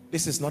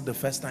this is not the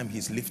first time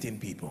he's lifting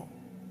people.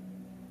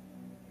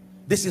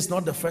 This is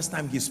not the first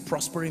time he's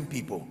prospering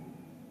people.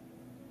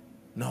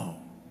 No,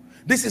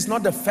 this is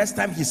not the first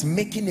time he's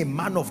making a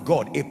man of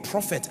God, a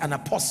prophet, an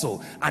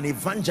apostle, an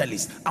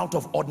evangelist out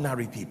of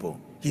ordinary people.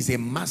 He's a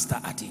master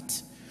at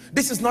it.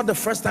 This is not the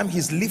first time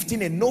he's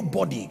lifting a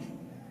nobody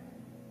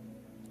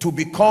to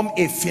become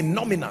a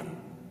phenomenon.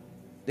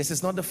 This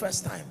is not the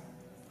first time.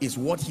 It's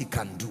what he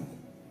can do.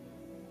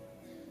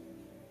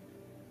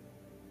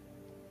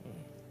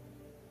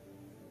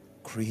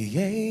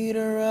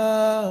 Creator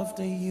of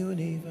the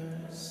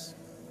universe,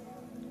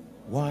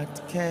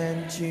 what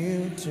can't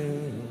you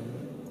do?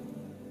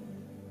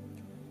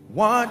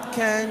 What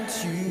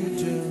can't you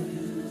do?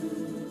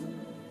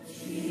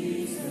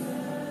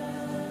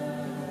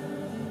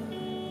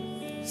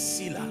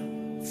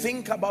 Sila,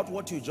 think about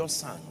what you just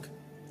sang.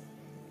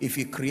 If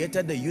he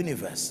created the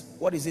universe,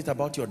 what is it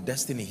about your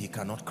destiny he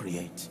cannot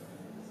create?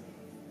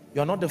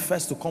 You're not the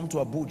first to come to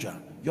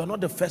Abuja. You're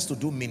not the first to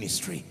do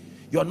ministry.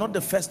 You're not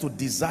the first to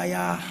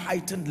desire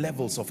heightened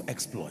levels of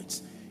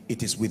exploits.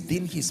 It is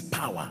within his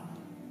power.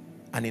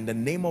 And in the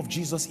name of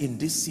Jesus, in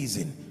this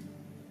season,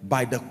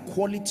 by the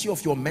quality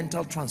of your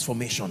mental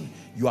transformation,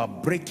 you are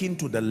breaking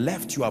to the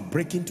left, you are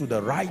breaking to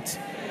the right,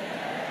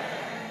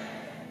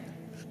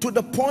 to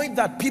the point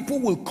that people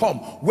will come,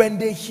 when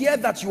they hear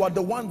that you are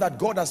the one that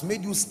God has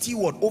made you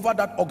steward over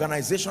that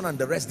organization and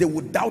the rest, they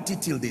will doubt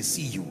it till they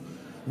see you.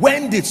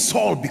 When did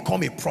Saul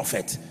become a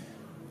prophet?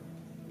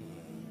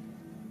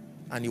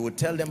 And you will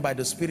tell them by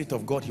the Spirit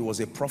of God he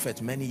was a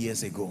prophet many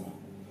years ago.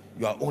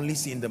 You are only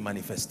seeing the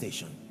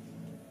manifestation.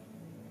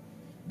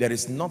 There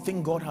is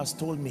nothing God has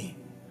told me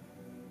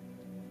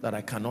that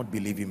I cannot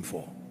believe him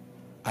for.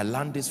 I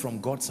learned this from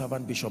God's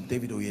servant Bishop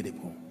David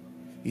Oyedepo.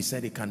 He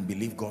said he can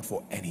believe God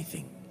for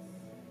anything.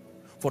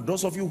 For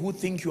those of you who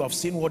think you have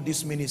seen what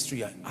this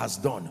ministry has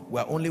done,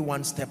 we're only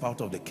one step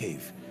out of the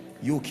cave.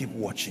 You keep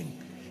watching.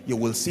 You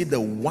will see the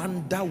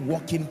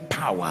wonder-working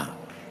power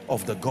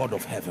of the God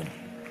of heaven.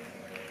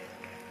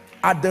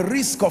 At the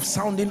risk of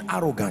sounding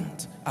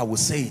arrogant, I will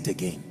say it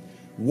again.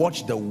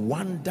 Watch the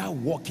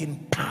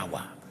wonder-working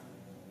power.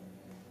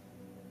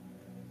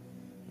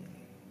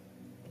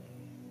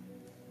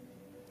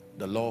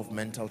 The law of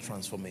mental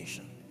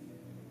transformation.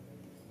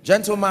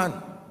 Gentlemen,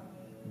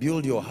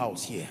 build your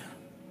house here.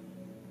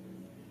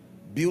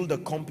 Build a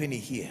company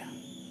here.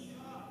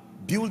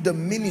 Build the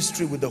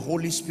ministry with the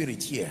Holy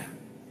Spirit here.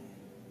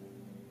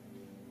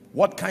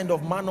 What kind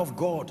of man of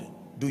God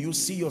do you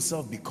see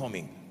yourself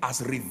becoming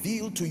as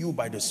revealed to you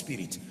by the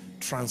Spirit?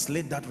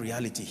 Translate that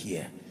reality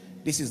here.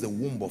 This is the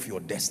womb of your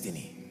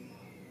destiny.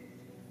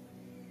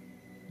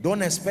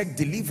 Don't expect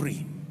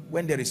delivery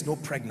when there is no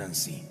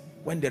pregnancy,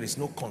 when there is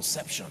no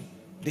conception.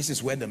 This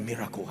is where the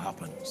miracle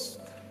happens.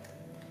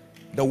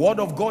 The word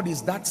of God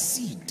is that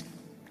seed,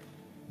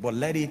 but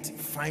let it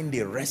find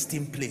a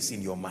resting place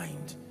in your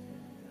mind,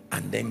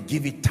 and then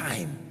give it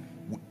time.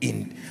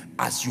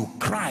 As you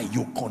cry,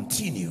 you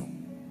continue,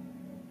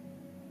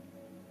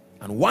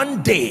 and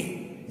one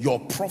day your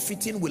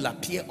profiting will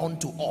appear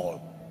unto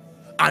all,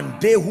 and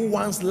they who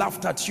once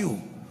laughed at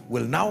you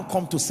will now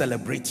come to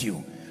celebrate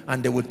you,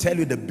 and they will tell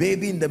you the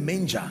baby in the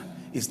manger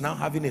is now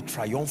having a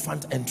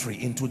triumphant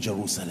entry into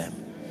Jerusalem.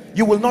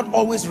 You will not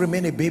always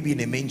remain a baby in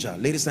a manger,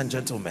 ladies and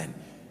gentlemen.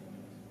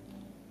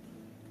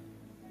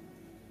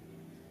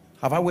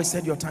 Have I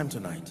wasted your time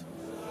tonight?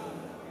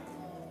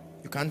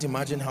 You can't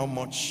imagine how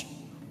much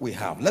we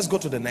have. Let's go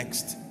to the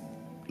next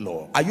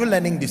law. Are you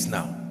learning this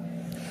now?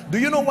 Do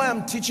you know why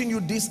I'm teaching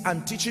you this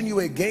and teaching you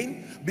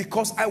again?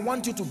 Because I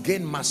want you to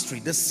gain mastery.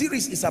 The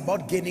series is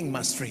about gaining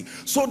mastery,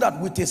 so that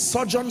with a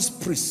surgeon's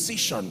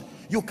precision,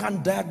 you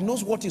can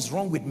diagnose what is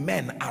wrong with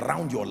men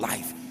around your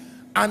life.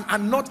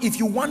 And not, if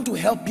you want to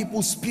help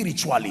people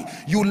spiritually,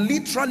 you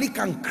literally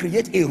can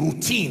create a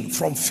routine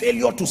from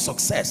failure to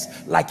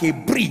success, like a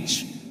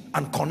bridge,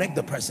 and connect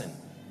the person.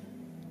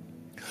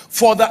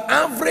 For the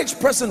average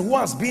person who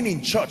has been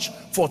in church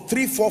for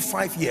 3, 4,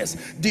 5 years,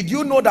 did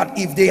you know that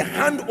if they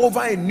hand over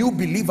a new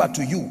believer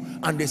to you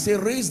and they say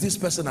raise this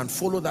person and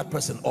follow that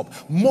person up,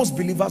 most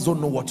believers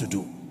don't know what to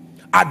do.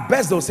 At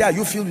best they'll say, are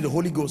you filled with the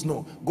Holy Ghost?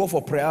 No, go for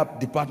prayer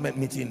department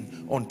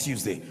meeting on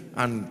Tuesday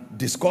and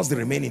discuss the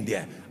remaining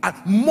there. And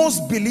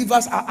most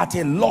believers are at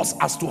a loss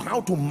as to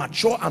how to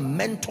mature and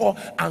mentor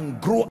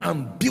and grow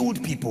and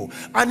build people.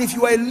 And if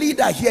you are a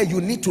leader here, you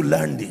need to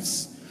learn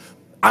this.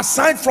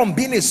 Aside from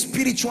being a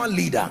spiritual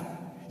leader,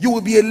 you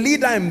will be a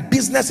leader in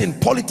business, in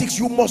politics.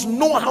 You must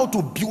know how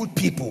to build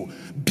people.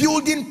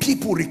 Building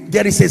people,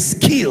 there is a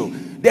skill,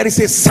 there is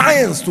a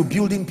science to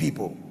building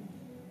people.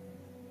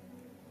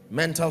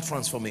 Mental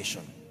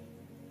transformation.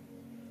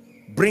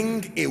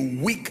 Bring a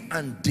weak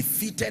and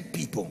defeated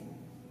people,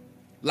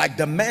 like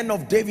the men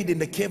of David in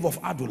the cave of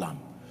Adullam.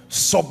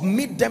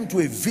 Submit them to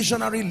a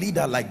visionary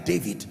leader like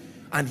David,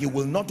 and he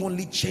will not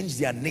only change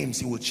their names,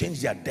 he will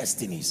change their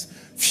destinies.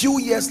 Few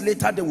years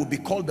later, they will be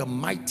called the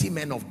mighty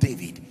men of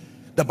David.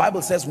 The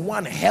Bible says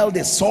one held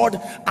a sword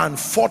and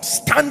fought,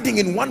 standing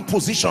in one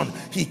position.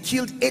 He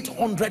killed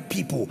 800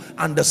 people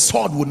and the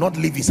sword would not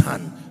leave his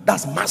hand.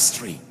 That's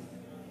mastery.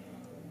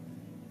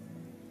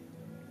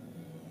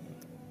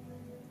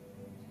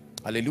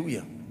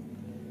 Hallelujah.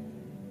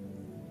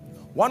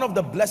 One of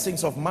the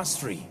blessings of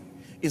mastery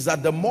is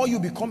that the more you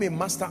become a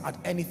master at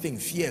anything,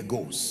 fear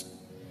goes.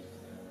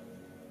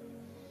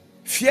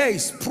 Fear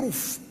is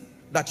proof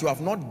that you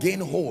have not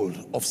gained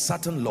hold of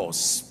certain laws,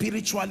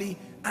 spiritually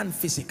and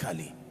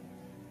physically.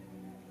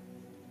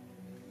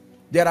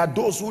 There are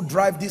those who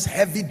drive these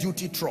heavy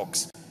duty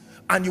trucks,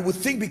 and you would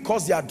think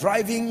because they are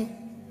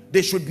driving,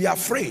 they should be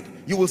afraid.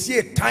 You will see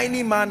a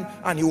tiny man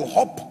and he will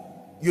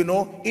hop, you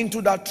know,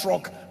 into that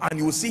truck, and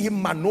you will see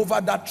him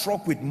maneuver that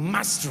truck with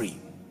mastery.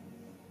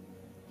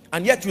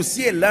 And yet you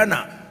see a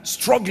learner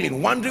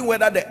struggling, wondering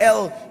whether the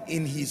L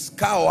in his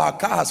car or her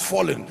car has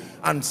fallen,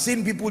 and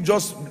seeing people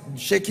just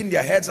shaking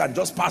their heads and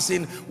just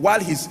passing while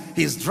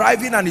he's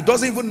driving, and he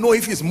doesn't even know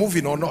if he's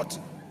moving or not.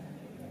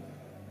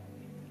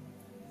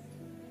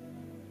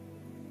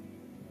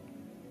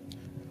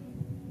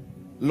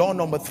 Law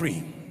number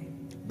 3,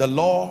 the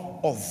law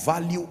of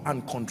value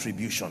and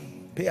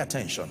contribution. Pay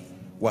attention.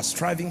 We're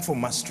striving for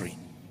mastery.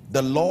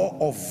 The law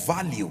of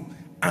value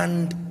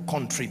and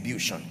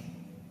contribution.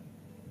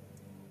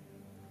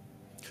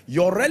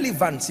 Your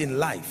relevance in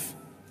life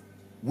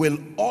will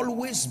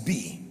always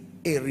be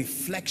a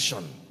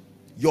reflection.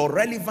 Your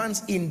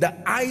relevance in the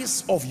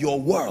eyes of your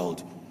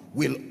world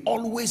will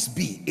always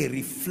be a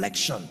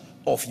reflection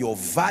of your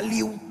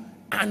value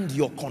and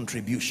your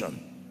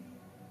contribution.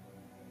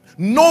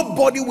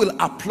 Nobody will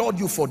applaud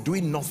you for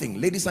doing nothing.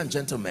 Ladies and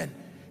gentlemen,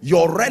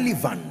 your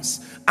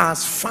relevance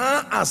as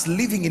far as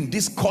living in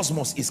this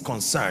cosmos is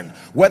concerned,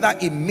 whether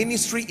in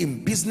ministry,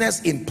 in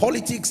business, in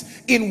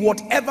politics, in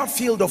whatever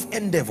field of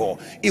endeavor,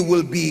 it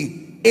will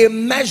be a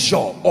measure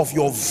of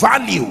your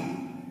value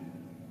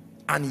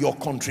and your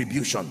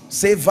contribution.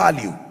 Say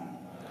value.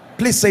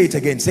 Please say it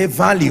again. Say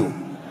value.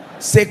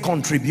 Say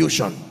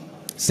contribution.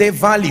 Say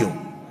value.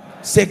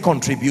 Say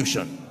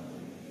contribution.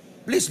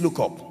 Please look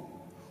up.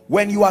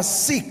 When you are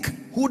sick,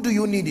 who do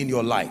you need in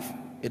your life?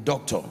 A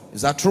doctor.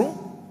 Is that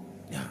true?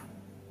 Yeah.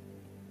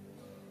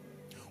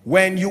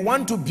 When you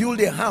want to build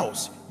a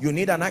house, you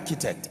need an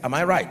architect. Am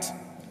I right?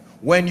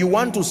 When you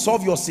want to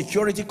solve your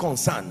security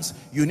concerns,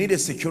 you need a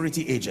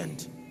security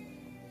agent.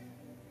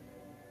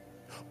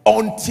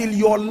 Until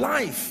your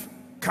life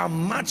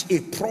can match a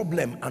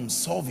problem and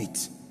solve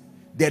it,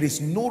 there is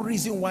no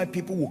reason why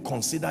people will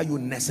consider you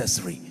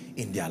necessary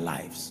in their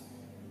lives.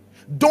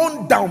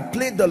 Don't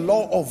downplay the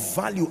law of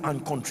value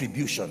and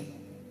contribution.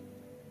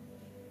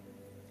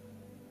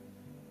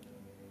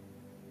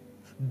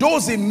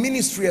 Those in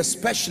ministry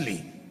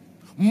especially,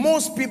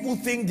 most people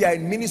think they are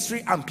in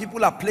ministry and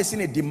people are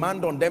placing a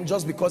demand on them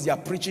just because they are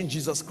preaching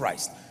Jesus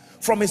Christ.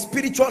 From a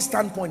spiritual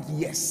standpoint,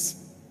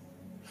 yes.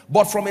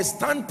 But from a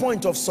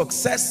standpoint of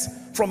success,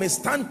 from a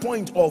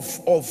standpoint of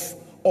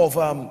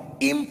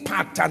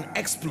impact and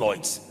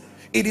exploits,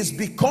 it is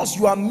because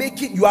you are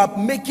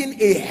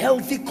making a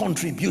healthy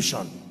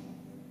contribution.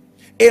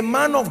 A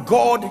man of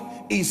God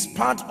is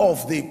part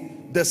of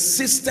the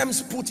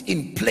systems put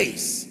in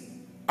place.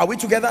 Are we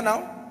together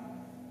now?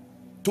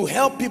 To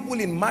help people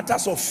in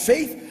matters of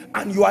faith,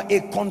 and you are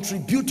a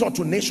contributor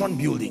to nation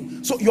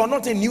building. So you are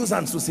not a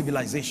nuisance to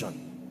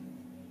civilization.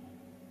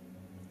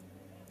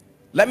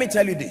 Let me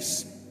tell you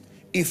this: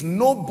 if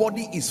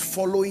nobody is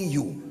following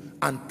you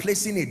and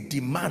placing a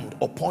demand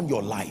upon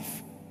your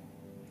life,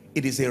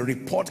 it is a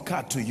report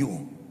card to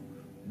you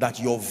that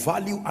your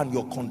value and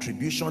your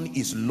contribution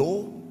is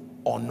low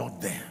or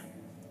not there.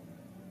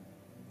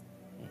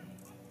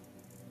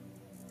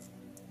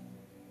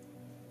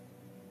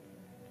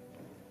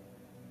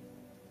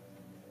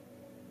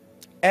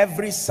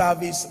 Every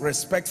service,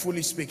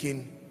 respectfully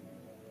speaking,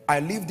 I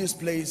leave this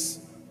place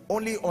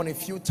only on a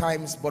few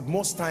times, but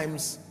most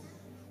times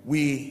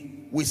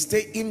we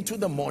stay into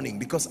the morning,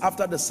 because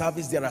after the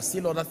service there are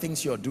still other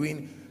things you're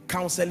doing,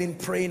 counseling,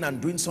 praying, and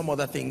doing some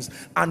other things.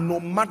 And no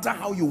matter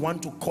how you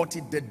want to cut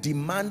it, the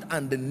demand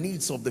and the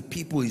needs of the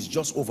people is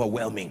just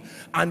overwhelming,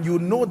 and you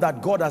know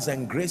that God has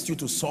engraced you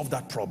to solve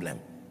that problem.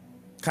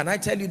 Can I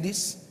tell you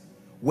this?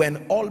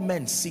 When all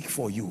men seek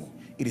for you,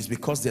 it is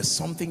because there's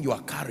something you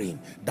are carrying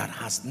that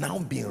has now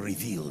been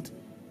revealed.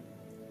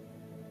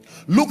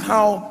 Look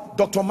how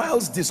Dr.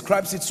 Miles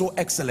describes it so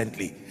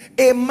excellently.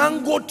 A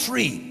mango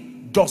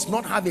tree does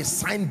not have a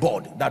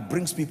signboard that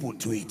brings people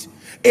to it.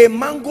 A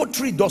mango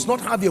tree does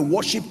not have a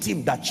worship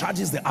team that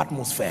charges the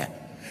atmosphere.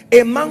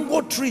 A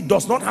mango tree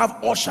does not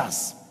have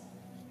ushers.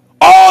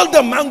 All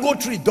the mango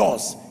tree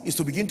does is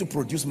to begin to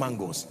produce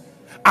mangoes.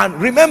 And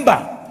remember,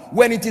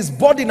 when it is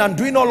budding and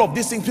doing all of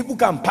these things, people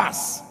can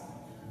pass.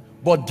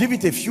 But give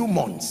it a few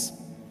months,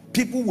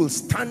 people will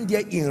stand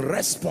there in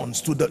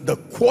response to the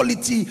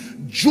quality,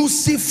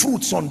 juicy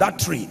fruits on that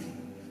tree.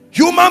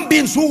 Human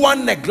beings who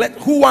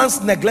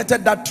once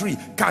neglected that tree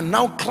can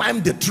now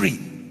climb the tree.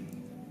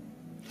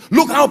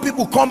 Look how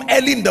people come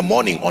early in the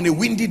morning on a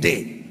windy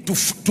day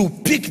to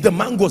pick the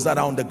mangoes that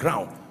are on the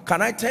ground.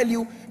 Can I tell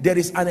you, there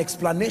is an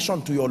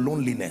explanation to your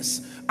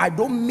loneliness. I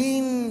don't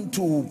mean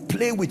to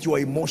play with your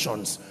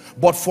emotions,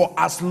 but for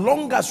as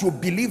long as you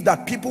believe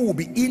that people will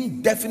be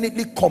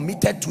indefinitely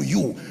committed to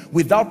you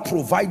without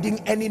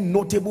providing any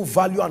notable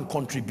value and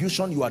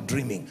contribution, you are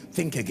dreaming.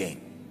 Think again.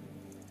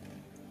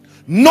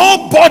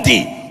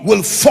 Nobody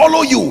will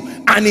follow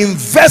you and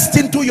invest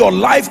into your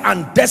life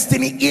and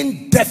destiny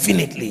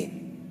indefinitely,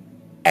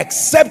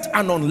 except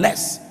and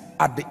unless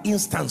at the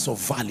instance of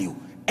value,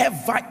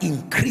 ever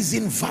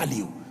increasing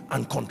value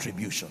and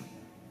contribution.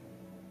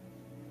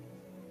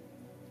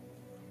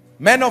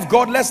 Men of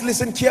God, let's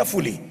listen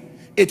carefully.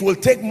 It will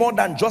take more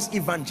than just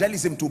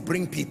evangelism to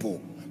bring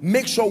people.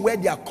 Make sure where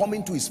they are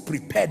coming to is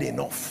prepared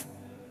enough.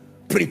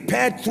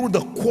 Prepared through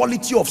the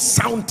quality of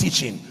sound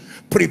teaching.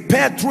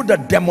 Prepared through the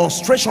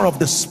demonstration of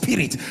the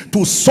Spirit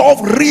to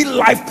solve real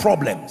life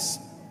problems.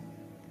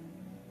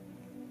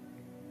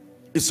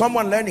 Is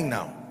someone learning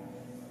now?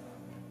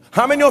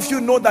 How many of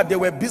you know that there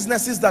were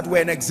businesses that were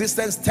in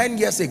existence 10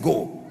 years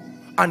ago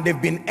and they've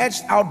been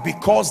edged out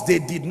because they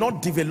did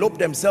not develop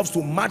themselves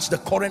to match the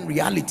current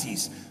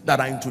realities that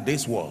are in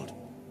today's world?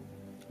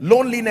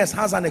 Loneliness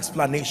has an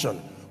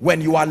explanation.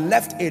 When you are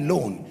left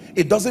alone,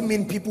 it doesn't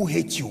mean people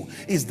hate you.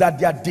 It's that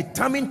they are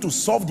determined to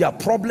solve their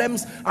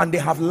problems, and they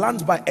have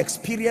learned by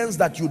experience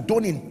that you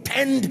don't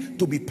intend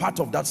to be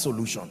part of that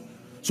solution.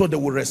 So they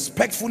will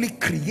respectfully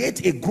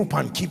create a group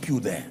and keep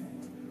you there.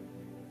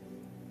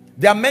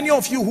 There are many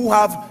of you who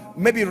have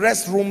maybe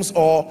restrooms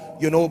or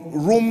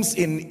rooms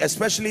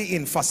especially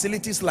in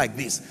facilities like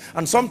this,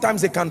 and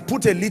sometimes they can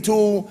put a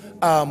little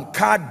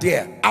card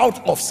there,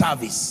 out of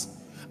service.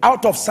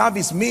 Out of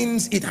service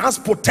means it has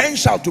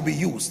potential to be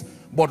used,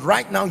 but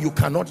right now you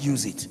cannot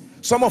use it.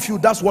 Some of you,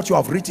 that's what you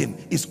have written.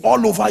 It's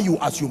all over you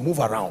as you move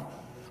around.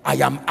 I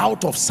am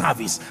out of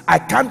service. I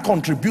can't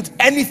contribute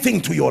anything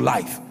to your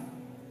life.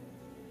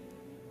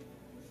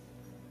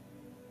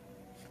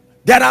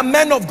 There are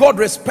men of God,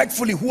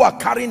 respectfully, who are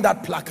carrying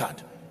that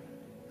placard.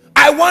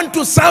 I want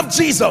to serve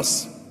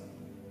Jesus,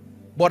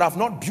 but I've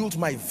not built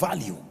my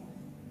value,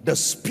 the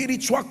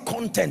spiritual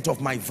content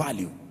of my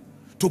value,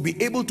 to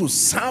be able to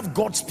serve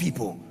God's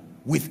people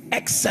with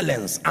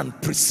excellence and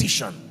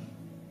precision,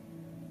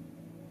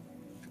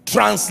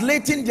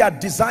 translating their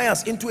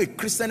desires into a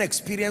Christian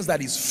experience that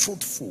is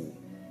fruitful.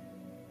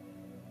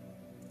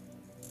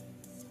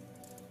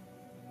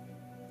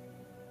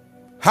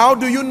 How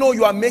do you know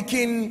you are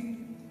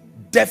making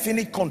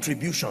definite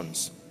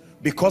contributions?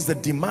 Because the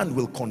demand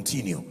will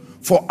continue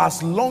for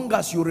as long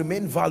as you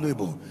remain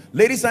valuable.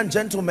 Ladies and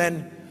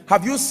gentlemen,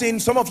 have you seen,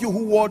 some of you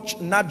who watch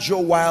Nat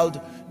Geo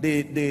Wild,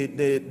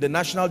 the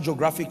National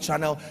Geographic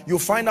channel, you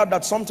find out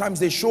that sometimes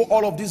they show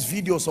all of these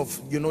videos of,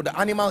 you know, the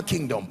animal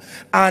kingdom,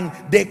 and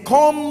they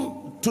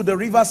come to the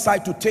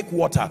riverside to take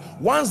water.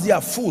 Once they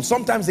are full,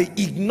 sometimes they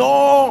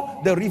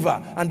ignore the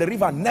river, and the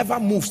river never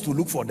moves to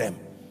look for them.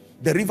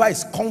 The river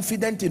is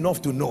confident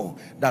enough to know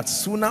that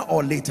sooner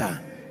or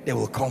later they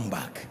will come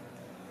back.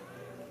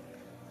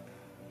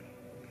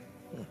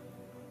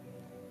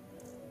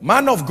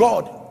 Man of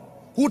God,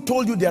 who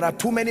told you there are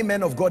too many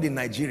men of God in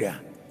Nigeria?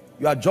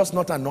 You are just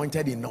not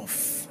anointed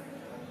enough.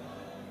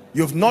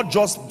 You've not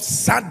just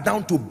sat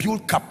down to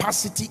build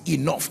capacity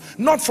enough,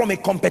 not from a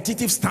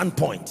competitive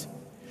standpoint.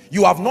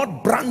 You have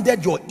not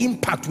branded your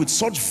impact with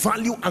such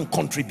value and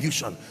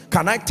contribution.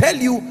 Can I tell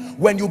you,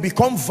 when you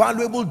become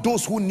valuable,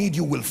 those who need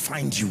you will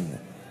find you.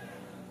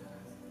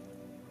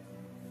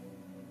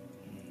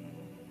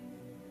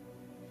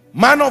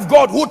 Man of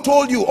God, who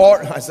told you,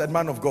 or I said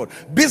man of God,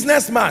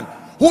 businessman,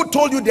 who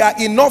told you there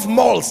are enough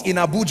malls in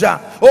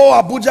Abuja? Oh,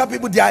 Abuja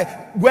people,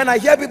 when I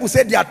hear people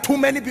say there are too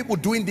many people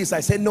doing this,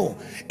 I say no.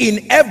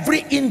 In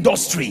every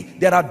industry,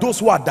 there are those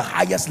who are at the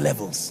highest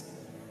levels.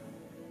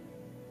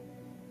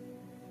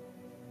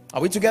 Are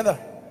we together?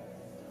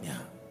 Yeah.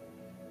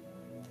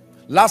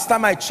 Last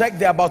time I checked,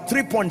 there are about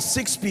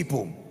 3.6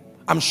 people.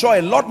 I'm sure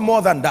a lot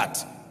more than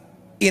that.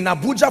 In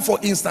Abuja, for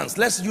instance,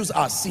 let's use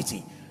our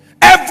city.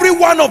 Every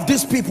one of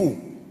these people,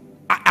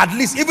 at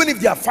least, even if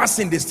they are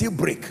fasting, they still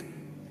break.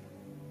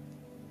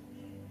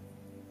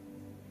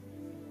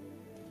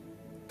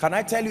 Can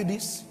I tell you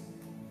this?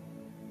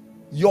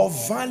 Your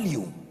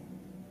value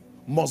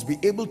must be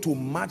able to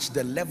match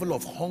the level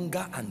of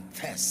hunger and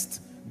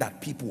thirst that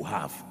people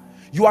have.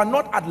 You are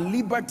not at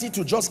liberty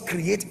to just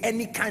create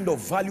any kind of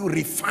value,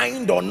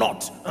 refined or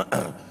not.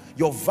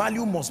 Your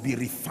value must be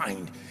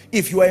refined.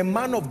 If you are a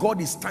man of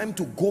God, it's time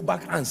to go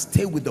back and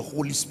stay with the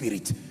Holy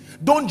Spirit.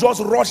 Don't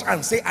just rush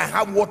and say, I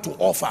have what to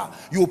offer.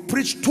 You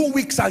preach 2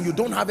 weeks and you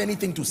don't have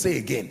anything to say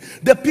again.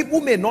 The people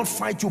may not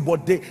fight you,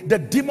 but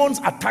the demons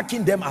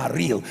attacking them are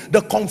real.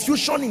 The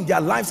confusion in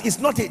their lives is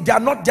not, they are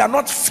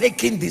not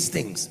faking these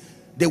things.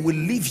 They will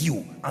leave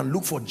you and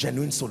look for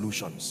genuine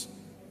solutions.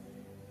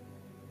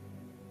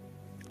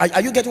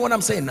 Are you getting what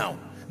I'm saying now?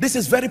 This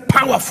is very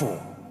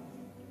powerful.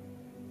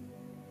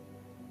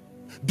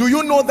 Do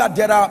you know that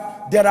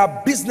there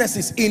are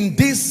businesses in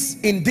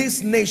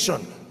this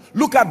nation?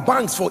 Look at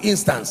banks, for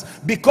instance.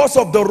 Because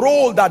of the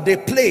role that they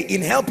play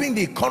in helping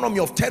the economy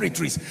of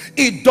territories,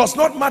 it does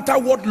not matter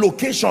what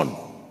location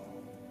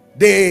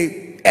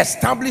they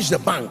establish the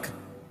bank,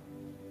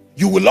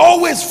 you will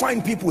always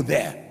find people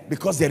there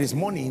because there is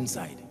money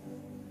inside.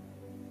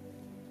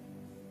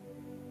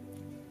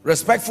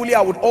 Respectfully,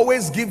 I would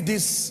always give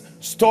this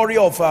story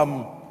of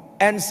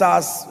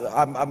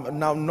NSAS.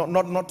 Now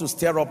not to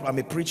stir up, I'm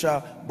a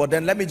preacher, but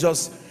then let me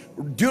just,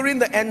 during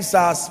the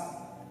NSAS,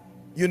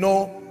 you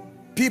know,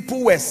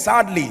 people were,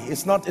 sadly,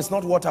 it's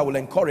not what I will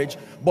encourage,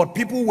 but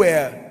people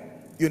were,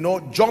 you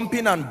know,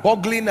 jumping and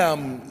boggling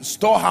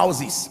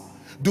storehouses.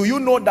 Do you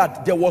know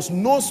that there was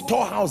no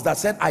storehouse that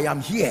said, I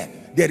am here,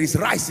 there is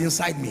rice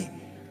inside me?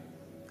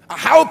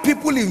 How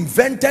people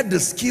invented the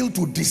skill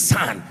to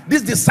discern,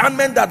 this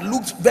discernment that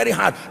looks very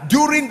hard.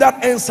 During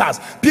that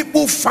NSAS,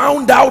 people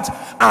found out,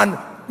 and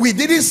we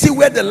didn't see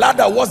where the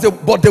ladder was,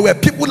 but there were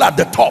people at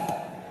the top.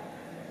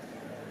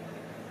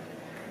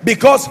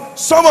 Because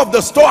some of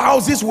the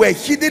storehouses were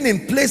hidden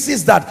in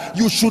places that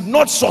you should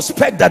not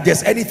suspect that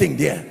there's anything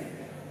there.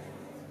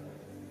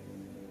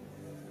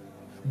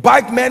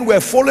 Bike men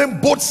were following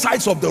both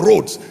sides of the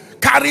roads,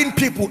 carrying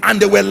people, and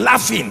they were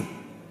laughing.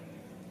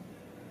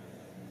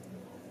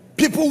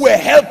 People were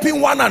helping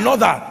one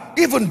another,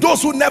 even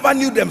those who never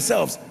knew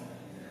themselves.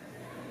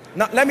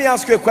 Now let me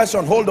ask you a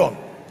question. Hold on.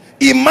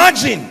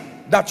 Imagine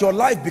that your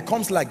life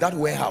becomes like that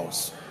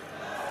warehouse.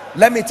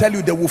 Let me tell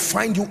you, they will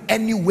find you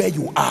anywhere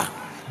you are.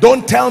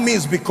 Don't tell me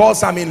it's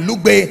because I'm in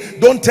Lugbe.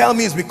 Don't tell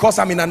me it's because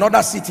I'm in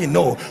another city.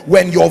 No.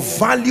 When your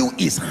value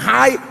is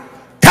high,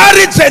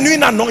 carry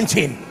genuine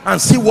anointing and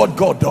see what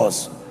God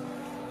does.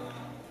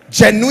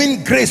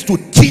 Genuine grace to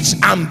teach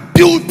and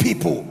build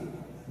people.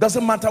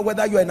 Doesn't matter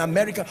whether you're in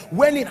America.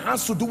 When it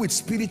has to do with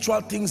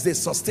spiritual things, they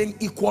sustain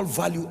equal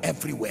value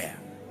everywhere.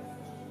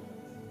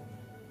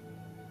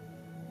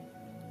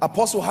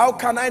 Apostle, how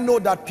can I know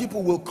that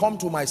people will come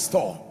to my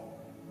store?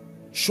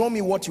 Show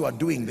me what you are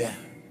doing there.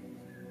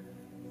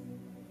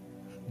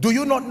 Do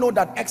you not know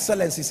that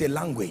excellence is a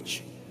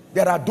language?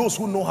 There are those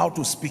who know how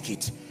to speak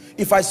it.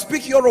 If I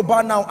speak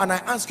Yoruba now and I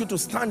ask you to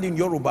stand in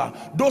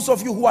Yoruba, those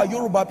of you who are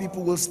Yoruba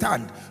people will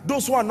stand.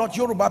 Those who are not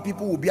Yoruba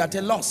people will be at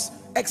a loss.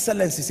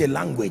 Excellence is a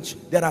language.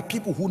 There are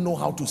people who know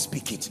how to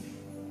speak it.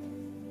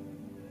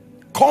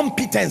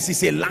 Competence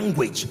is a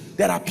language.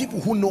 There are people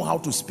who know how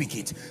to speak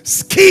it.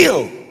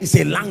 Skill is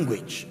a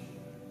language.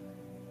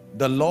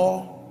 The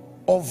law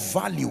of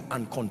value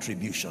and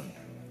contribution.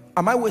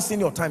 Am I wasting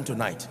your time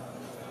tonight?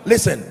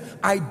 Listen,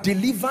 I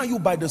deliver you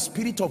by the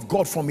Spirit of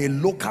God from a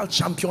local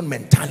champion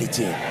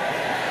mentality.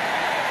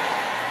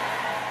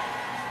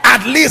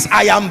 At least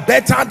I am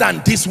better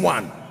than this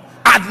one.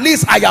 At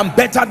least I am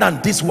better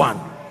than this one.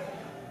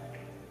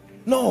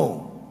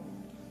 No,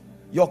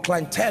 your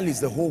clientele is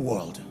the whole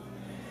world.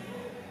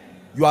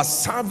 You are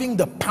serving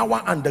the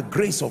power and the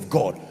grace of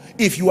God.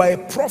 If you are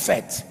a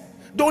prophet,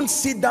 don't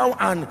sit down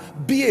and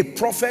be a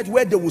prophet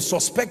where they will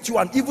suspect you,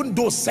 and even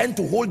those sent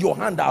to hold your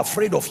hand are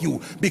afraid of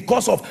you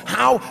because of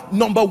how,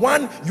 number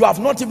one, you have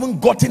not even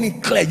gotten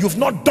it clear. You've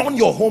not done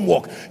your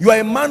homework. You are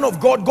a man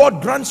of God.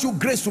 God grants you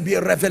grace to be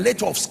a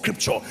revelator of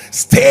scripture.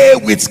 Stay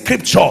with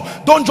scripture.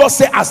 Don't just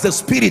say as the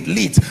Spirit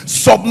leads.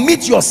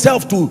 Submit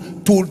yourself to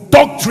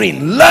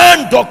doctrine.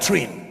 Learn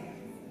doctrine.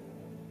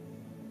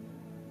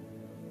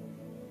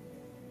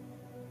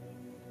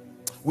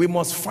 We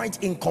must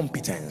fight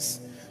incompetence.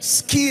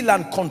 Skill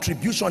and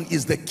contribution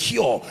is the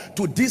cure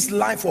to this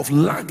life of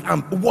lack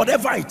and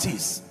whatever it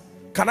is.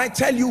 Can I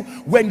tell you,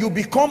 when you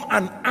become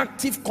an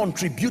active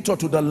contributor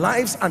to the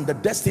lives and the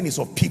destinies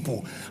of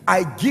people,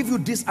 I give you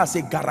this as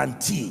a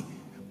guarantee.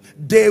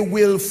 They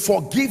will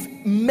forgive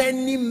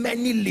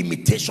many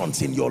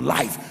limitations in your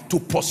life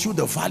to pursue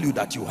the value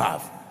that you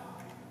have.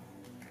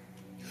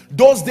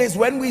 Those days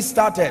when we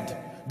started,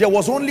 there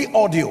was only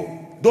audio.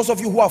 Those of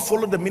you who have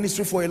followed the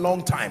ministry for a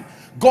long time,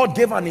 God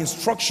gave an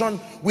instruction.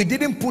 We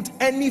didn't put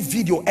any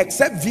video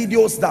except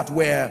videos that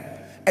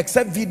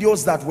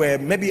were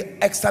maybe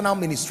external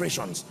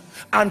ministrations,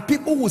 and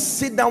people would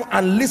sit down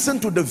and listen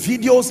to the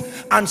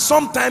videos, and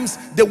sometimes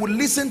they would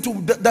listen to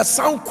the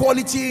sound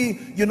quality,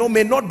 you know,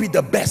 may not be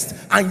the best,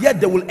 and yet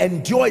they will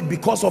enjoy it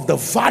because of the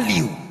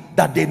value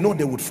that they know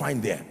they would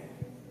find there.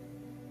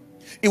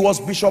 It was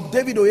Bishop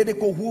David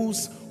Oyedepo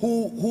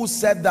who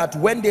said that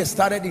when they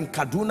started in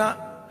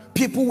Kaduna,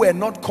 people were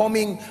not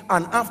coming,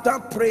 and after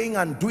praying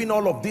and doing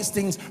all of these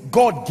things,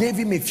 God gave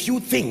him a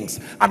few things,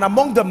 and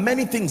among the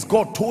many things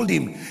God told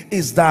him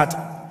is that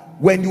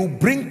when you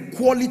bring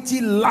quality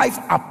life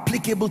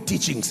applicable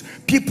teachings,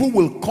 people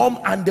will come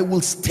and they will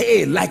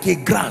stay like a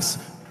grass,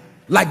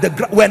 like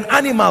when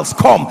animals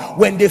come,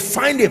 when they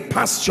find a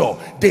pasture,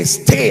 they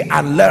stay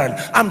and learn.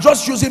 I'm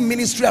just using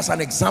ministry as an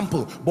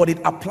example, but it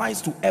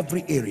applies to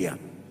every area.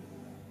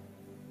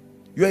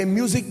 You're a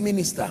music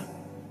minister.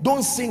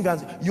 Don't sing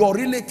and your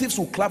relatives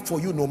will clap for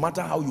you no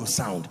matter how you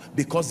sound,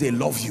 because they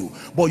love you.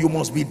 But you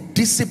must be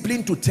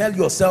disciplined to tell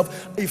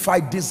yourself, if I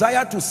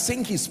desire to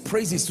sing his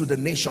praises to the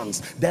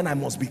nations, then I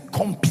must be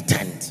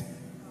competent.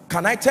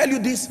 Can I tell you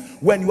this?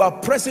 When you are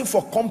pressing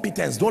for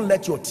competence, don't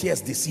let your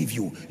tears deceive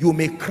you. You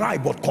may cry,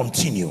 but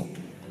continue.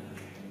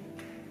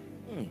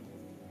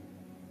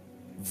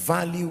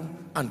 Value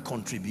and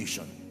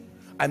contribution.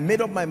 I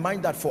made up my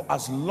mind that for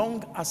as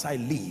long as I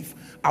live,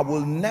 I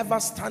will never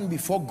stand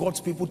before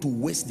God's people to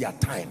waste their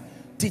time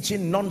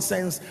teaching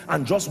nonsense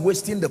and just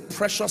wasting the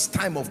precious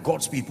time of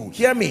God's people.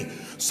 Hear me.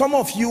 Some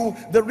of you,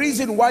 the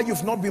reason why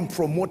you've not been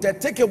promoted,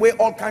 take away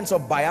all kinds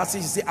of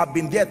biases. You say, I've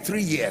been there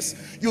 3 years.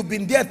 You've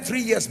been there 3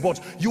 years, but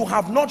you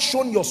have not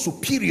shown your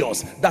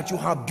superiors that you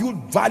have built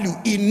value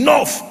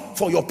enough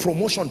for your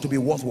promotion to be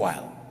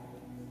worthwhile.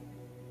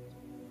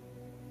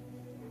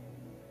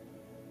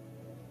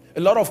 A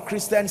lot of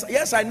Christians,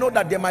 yes, I know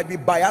that there might be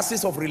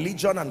biases of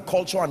religion and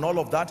culture and all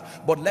of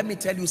that, but let me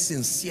tell you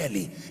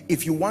sincerely,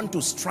 if you want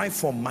to strive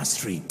for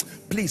mastery,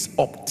 please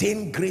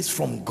obtain grace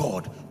from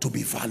God to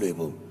be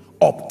valuable.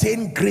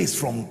 Obtain grace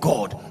from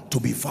God to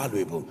be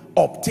valuable.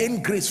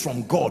 Obtain grace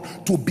from God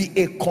to be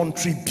a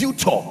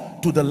contributor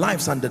to the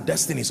lives and the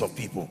destinies of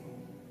people.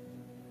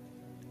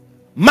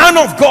 Man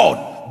of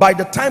God, by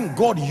the time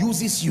God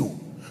uses you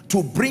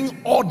to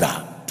bring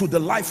order to the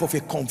life of a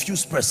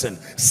confused person,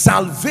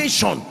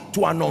 salvation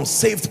to an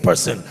unsaved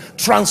person,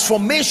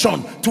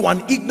 transformation to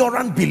an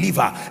ignorant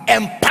believer,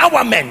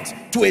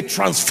 empowerment to a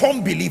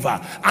transformed believer,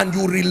 and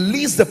you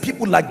release the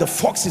people like the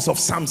foxes of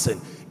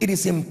Samson, it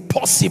is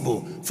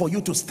impossible for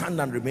you to stand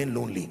and remain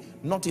lonely,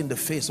 not in the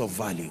face of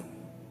value.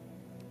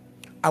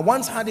 I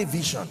once had a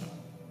vision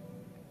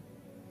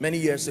many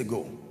years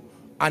ago,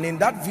 and in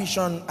that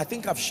vision, I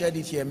think I've shared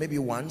it here maybe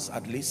once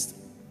at least.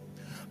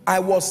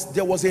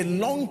 There was a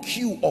long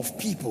queue of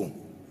people,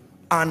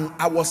 and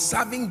I was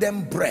serving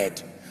them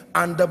bread,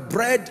 and the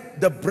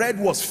bread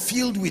was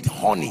filled with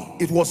honey.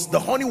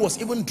 The honey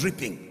was even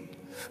dripping,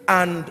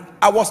 and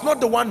I was not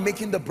the one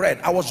making the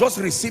bread. I was just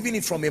receiving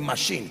it from a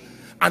machine,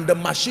 and the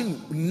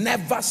machine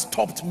never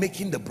stopped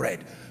making the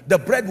bread. The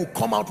bread would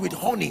come out with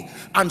honey,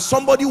 and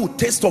somebody would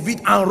taste of it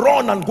and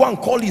run and go and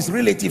call his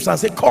relatives and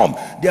say, come,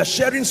 they're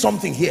sharing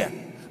something here.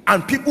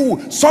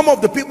 And some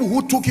of the people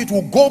who took it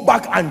will go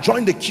back and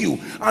join the queue,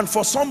 and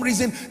for some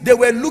reason they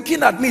were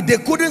looking at me. They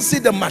couldn't see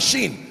the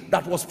machine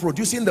that was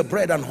producing the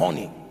bread and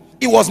honey.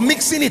 It was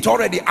mixing it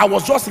already. I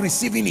was just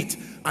receiving it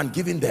and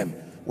giving them.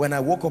 When I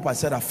woke up, I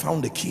said, I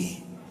found the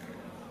key.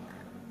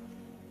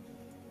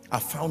 I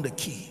found the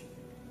key.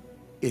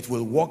 It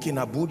will work in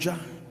Abuja,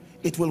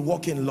 it will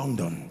work in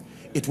London,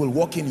 it will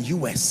work in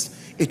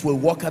US, it will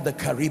work at the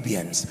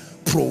Caribbeans.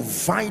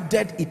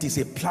 Provided it is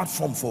a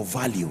platform for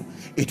value,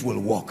 it will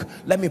work.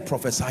 Let me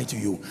prophesy to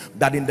you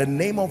that in the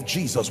name of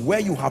Jesus, where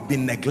you have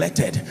been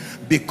neglected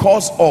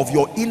because of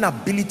your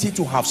inability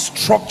to have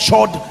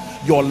structured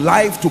your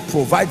life to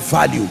provide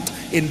value,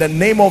 in the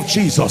name of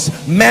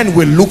Jesus, men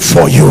will look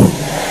for you.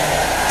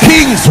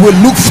 Kings will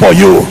look for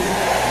you.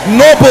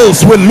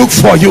 Nobles will look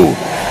for you.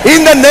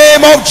 In the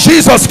name of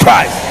Jesus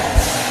Christ.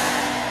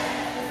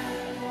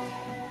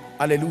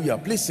 Hallelujah.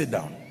 Please sit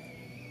down.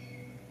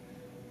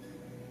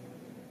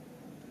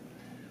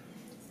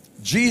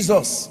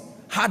 Jesus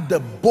had the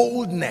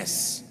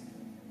boldness.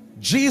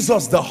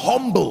 Jesus the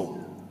humble.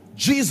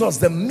 Jesus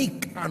the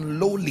meek and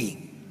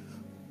lowly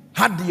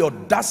had the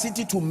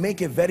audacity to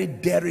make a very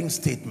daring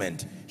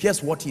statement.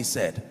 Here's what he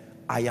said: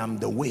 I am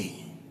the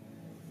way.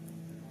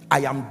 I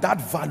am that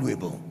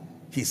valuable.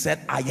 He said,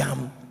 I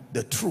am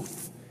the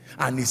truth.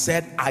 And he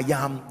said, I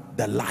am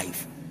the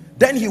life.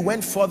 Then he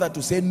went further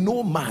to say,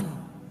 no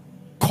man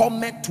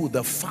cometh to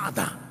the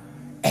Father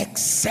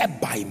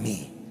except by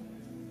me.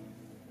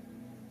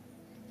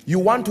 You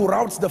want to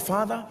rout the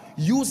Father?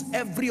 Use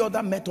every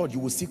other method. You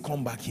will see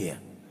come back here.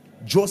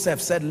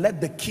 Joseph said, let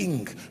the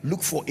king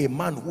look for a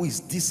man who is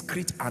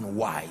discreet and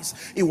wise.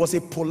 It was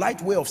a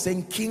polite way of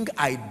saying, king,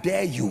 I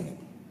dare you.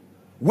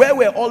 Where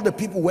were all the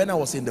people when I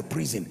was in the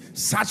prison?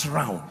 Search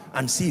around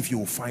and see if you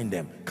will find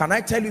them. Can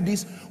I tell you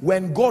this?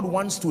 When God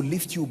wants to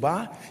lift you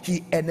back,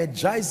 he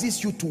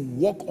energizes you to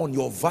work on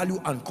your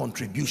value and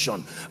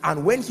contribution.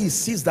 And when he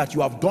sees that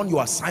you have done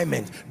your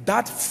assignment,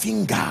 that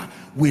finger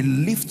will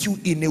lift you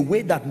in a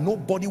way that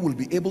nobody will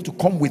be able to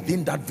come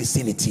within that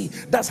vicinity.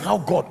 That's how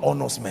God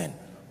honors men.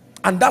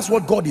 And that's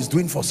what God is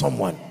doing for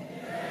someone.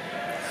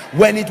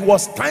 When it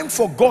was time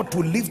for God to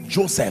lift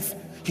Joseph,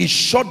 he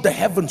shut the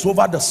heavens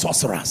over the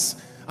sorcerers.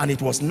 And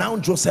it was now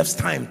Joseph's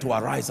time to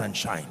arise and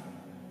shine.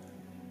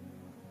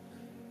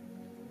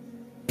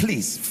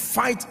 Please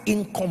fight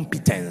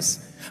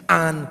incompetence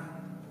and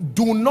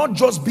do not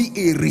just be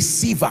a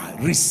receiver.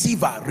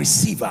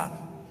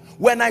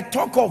 When I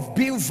talk of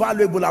being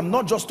valuable, I'm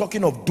not just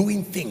talking of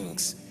doing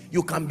things.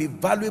 You can be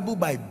valuable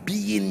by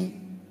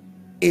being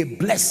a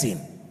blessing,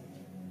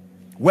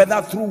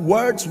 whether through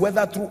words,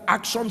 whether through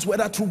actions,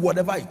 whether through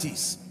whatever it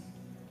is.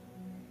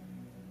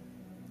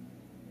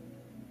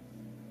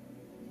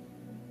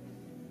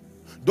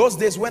 Those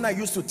days when I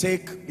used to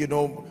take,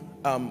 then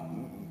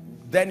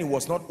it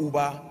was not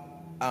Uber,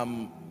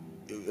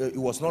 it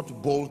was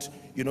not Bolt,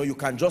 you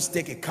can just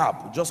take a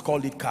cab, just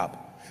call it cab.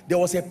 There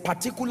was a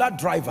particular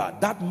driver.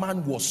 That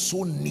man was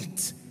so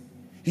neat.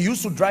 He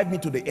used to drive me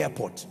to the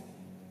airport.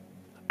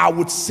 I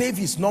would save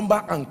his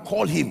number and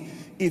call him.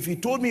 If he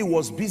told me he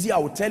was busy, I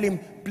would tell him,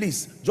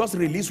 please just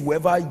release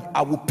whoever,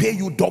 I will pay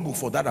you double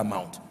for that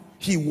amount.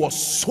 He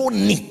was so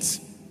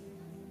neat.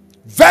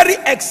 Very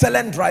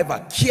excellent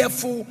driver,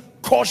 careful,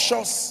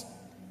 cautious,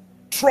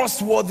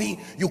 trustworthy.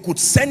 You could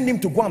send him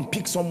to go and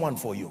pick someone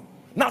for you.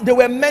 Now there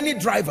were many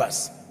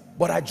drivers,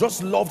 but I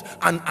just loved,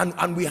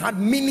 and we had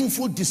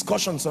meaningful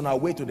discussions on our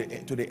way to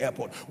the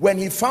airport. When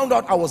he found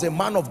out I was a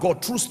man of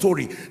God, true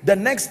story, the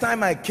next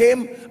time I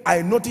came,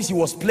 I noticed he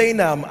was playing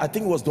I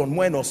think it was Don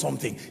Juan or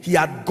something. He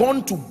had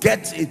gone to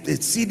get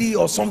a CD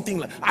or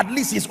something, at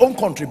least his own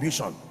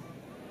contribution.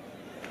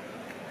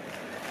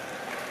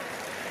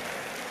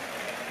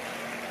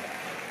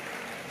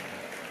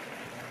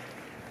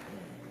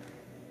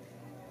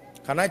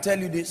 Can I tell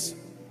you this?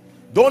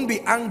 Don't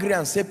be angry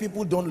and say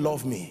people don't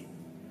love me.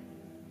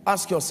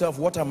 Ask yourself,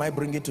 what am I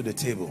bringing to the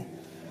table?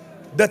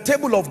 The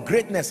table of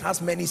greatness has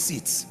many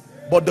seats,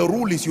 but the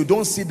rule is you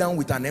don't sit down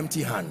with an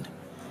empty hand.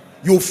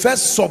 You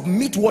first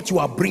submit what you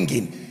are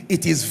bringing.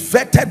 It is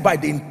vetted by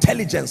the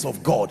intelligence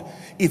of God.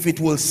 If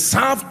it will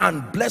serve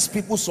and bless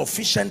people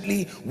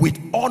sufficiently, with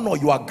honor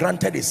you are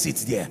granted a seat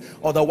there.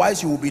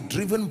 Otherwise you will be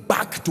driven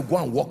back to go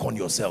and work on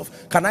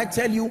yourself. Can I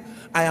tell you,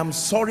 I am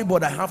sorry,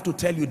 but I have to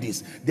tell you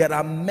this. There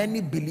are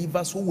many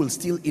believers who will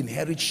still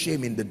inherit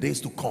shame in the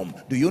days to come.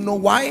 Do you know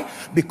why?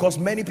 Because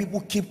many people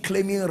keep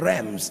claiming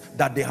realms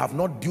that they have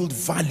not built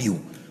value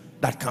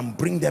that can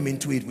bring them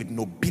into it with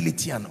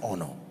nobility and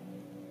honor.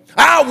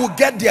 I will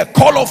get there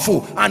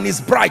colorful and it's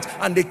bright,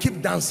 and they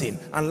keep dancing,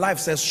 and life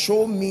says,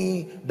 show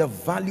me the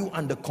value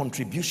and the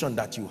contribution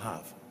that you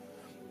have.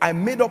 I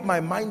made up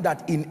my mind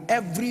that in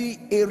every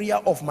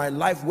area of my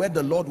life where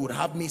the Lord would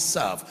have me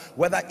serve,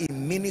 whether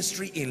in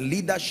ministry, in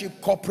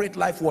leadership, corporate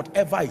life,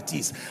 whatever it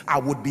is, I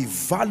would be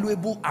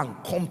valuable and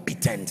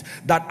competent,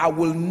 that I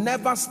will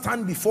never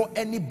stand before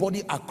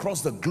anybody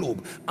across the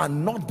globe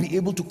and not be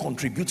able to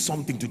contribute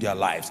something to their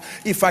lives.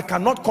 If I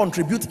cannot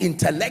contribute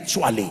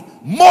intellectually,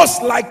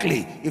 most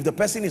likely, if the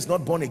person is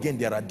not born again,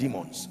 there are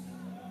demons.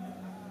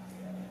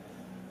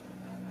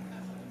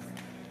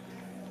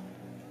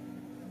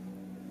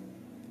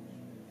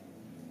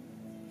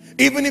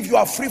 Even if you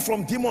are free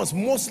from demons,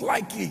 most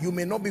likely you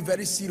may not be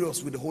very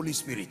serious with the Holy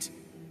Spirit.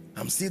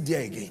 I'm still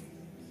there again.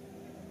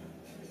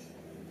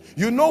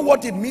 You know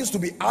what it means to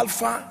be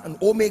Alpha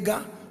and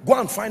Omega? Go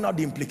and find out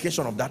the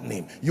implication of that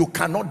name. You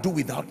cannot do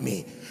without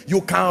me. You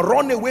can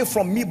run away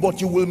from me,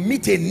 but you will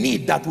meet a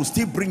need that will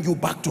still bring you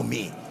back to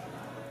me.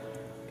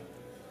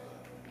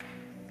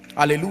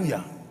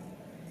 Hallelujah.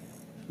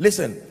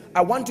 Listen,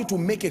 I want you to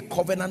make a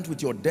covenant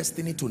with your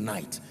destiny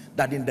tonight,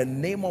 that in the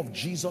name of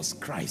Jesus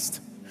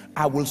Christ,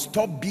 I will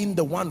stop being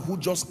the one who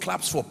just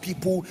claps for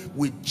people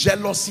with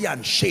jealousy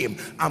and shame.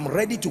 I'm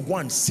ready to go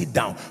and sit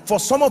down. For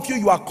some of you,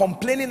 you are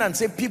complaining and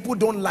say, people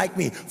don't like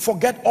me.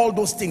 Forget all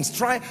those things.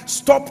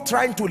 Stop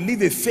trying to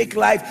live a fake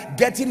life,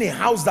 get in a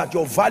house that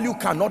your value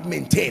cannot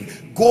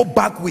maintain. Go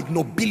back with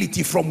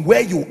nobility from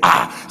where you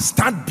are.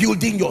 Start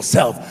building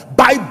yourself.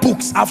 Buy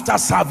books after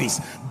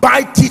service.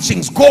 Buy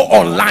teachings. Go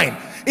online.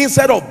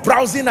 Instead of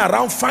browsing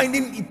around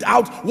finding it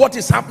out what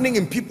is happening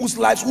in people's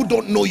lives who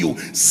don't know you,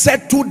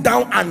 settle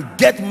down and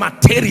get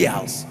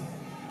materials.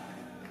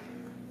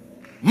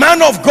 Man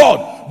of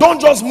God,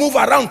 don't just move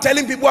around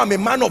telling people I'm a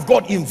man of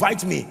God.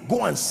 Invite me.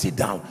 Go and sit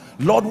down.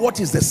 Lord, what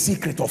is the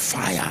secret of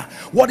fire?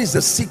 What is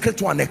the secret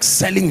to an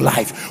excelling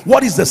life?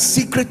 What is the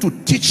secret to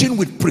teaching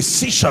with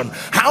precision?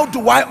 How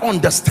do I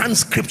understand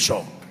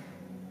scripture?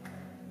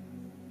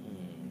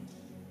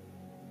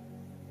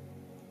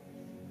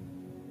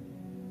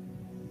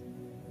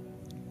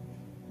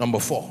 Number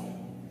 4.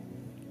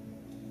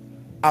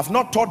 I've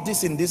not taught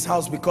this in this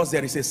house because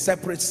there is a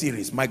separate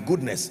series. My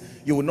goodness,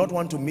 you will not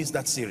want to miss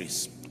that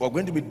series. We're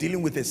going to be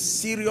dealing with a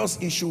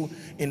serious issue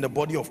in the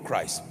body of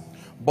Christ.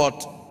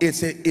 But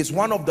it's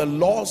one of the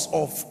laws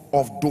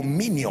of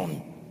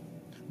dominion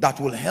that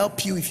will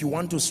help you if you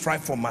want to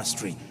strive for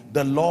mastery.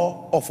 The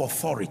law of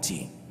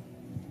authority.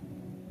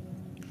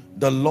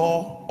 The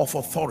law of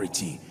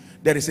authority.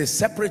 There is a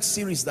separate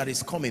series that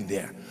is coming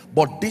there.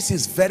 But this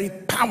is very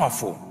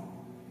powerful.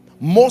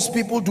 Most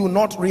people do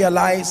not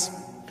realize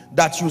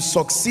that you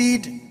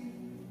succeed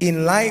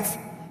in life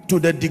to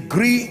the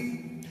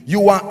degree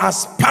you are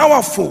as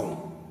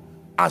powerful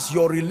as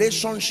your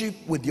relationship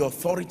with the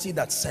authority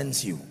that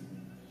sends you.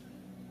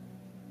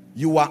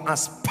 You are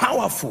as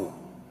powerful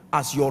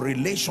as your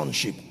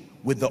relationship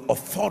with the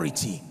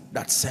authority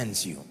that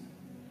sends you.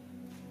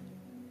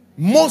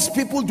 Most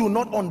people do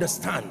not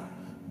understand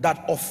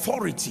that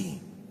authority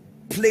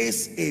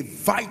plays a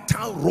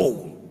vital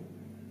role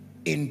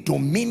in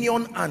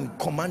dominion and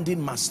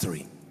commanding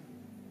mastery.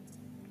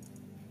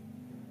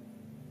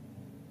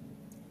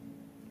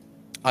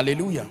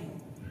 Hallelujah.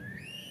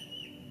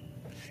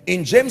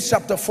 In James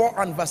chapter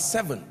 4 and verse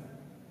 7,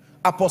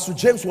 Apostle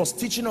James was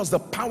teaching us the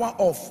power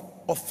of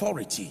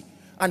authority.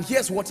 And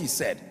here's what he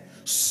said: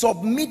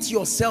 submit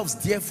yourselves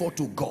therefore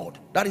to God.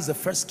 That is the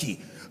first key.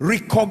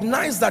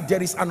 Recognize that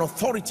there is an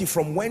authority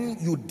from when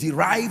you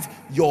derive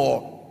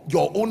your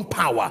own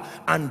power,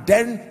 and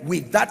then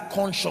with that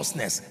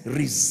consciousness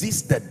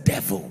resist the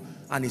devil,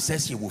 and he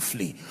says he will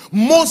flee.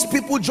 Most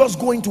people just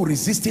go into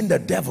resisting the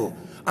devil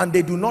and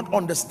they do not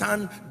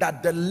understand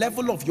that the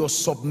level of your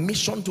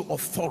submission to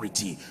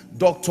authority.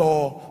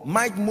 Dr.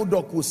 Mike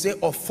Murdoch will say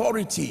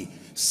authority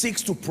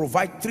seeks to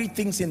provide 3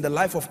 things in the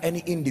life of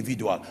any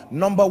individual.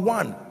 Number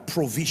 1,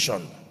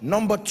 provision.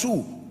 Number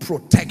 2,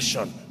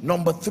 protection.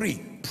 Number 3,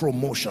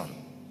 promotion.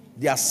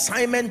 The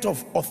assignment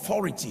of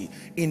authority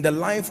in the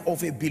life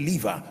of a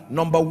believer: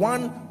 number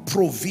 1,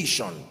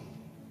 provision.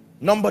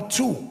 Number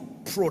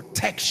 2,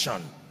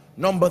 protection.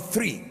 Number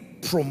 3,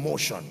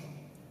 promotion.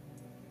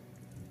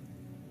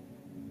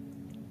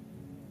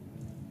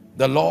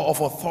 The law of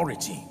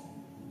authority.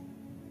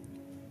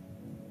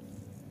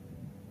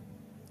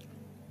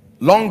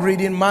 Long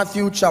reading,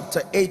 Matthew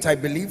chapter 8, I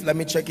believe. Let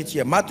me check it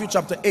here. Matthew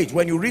chapter 8.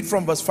 When you read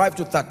from verse 5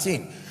 to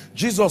 13,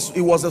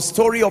 it was a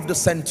story of the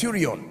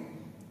centurion.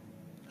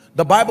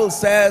 The Bible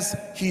says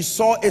he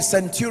saw a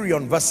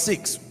centurion, verse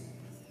 6.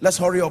 Let's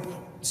hurry up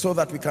so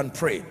that we can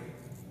pray.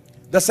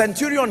 The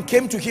centurion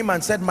came to him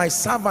and said, my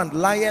servant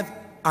lieth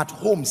at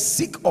home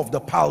sick of the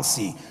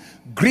palsy,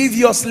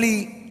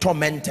 grievously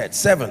tormented.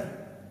 7.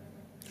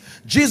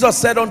 Jesus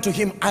said unto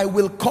him, I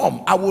will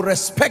come, I will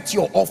respect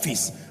your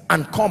office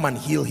and come and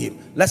heal him.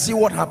 Let's see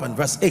what happened.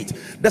 Verse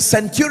 8. The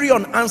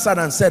centurion answered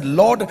and said,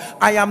 Lord,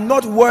 I am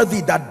not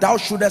worthy that thou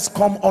shouldest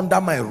come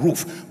under my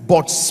roof,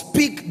 but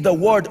speak the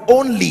word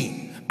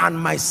only, and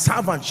my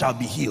servant shall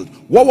be healed.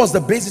 What was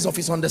the basis of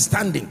his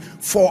understanding?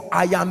 For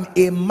I am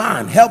a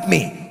man, help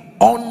me,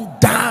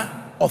 under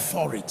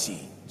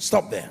authority.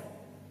 Stop there.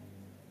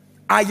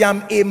 I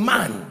am a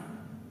man.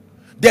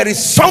 There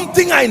is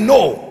something I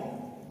know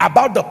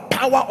about the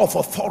power of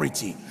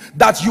authority,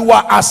 that you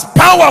are as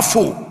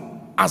powerful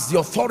as the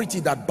authority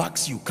that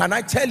backs you. Can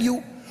I tell you,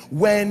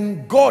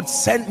 when God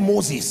sent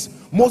Moses,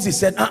 Moses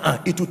said,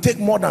 it will take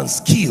more than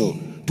skill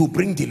to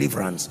bring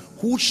deliverance.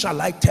 Who shall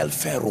I tell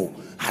Pharaoh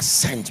has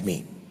sent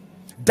me?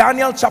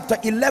 Daniel chapter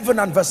 11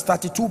 and verse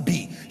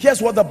 32b.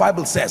 Here's what the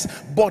Bible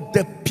says: but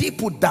the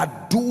people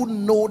that do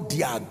know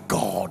their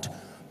God,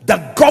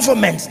 the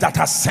government that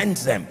has sent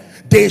them,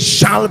 they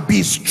shall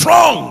be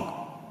strong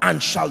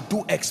and shall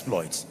do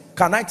exploits.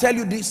 Can I tell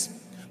you this?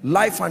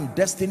 Life and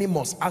destiny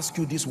must ask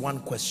you this one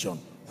question: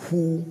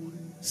 who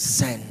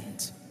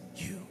sent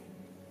you?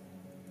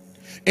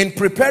 In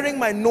preparing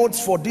my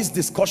notes for this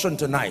discussion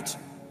tonight,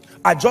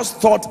 I just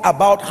thought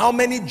about how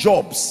many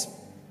jobs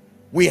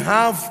we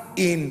have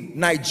in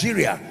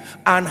Nigeria,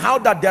 and how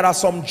that there are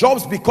some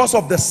jobs, because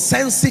of the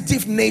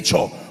sensitive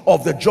nature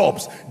of the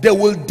jobs, they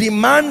will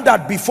demand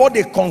that before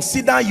they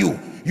consider you,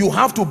 you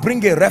have to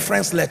bring a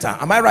reference letter.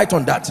 Am I right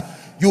on that?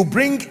 You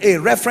bring a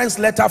reference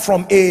letter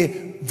from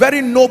a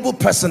very noble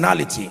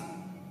personality.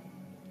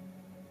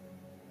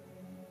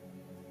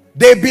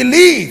 They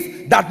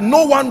believe that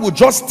no one would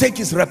just take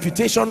his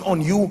reputation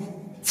on you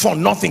for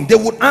nothing. They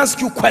would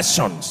ask you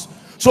questions.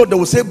 So they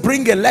will say,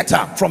 bring a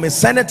letter from a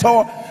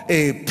senator,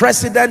 a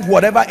president,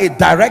 whatever, a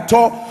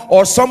director,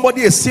 or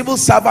somebody, a civil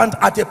servant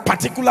at a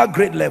particular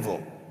grade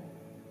level.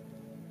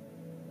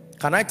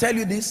 Can I tell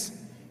you this?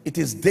 It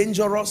is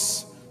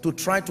dangerous to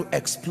try to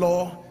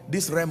explore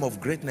this realm of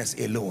greatness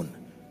alone.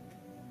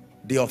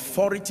 The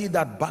authority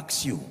that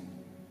backs you,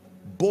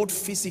 both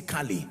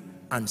physically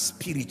and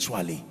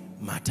spiritually,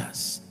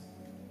 matters.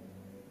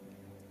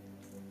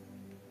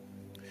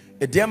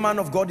 A dear man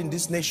of God in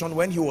this nation,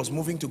 when he was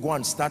moving to go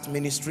and start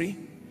ministry,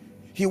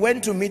 he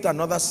went to meet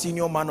another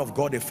senior man of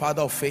God, a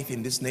father of faith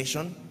in this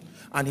nation,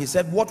 and he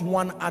said, what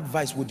one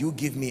advice would you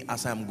give me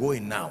as I'm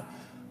going now?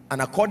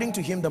 And according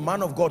to him, the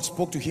man of God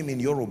spoke to him in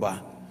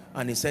Yoruba,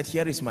 and he said,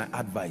 here is my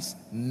advice: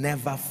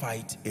 never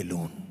fight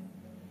alone.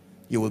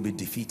 You will be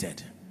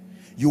defeated.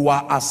 You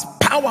are as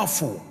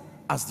powerful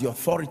as the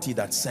authority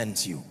that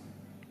sends you.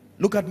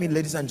 Look at me,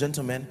 ladies and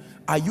gentlemen.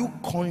 Are you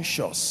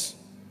conscious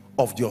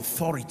of the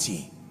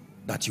authority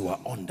that you are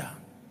under?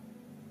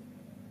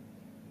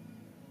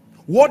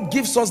 What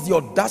gives us the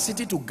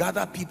audacity to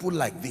gather people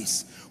like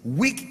this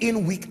week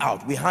in, week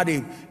out? We had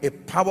a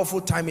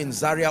powerful time in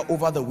Zaria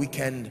over the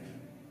weekend,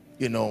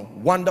 you know,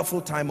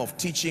 wonderful time of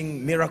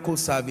teaching, miracle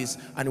service,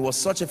 and it was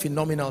such a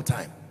phenomenal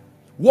time.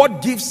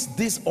 What gives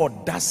this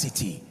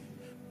audacity?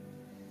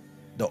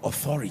 The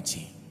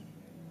authority.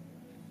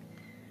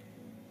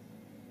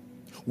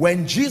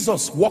 When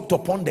Jesus walked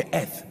upon the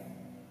earth,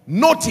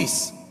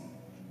 notice,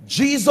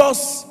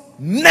 Jesus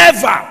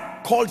never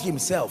called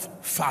himself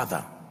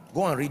Father.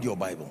 Go and read your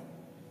Bible.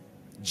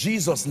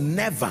 Jesus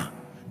never.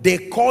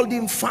 They called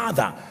him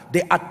Father.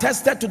 They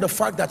attested to the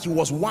fact that he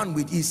was one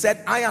with. He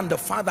said, I am the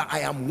Father, I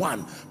am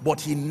one. But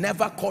he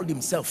never called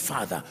himself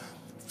Father.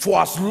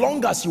 For as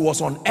long as he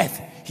was on earth,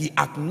 he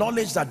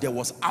acknowledged that there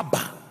was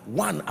Abba,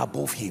 one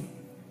above him.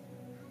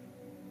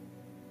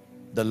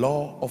 The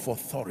law of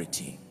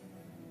authority.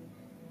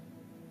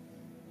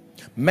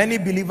 Many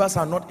believers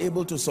are not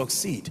able to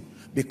succeed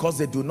because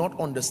they do not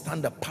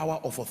understand the power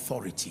of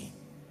authority.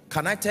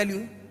 Can I tell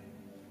you?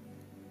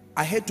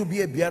 I hate to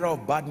be a bearer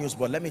of bad news,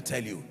 but let me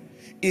tell you,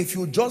 if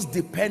you just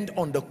depend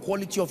on the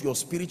quality of your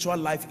spiritual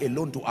life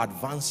alone to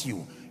advance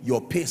you,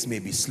 your pace may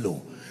be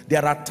slow.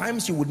 There are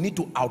times you would need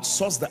to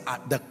outsource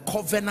the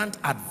covenant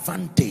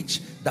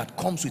advantage that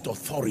comes with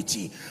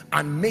authority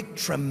and make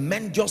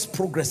tremendous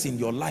progress in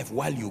your life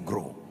while you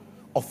grow.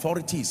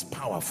 Authority is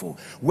powerful.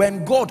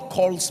 When God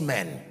calls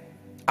men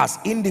as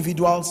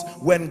individuals,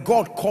 when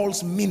God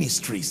calls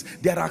ministries,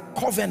 there are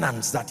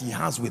covenants that he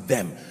has with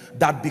them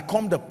that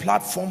become the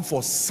platform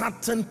for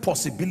certain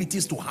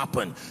possibilities to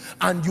happen,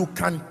 and you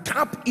can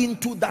tap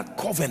into that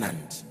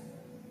covenant.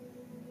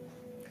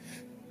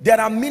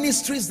 There are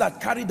ministries that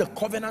carry the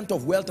covenant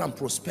of wealth and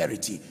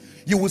prosperity.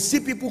 You will see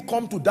people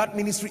come to that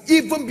ministry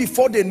even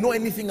before they know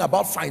anything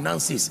about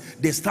finances.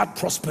 They start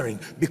prospering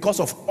because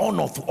of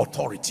honor to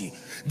authority.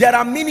 There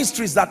are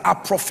ministries that are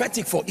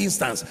prophetic. For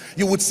instance,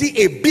 you would see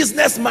a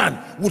businessman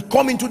would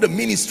come into the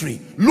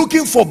ministry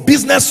looking for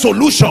business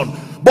solution,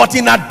 but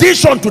in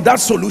addition to that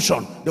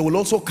solution, they will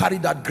also carry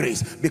that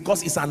grace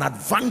because it's an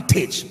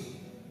advantage.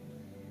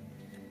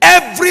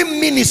 Every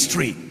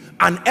ministry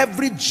and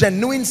every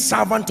genuine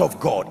servant of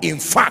God, in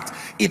fact,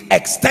 it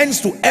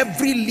extends to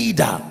every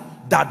leader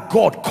that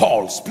God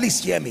calls.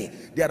 Please hear me.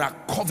 There are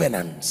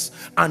covenants,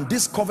 and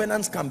these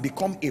covenants can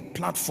become a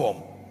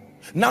platform.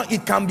 Now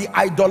it can be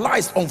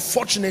idolized.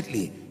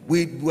 Unfortunately,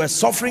 we're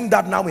suffering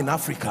that now in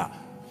Africa.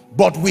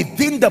 But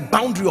within the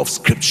boundary of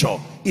scripture,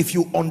 if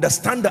you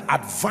understand the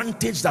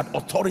advantage that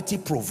authority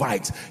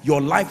provides,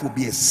 your life will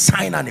be a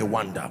sign and a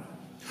wonder.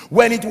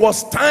 When it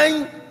was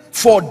time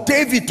for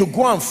David to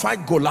go and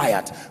fight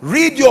Goliath,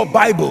 read your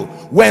Bible.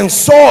 When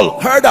Saul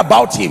heard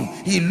about him,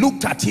 he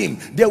looked at him.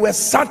 There were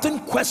certain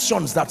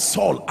questions that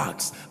Saul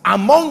asked.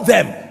 Among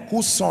them,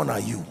 whose son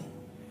are you?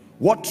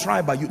 What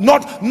tribe are you?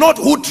 Not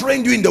who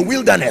trained you in the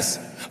wilderness.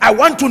 I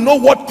want to know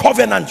what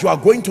covenant you are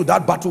going to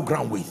that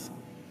battleground with.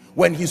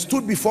 When he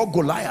stood before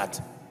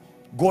Goliath,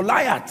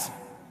 Goliath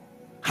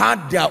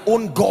had their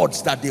own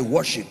gods that they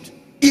worshipped,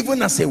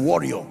 even as a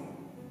warrior.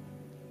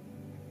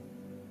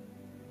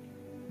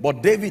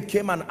 But David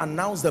came and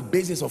announced the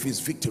basis of his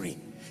victory.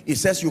 He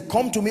says, you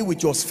come to me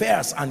with your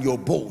spears and your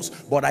bows,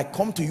 but I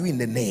come to you in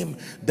the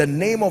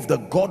name of the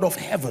God of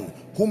heaven,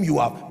 whom you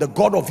have, the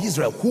God of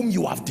Israel, whom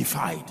you have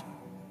defied.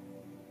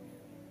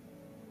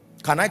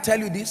 Can I tell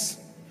you this?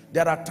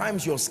 There are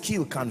times your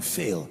skill can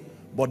fail,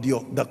 but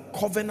the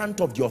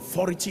covenant of the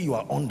authority you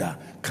are under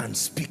can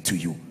speak to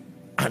you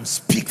and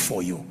speak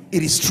for you.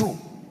 It is true.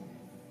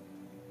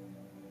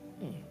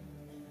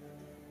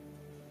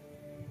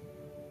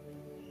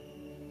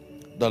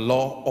 The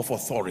law of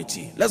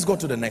authority. Let's go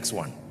to the next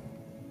one.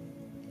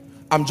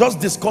 I'm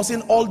just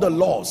discussing all the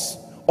laws,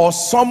 or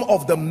some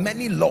of the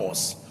many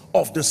laws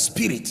of the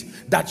spirit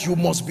that you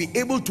must be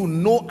able to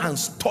know and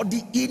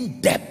study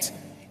in depth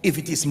if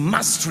it is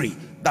mastery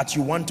that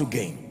you want to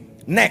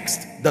gain.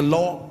 Next, the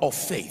law of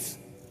faith.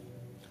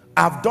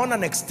 I've done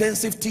an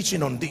extensive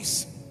teaching on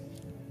this.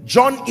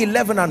 John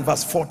 11 and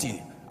verse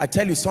 40. I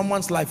tell you,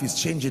 someone's life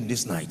is changing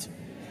this night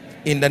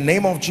in the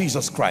name of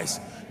Jesus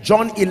Christ.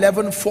 John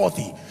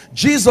 11:40.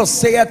 Jesus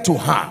saith to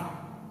her,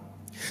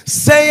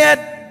 saith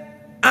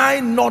I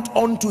not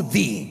unto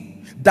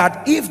thee,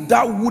 that if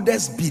thou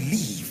wouldest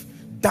believe,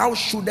 thou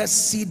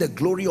shouldest see the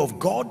glory of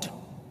God?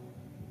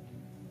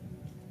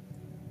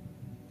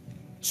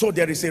 So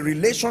there is a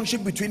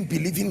relationship between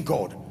believing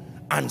God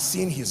and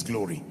seeing his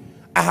glory.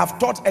 I have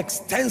taught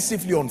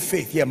extensively on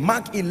faith here.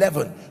 Mark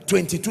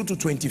 11:22 to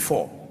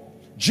 24.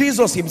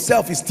 Jesus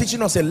himself is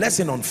teaching us a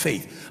lesson on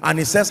faith, and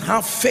he says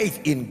have faith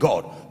in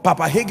God.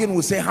 Papa Hagin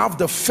will say have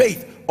the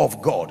faith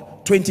of God.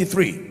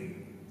 23.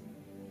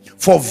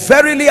 For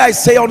verily I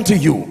say unto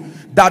you,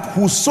 that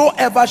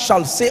whosoever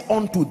shall say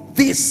unto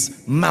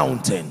this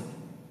mountain,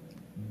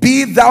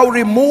 be thou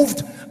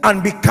removed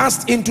and be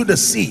cast into the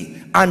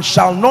sea, and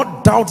shall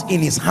not doubt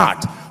in his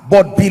heart,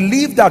 but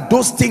believe that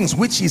those things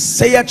which he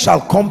saith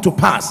shall come to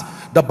pass,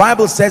 the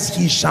Bible says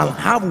he shall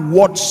have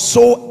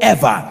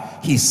whatsoever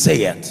he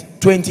saith.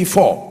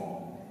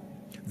 24.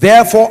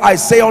 Therefore I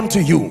say unto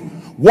you,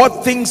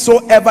 what things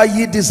soever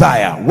ye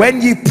desire,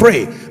 when ye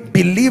pray,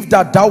 believe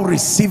that thou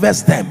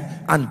receivest them,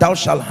 and thou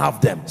shalt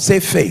have them. Say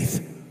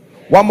faith.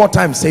 One more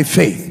time, say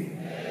faith.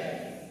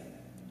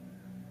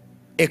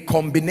 A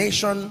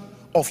combination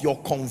of your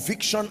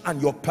conviction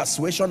and your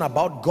persuasion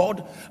about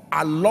God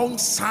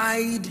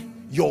alongside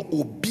your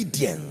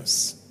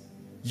obedience.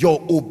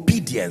 Your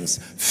obedience.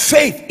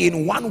 Faith,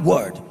 in one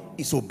word,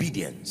 is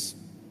obedience.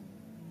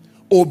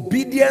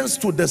 Obedience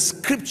to the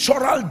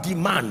scriptural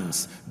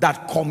demands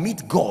that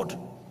commit God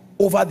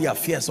over the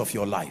affairs of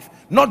your life.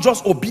 Not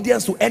just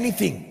obedience to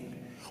anything.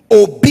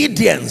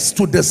 Obedience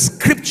to the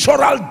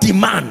scriptural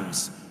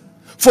demands.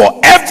 For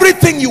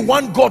everything you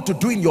want God to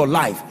do in your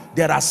life,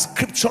 there are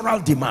scriptural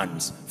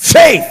demands.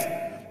 Faith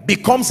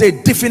becomes a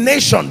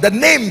definition, the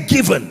name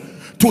given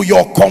to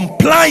your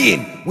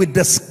complying with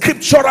the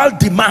scriptural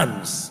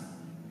demands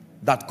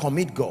that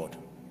commit God.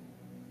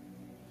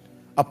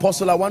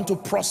 Apostle, I want to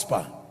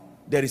prosper.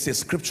 There is a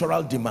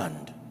scriptural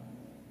demand.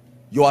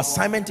 Your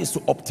assignment is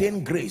to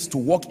obtain grace to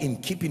walk in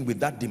keeping with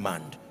that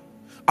demand.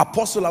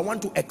 Apostle, I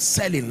want to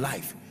excel in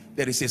life.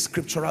 There is a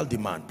scriptural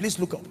demand. Please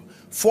look up.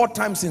 4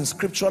 times in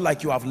scripture,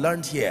 like you have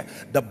learned here,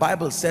 the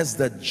Bible says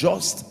the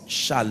just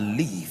shall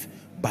live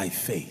by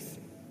faith.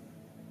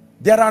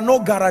 There are no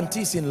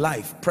guarantees in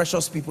life,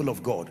 precious people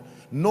of God.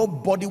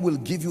 Nobody will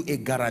give you a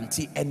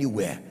guarantee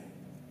anywhere.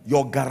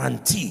 Your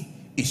guarantee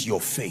is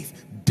your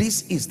faith.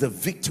 This is the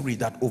victory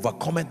that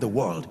overcometh the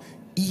world,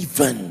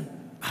 even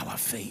our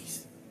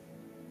faith.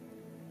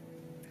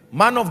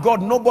 Man of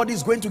God, nobody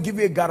is going to give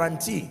you a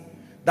guarantee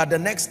that the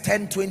next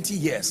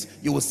 10-20 years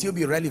you will still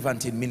be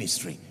relevant in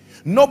ministry.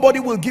 Nobody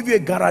will give you a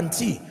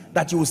guarantee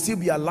that you will still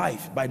be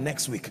alive by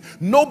next week.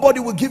 Nobody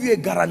will give you a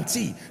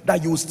guarantee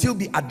that you will still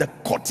be at the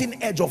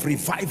cutting edge of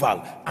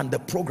revival and the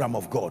program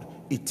of God.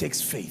 It takes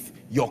faith,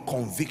 your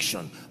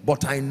conviction.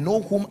 But I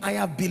know whom I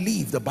have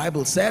believed, the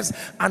Bible says,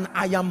 and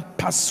I am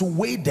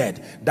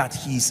persuaded that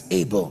he is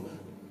able.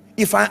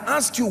 If I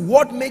ask you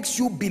what makes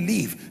you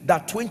believe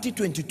that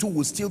 2022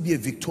 will still be a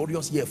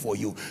victorious year for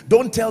you,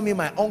 don't tell me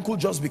my uncle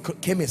just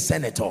became a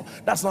senator.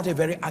 That's not a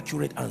very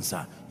accurate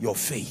answer. Your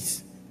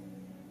faith.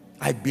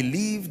 I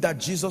believe that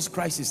Jesus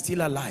Christ is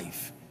still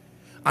alive,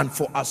 and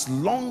for as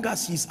long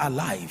as he's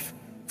alive,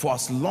 for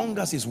as long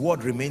as his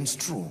word remains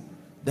true,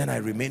 then I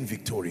remain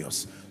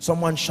victorious.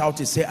 Someone shout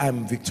it, say I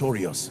am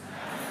victorious.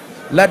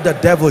 Let the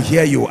devil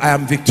hear you. I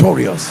am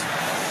victorious.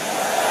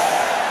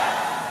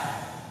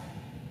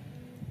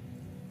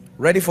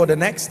 Ready for the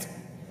next?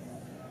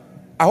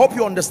 I hope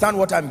you understand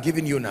what I'm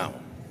giving you now.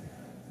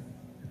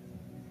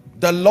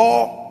 The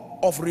law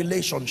of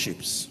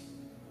relationships.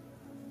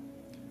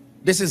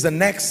 This is the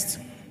next.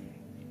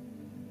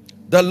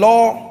 The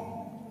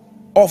law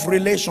of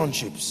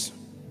relationships.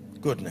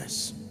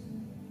 Goodness.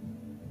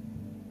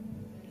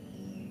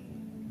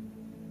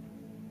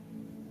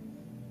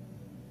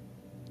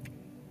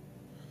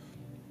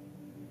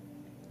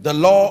 The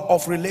law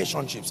of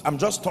relationships. I'm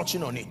just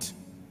touching on it.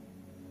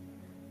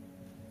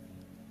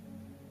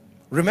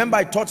 Remember,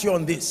 I taught you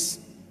on this,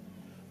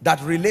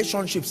 that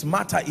relationships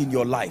matter in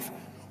your life.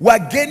 We're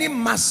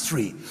gaining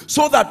mastery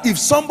so that if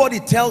somebody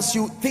tells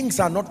you things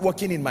are not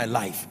working in my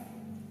life,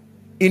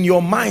 in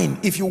your mind,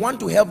 if you want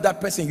to help that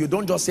person, you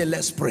don't just say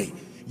let's pray.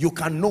 You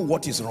can know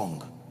what is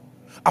wrong.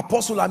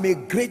 Apostle, I'm a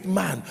great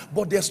man,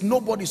 but there's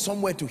nobody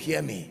somewhere to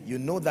hear me. You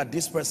know that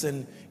this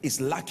person is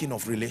lacking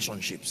of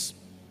relationships.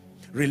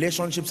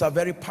 Relationships are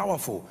very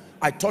powerful.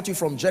 I taught you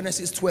from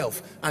Genesis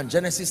 12 and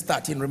Genesis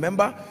 13.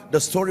 Remember the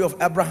story of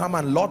Abraham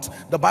and Lot?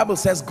 The Bible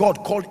says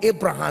God called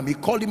Abraham. He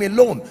called him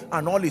alone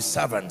and all his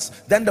servants.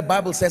 Then the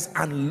Bible says,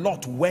 and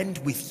Lot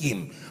went with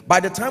him.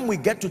 By the time we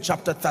get to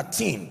chapter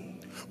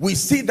 13, we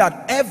see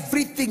that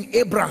everything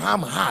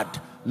Abraham had,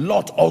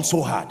 Lot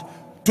also had.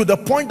 To the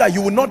point that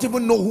you will not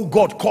even know who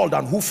God called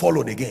and who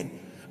followed again.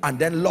 And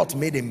then Lot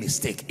made a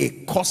mistake, a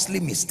costly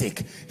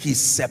mistake. He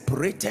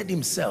separated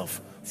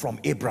himself from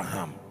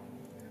Abraham.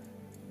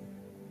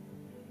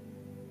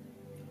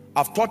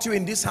 I've taught you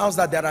in this house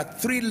that there are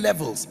 3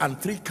 levels and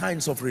 3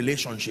 kinds of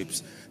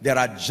relationships. There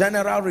are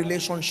general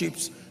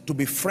relationships, to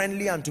be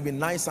friendly and to be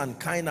nice and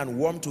kind and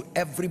warm to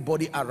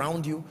everybody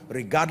around you,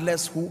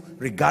 regardless who,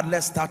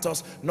 regardless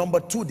status.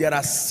 Number 2, there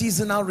are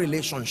seasonal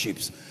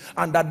relationships,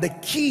 and that the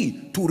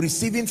key to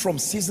receiving from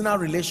seasonal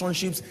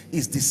relationships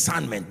is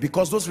discernment,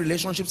 because those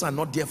relationships are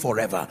not there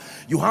forever.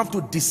 You have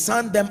to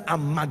discern them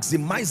and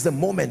maximize the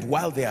moment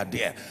while they are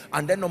there.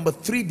 And then number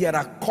 3, there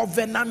are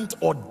covenant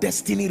or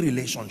destiny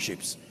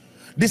relationships.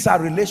 These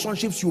are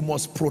relationships you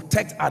must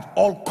protect at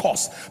all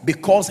costs,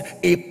 because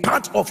a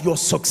part of your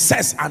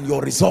success and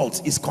your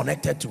results is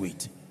connected to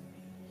it.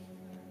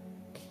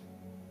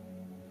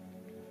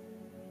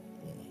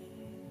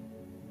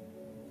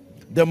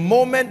 The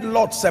moment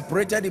Lot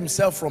separated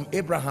himself from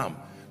Abraham,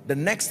 the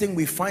next thing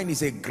we find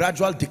is a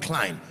gradual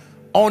decline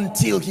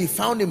until he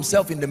found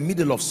himself in the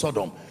middle of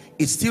Sodom.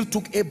 It still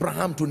took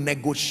Abraham to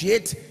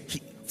negotiate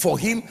for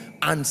him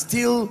and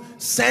still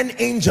send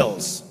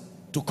angels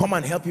to come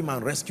and help him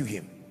and rescue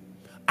him.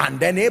 And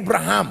then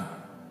Abraham,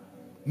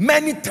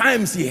 many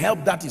times he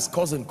helped that his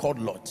cousin called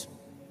Lot.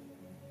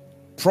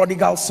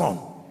 Prodigal son,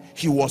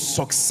 he was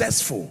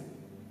successful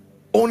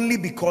only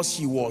because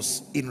he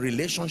was in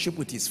relationship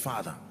with his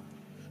father.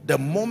 The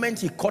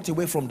moment he cut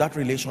away from that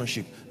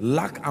relationship,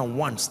 lack and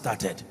want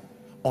started,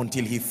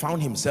 until he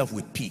found himself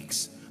with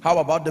pigs. How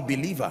about the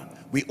believer?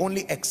 We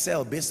only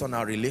excel based on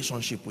our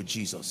relationship with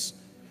Jesus,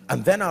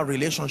 and then our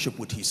relationship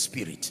with his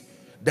spirit.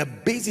 The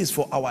basis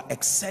for our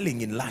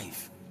excelling in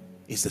life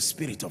is the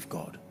Spirit of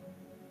God.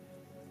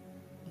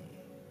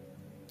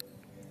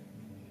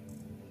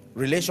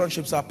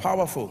 Relationships are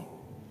powerful.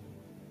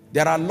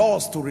 There are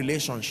laws to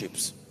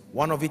relationships.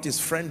 One of it is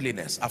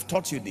friendliness. I've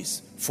taught you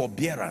this.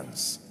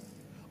 Forbearance.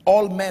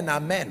 All men are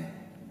men.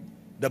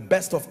 The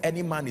best of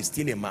any man is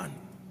still a man.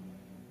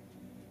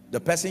 The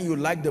person you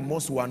like the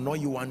most will annoy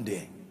you one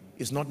day.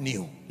 It's not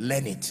new.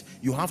 Learn it.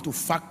 You have to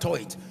factor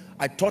it.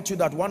 I taught you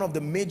that one of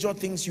the major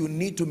things you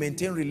need to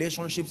maintain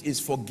relationships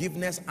is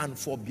forgiveness and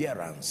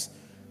forbearance.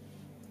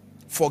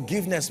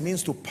 Forgiveness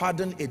means to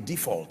pardon a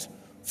default.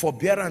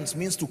 Forbearance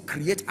means to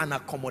create an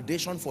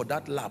accommodation for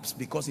that lapse,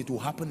 because it will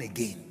happen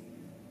again.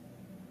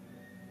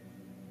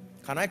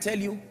 Can I tell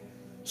you,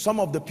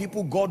 some of the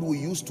people God will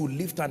use to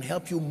lift and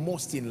help you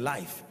most in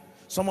life,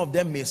 some of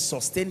them may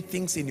sustain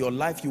things in your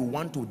life you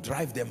want to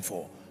drive them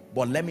for.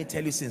 But let me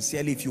tell you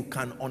sincerely, if you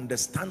can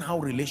understand how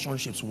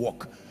relationships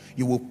work,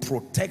 you will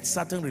protect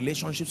certain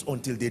relationships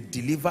until they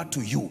deliver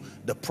to you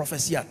the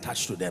prophecy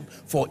attached to them.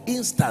 For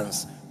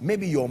instance,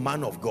 maybe you're a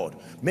man of God.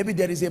 Maybe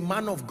there is a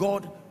man of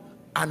God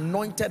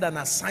anointed and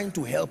assigned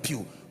to help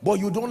you, but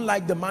you don't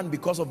like the man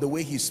because of the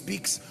way he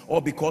speaks, or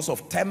because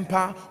of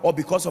temper, or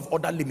because of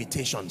other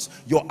limitations.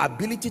 Your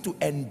ability to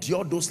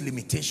endure those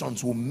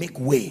limitations will make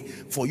way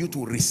for you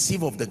to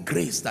receive of the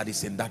grace that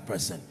is in that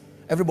person.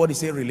 Everybody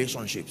say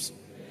relationships.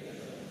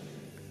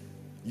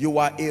 You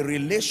are a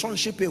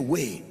relationship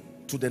away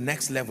to the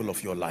next level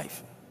of your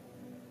life.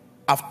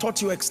 I've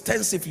taught you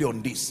extensively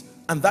on this,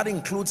 and that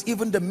includes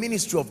even the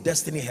ministry of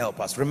destiny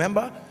helpers.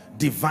 Remember,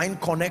 divine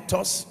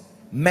connectors,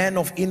 men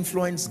of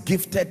influence,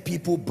 gifted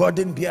people,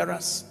 burden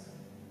bearers.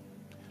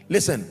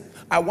 Listen,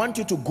 I want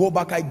you to go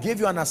back. I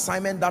gave you an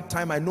assignment that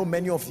time. I know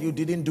many of you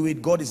didn't do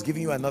it. God is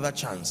giving you another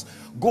chance.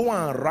 Go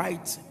and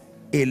write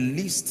a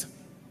list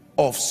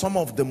of some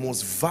of the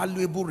most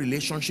valuable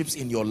relationships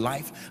in your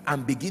life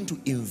and begin to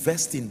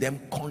invest in them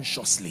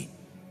consciously.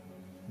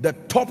 The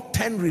top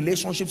 10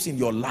 relationships in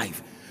your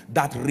life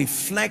that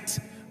reflect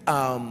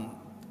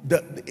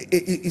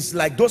it's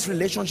like those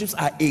relationships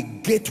are a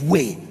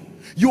gateway.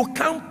 You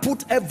can't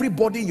put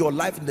everybody in your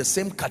life in the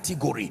same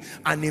category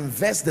and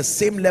invest the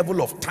same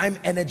level of time,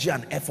 energy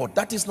and effort.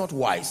 That is not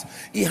wise.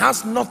 It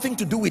has nothing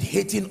to do with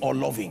hating or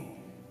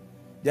loving.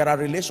 There are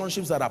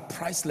relationships that are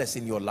priceless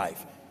in your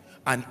life,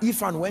 and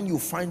if and when you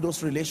find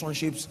those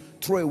relationships,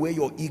 throw away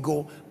your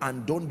ego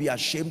and don't be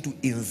ashamed to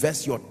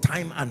invest your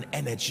time and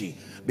energy,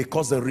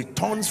 because the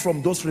returns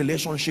from those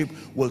relationships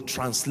will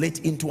translate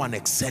into an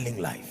excelling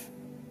life.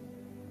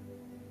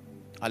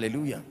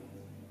 Hallelujah.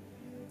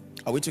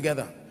 Are we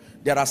together?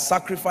 There are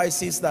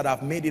sacrifices that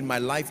I've made in my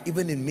life,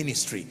 even in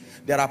ministry.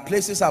 There are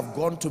places I've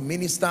gone to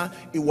minister.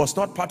 It was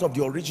not part of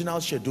the original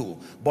schedule,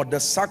 but the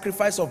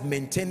sacrifice of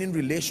maintaining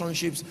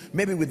relationships,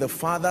 maybe with the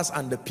fathers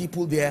and the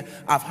people there,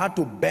 I've had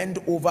to bend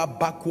over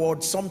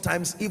backwards,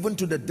 sometimes even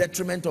to the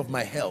detriment of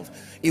my health.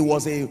 It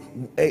was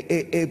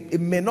it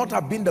may not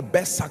have been the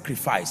best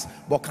sacrifice,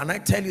 but can I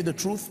tell you the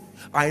truth?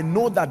 I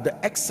know that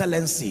the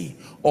excellency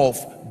of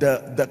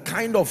the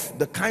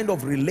kind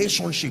of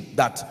relationship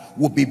that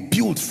will be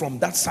built from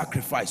that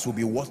sacrifice will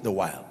be worth the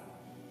while.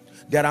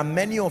 There are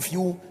many of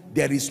you,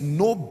 there is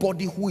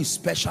nobody who is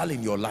special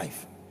in your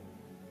life.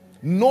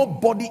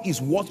 Nobody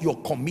is worth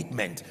your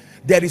commitment.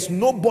 There is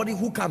nobody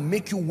who can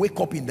make you wake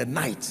up in the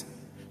night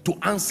to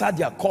answer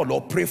their call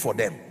or pray for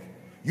them.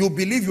 You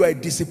believe you are a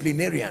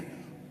disciplinarian.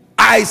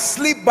 I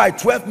sleep by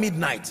 12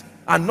 midnight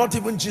and not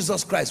even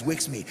Jesus Christ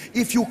wakes me.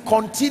 If you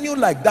continue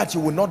like that, you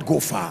will not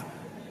go far.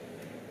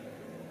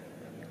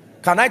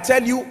 Can I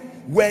tell you,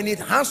 when it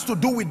has to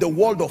do with the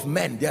world of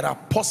men, there are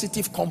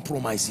positive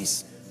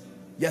compromises.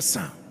 Yes,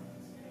 sir.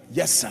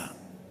 Yes, sir.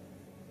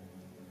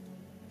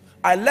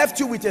 I left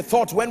you with a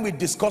thought when we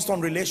discussed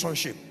on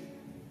relationship.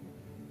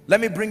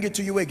 Let me bring it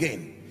to you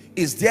again.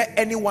 Is there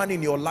anyone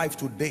in your life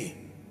today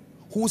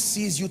who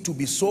sees you to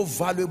be so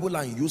valuable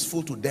and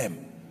useful to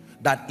them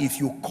that if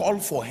you call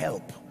for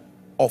help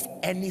of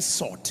any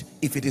sort,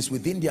 if it is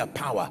within their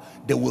power,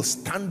 they will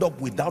stand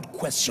up without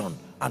question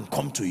and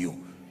come to you?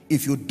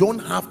 If you don't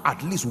have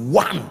at least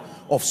one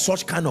of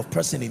such kind of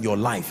person in your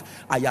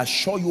life, I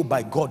assure you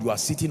by God, you are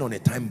sitting on a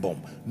time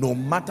bomb. No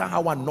matter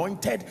how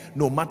anointed,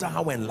 no matter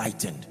how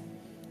enlightened.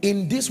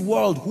 In this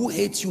world, who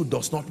hates you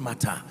does not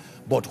matter,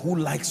 but who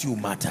likes you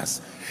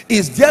matters.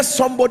 Is there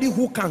somebody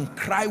who can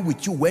cry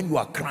with you when you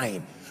are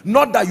crying?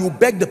 Not that you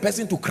beg the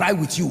person to cry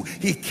with you.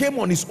 He came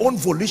on his own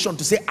volition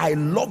to say, I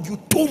love you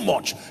too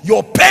much.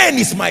 Your pain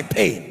is my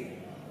pain.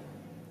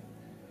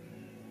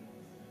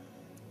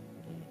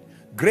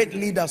 Great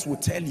leaders will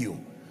tell you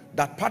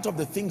that part of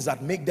the things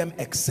that make them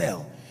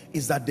excel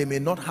is that they may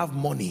not have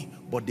money,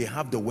 but they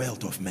have the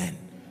wealth of men.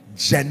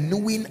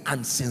 Genuine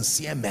and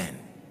sincere men.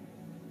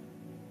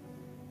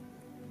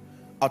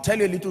 I'll tell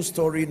you a little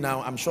story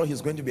now. I'm sure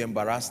he's going to be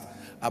embarrassed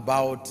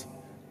about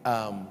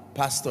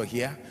pastor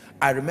here.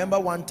 I remember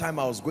one time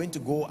I was going to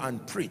go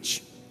and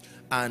preach,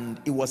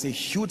 and it was a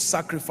huge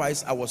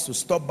sacrifice. I was to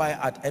stop by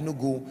at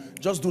Enugu,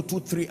 just do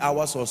 2-3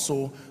 hours or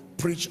so,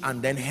 preach,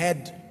 and then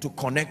head to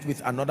connect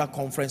with another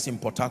conference in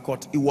Port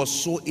Harcourt. It was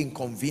so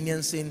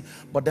inconveniencing,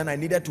 but then I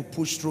needed to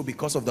push through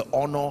because of the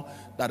honor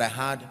that I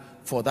had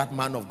for that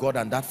man of God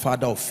and that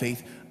father of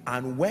faith.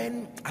 And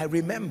when I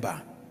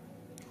remember,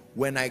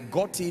 when I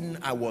got in,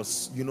 I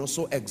was,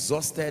 so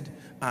exhausted.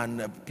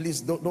 And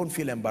please don't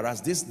feel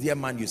embarrassed. This dear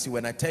man, you see,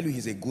 when I tell you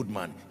he's a good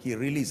man, he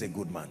really is a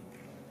good man.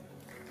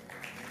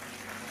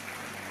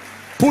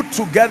 Put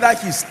together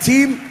his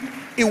team.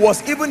 It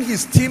was even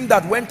his team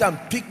that went and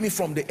picked me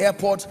from the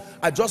airport.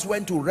 I just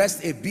went to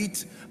rest a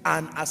bit,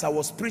 and as I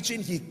was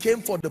preaching, he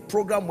came for the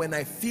program. When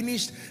I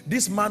finished,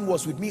 this man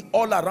was with me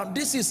all around.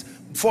 This is,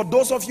 for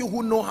those of you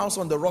who know House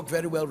on the Rock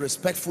very well,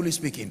 respectfully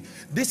speaking,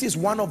 this is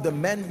one of the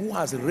men who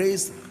has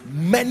raised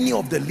many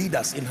of the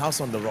leaders in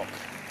House on the Rock.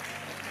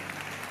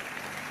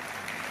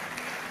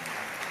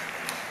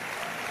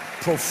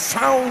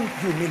 Profound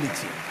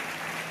humility.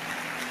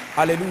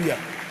 Hallelujah.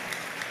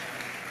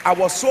 I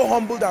was so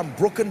humbled and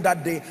broken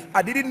that day.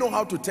 I didn't know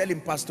how to tell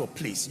him, Pastor,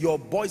 please, your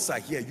boys are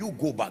here, you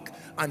go back.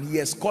 And he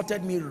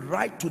escorted me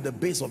right to the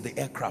base of the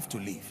aircraft to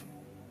leave.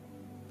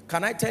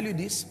 Can I tell you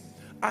this?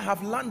 I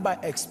have learned by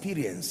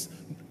experience,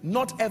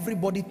 not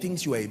everybody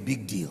thinks you are a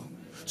big deal.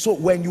 So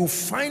when you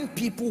find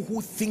people who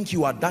think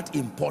you are that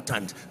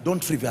important,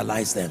 don't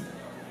trivialize them.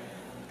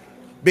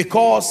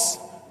 Because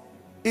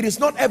it is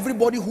not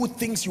everybody who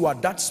thinks you are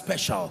that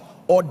special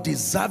or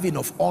deserving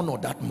of honor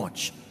that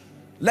much.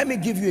 Let me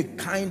give you a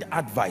kind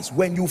advice.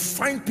 When you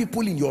find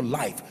people in your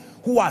life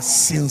who are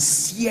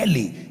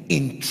sincerely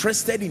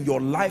interested in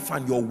your life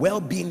and your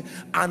well-being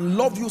and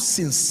love you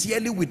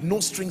sincerely with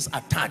no strings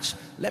attached,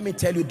 let me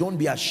tell you, don't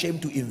be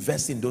ashamed to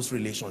invest in those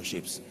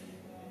relationships.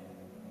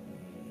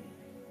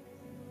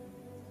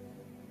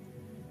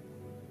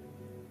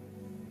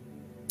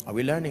 Are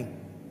we learning?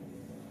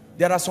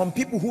 There are some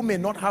people who may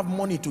not have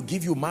money to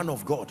give you, man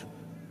of God,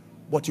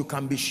 but you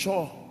can be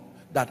sure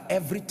that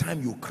every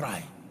time you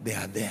cry, they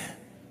are there.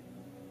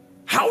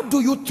 How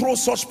do you throw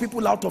such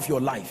people out of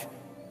your life?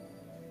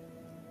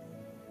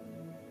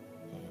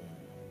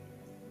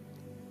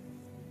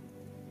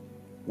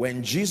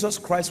 When Jesus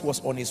Christ was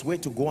on his way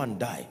to go and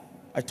die,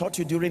 I taught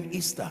you during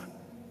Easter,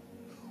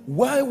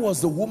 where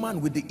was the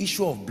woman with the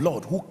issue of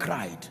blood who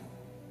cried?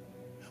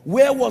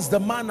 Where was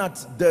the man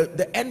at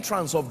the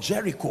entrance of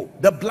Jericho,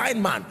 the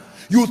blind man?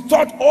 You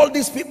thought all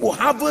these people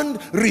haven't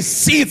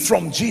received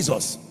from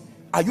Jesus.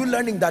 Are you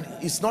learning that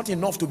it's not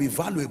enough to be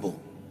valuable?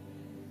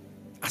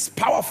 As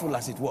powerful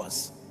as it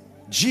was,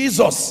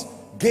 Jesus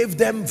gave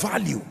them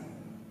value.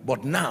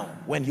 But now,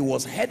 when he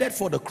was headed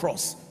for the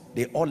cross,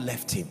 they all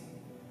left him.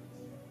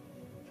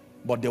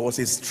 But there was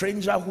a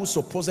stranger who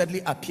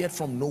supposedly appeared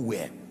from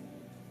nowhere,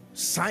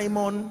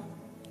 Simon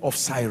of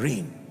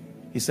Cyrene.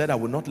 He said, I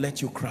will not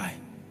let you cry.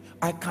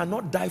 I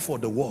cannot die for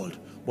the world,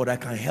 but I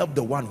can help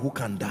the one who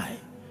can die.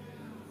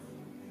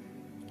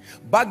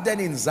 Back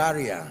then in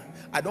Zaria,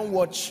 I don't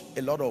watch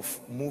a lot of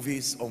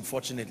movies,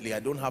 unfortunately. I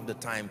don't have the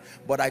time,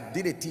 but I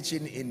did a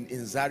teaching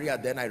in Zaria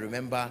then, I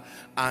remember,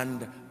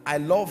 and I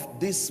love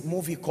this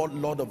movie called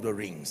Lord of the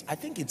Rings. I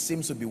think it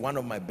seems to be one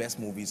of my best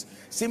movies,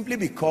 simply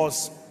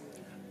because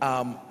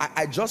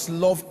I just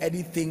love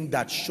anything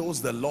that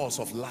shows the laws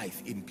of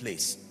life in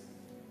place,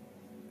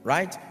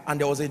 right?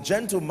 And there was a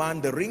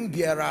gentleman, the ring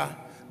bearer.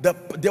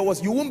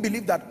 You won't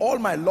believe that all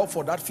my love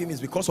for that film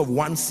is because of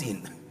one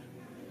scene.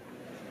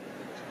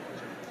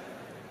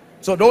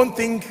 So don't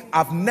think,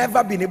 I've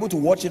never been able to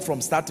watch it from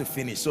start to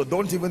finish. So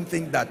don't even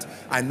think that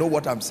I know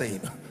what I'm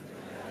saying.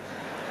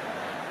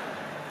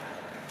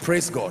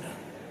 Praise God.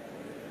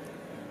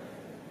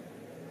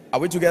 Are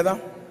we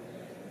together?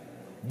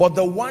 But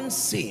the one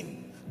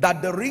saying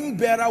that the ring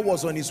bearer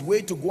was on his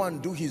way to go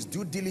and do his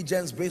due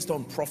diligence based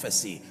on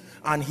prophecy,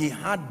 and he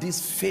had this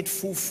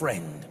faithful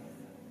friend,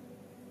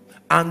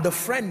 and the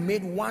friend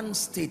made one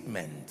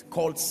statement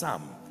called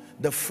Sam.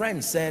 The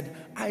friend said,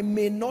 I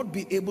may not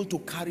be able to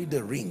carry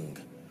the ring,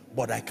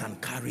 but I can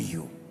carry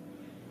you.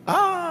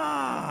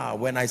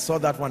 When I saw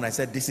that one, I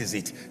said, this is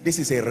it. This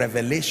is a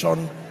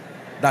revelation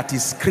that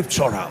is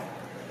scriptural.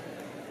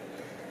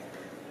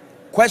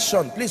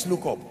 Question, please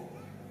look up.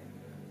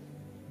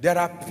 There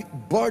are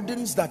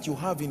burdens that you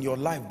have in your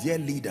life, dear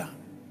leader,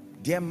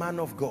 dear man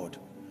of God.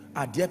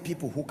 Are there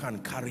people who can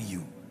carry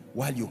you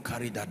while you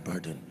carry that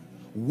burden?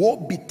 Woe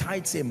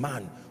betides a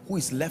man who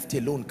is left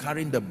alone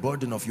carrying the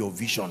burden of your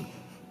vision,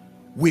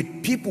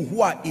 with people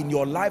who are in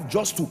your life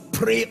just to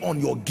prey on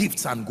your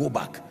gifts and go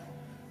back.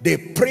 They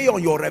prey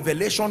on your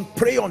revelation,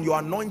 prey on your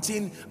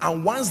anointing,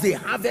 and once they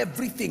have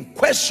everything,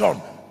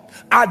 question,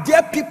 are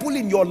there people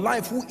in your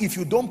life who, if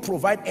you don't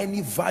provide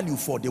any value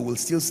for, they will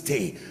still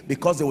stay?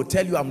 Because they will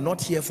tell you, I'm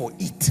not here for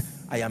it,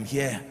 I am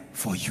here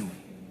for you.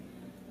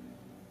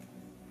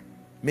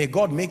 May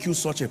God make you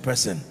such a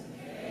person.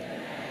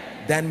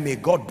 Amen. Then may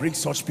God bring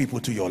such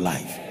people to your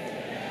life.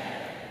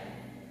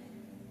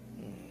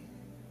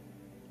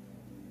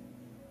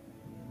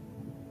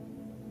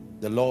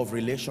 The law of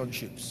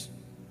relationships.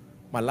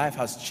 My life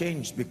has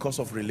changed because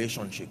of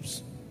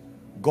relationships.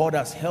 God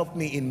has helped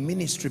me in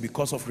ministry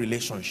because of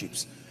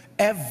relationships.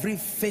 Every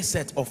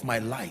facet of my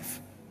life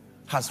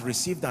has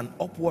received an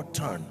upward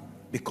turn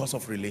because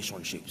of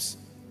relationships.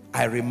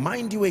 I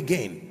remind you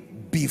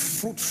again, be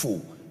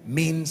fruitful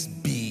means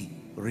be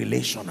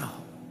relational.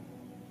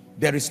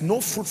 There is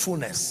no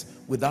fruitfulness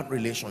without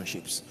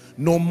relationships.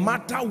 No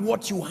matter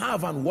what you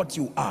have and what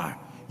you are,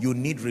 you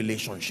need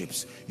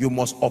relationships. You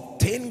must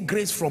obtain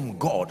grace from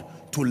God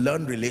to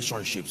learn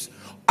relationships.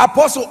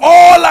 Apostle,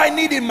 all I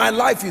need in my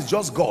life is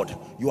just God.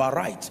 You are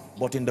right,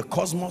 but in the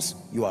cosmos,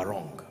 you are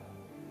wrong.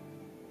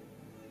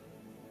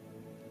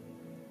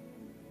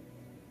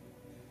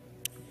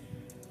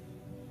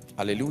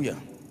 Hallelujah.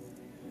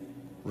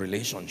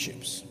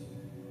 Relationships.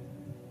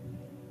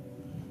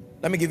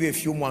 Let me give you a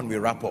few more and we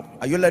wrap up.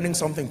 Are you learning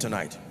something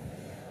tonight?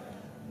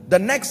 The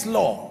next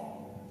law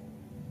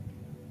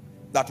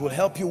that will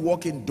help you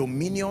walk in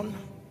dominion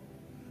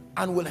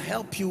and will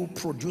help you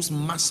produce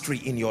mastery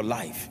in your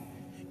life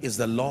is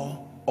the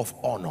law of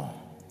honor.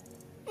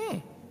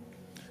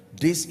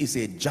 This is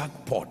a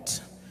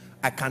jackpot.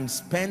 I can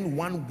spend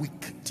 1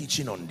 week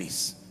teaching on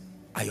this.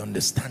 I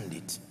understand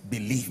it,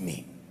 believe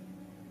me.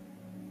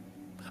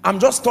 I'm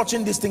just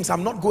touching these things.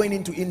 I'm not going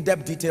into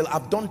in-depth detail.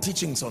 I've done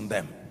teachings on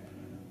them.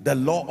 The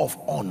law of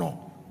honor,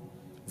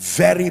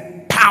 very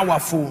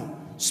powerful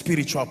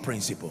spiritual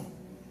principle.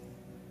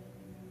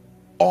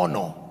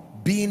 Honor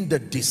being the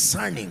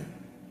discerning,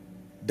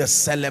 the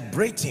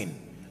celebrating,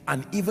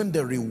 and even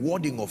the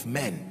rewarding of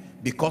men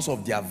because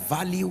of their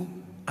value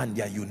and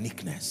their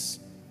uniqueness.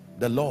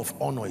 The law of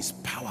honor is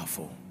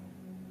powerful.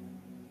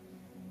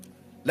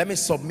 Let me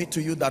submit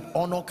to you that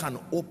honor can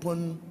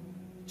open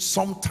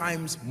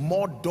sometimes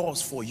more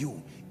doors for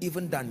you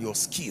even than your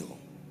skill.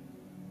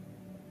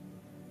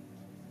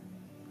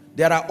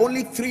 There are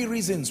only 3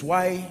 reasons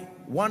why,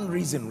 one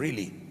reason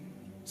really,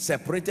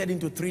 separated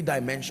into 3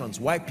 dimensions,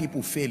 why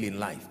people fail in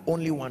life.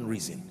 Only one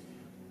reason: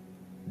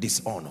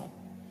 dishonor.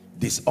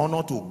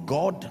 Dishonor to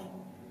God,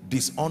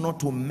 dishonor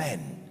to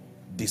men,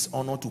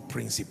 dishonor to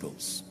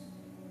principles.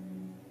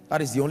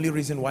 That is the only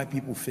reason why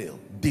people fail.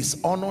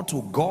 Dishonor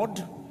to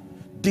God,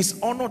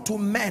 dishonor to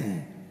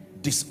men,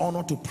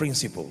 dishonor to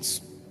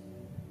principles.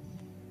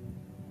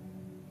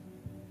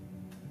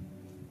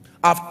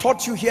 I've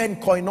taught you here in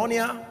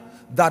Koinonia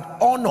that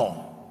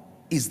honor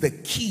is the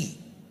key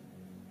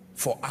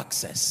for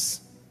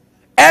access.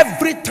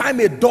 Every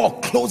time a door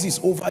closes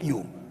over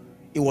you,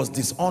 it was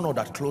dishonor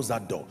that closed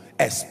that door,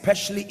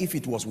 especially if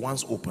it was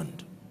once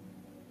opened.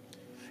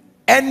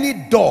 Any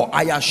door,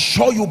 I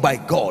assure you by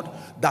God,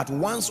 that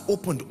once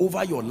opened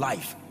over your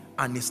life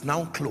and is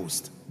now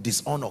closed,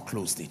 dishonor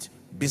closed it.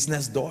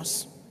 Business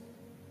doors,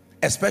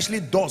 especially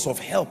doors of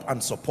help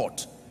and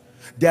support.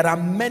 There are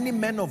many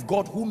men of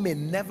God who may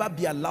never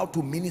be allowed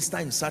to minister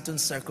in certain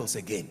circles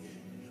again,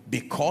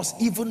 because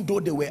even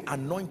though they were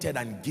anointed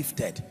and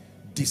gifted,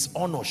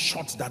 dishonor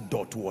shut that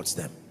door towards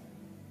them.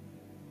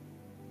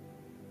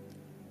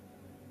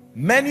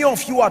 Many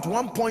of you at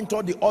one point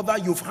or the other,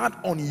 you've had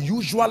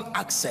unusual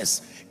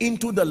access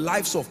into the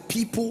lives of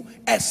people,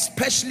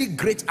 especially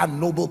great and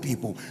noble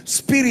people,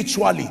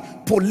 spiritually,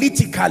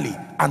 politically,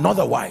 and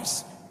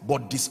otherwise.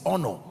 But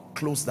dishonor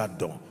closed that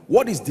door.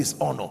 What is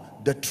dishonor?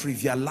 The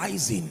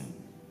trivializing,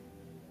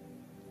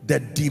 the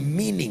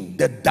demeaning,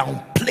 the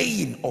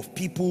downplaying of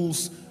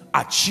people's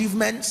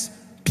achievements,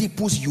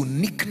 people's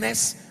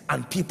uniqueness,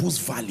 and people's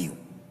value.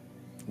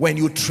 When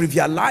you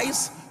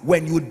trivialize,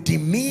 when you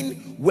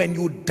demean, when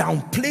you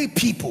downplay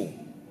people,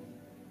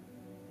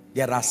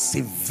 there are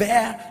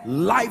severe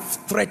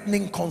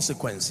life-threatening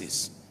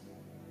consequences.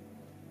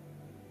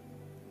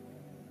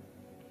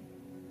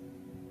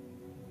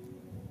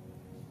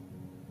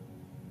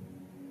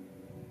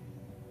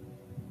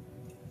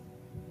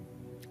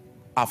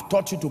 I've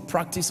taught you to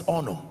practice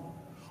honor.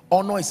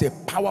 Honor is a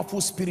powerful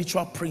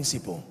spiritual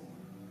principle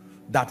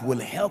that will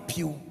help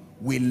you,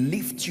 will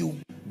lift you,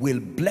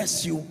 will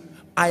bless you.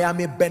 I am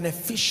a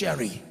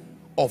beneficiary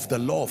of the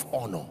law of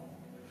honor.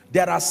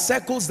 There are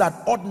circles that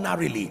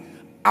ordinarily,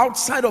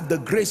 outside of the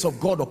grace of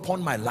God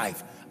upon my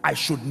life, I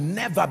should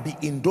never be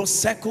in those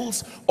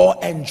circles or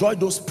enjoy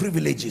those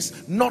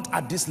privileges, not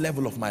at this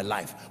level of my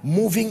life,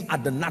 moving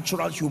at the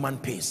natural human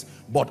pace.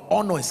 But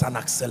honor is an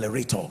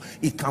accelerator.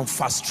 It can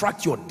fast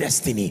track your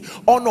destiny.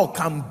 Honor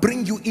can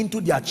bring you into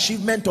the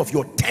achievement of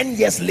your 10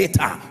 years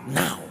later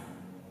now.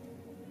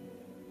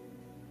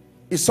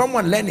 Is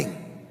someone learning?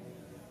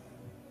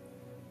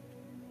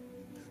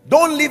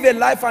 Don't live a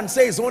life and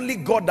say it's only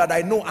God that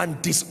I know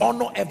and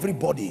dishonor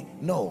everybody.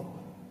 No.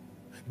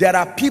 There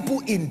are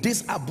people in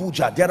this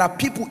Abuja, there are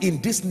people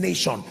in this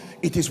nation,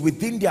 it is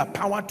within their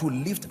power to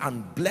lift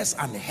and bless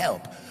and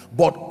help.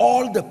 But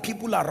all the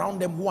people around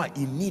them who are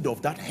in need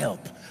of that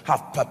help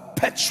have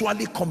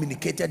perpetually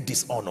communicated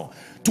dishonor,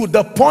 to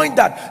the point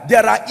that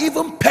there are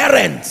even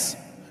parents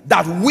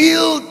that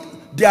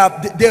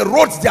they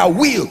wrote their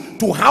will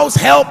to house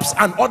helps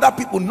and other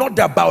people, not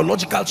their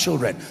biological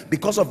children,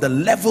 because of the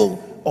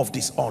level of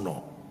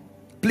dishonor.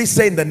 Please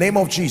say, in the name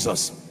of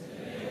Jesus,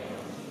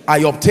 I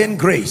obtain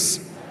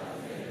grace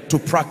to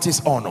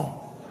practice honor.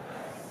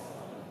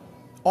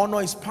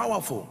 Honor is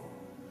powerful.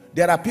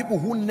 There are people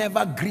who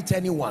never greet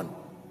anyone.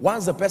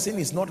 Once the person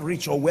is not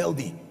rich or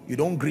wealthy, you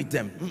don't greet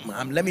them.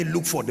 Let me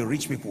look for the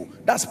rich people.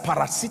 That's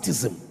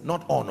parasitism,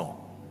 not honor.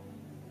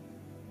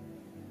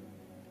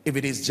 If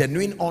it is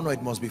genuine honor,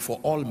 it must be for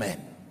all men.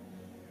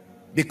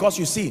 Because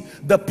you see,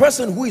 the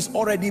person who is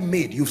already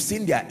made, you've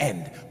seen their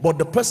end. But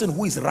the person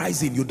who is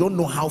rising, you don't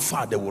know how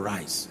far they will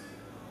rise.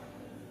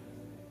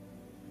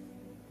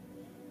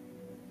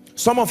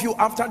 Some of you,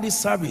 after this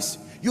service,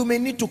 you may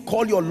need to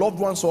call your loved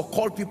ones or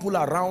call people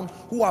around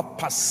who are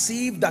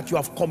perceived that you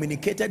have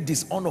communicated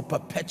dishonor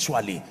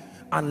perpetually,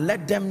 and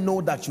let them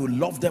know that you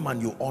love them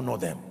and you honor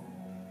them.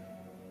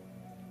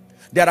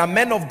 There are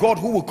men of God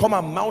who will come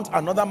and mount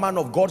another man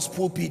of God's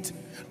pulpit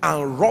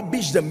and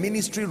rubbish the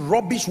ministry,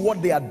 rubbish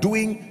what they are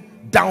doing,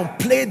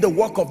 downplay the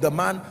work of the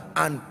man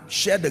and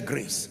share the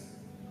grace.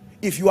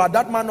 If you are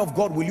that man of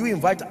God, will you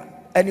invite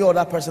any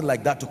other person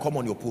like that to come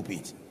on your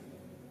pulpit?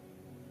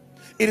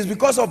 It is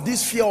because of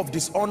this fear of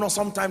dishonor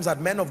sometimes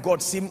that men of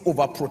God seem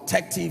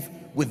overprotective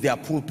with their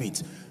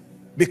pulpit,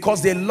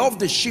 because they love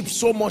the sheep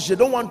so much they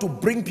don't want to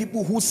bring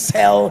people who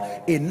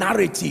sell a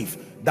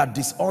narrative that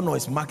dishonor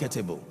is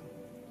marketable.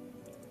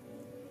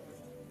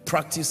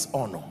 Practice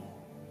honor.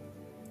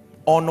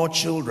 Honor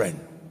children.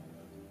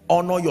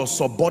 Honor your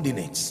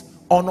subordinates.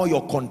 Honor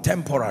your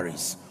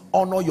contemporaries.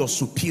 Honor your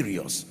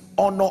superiors.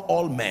 Honor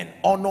all men.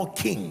 Honor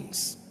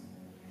kings.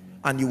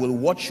 And you will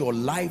watch your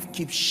life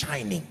keep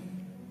shining.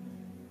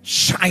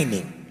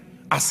 Shining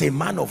as a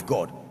man of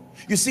God.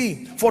 You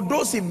see, for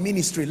those in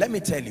ministry, let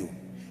me tell you,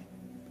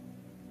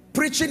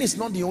 preaching is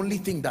not the only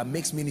thing that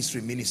makes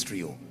ministry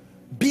ministry.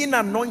 Being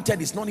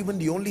anointed is not even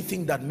the only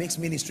thing that makes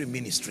ministry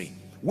ministry.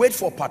 Wait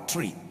for part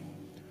 3.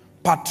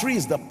 Part 3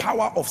 is the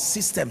power of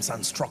systems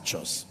and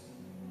structures.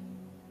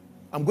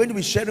 I'm going to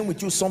be sharing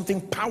with you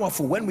something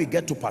powerful when we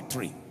get to part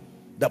 3.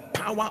 The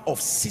power of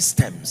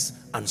systems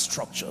and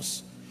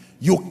structures.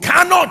 You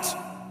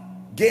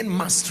cannot gain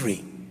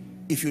mastery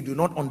if you do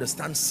not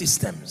understand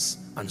systems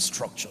and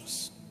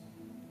structures.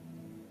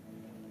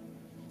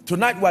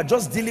 Tonight we are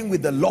just dealing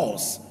with the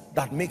laws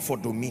that make for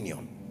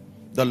dominion.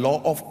 The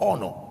law of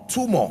honor.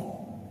 2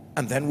 more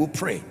and then we'll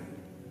pray.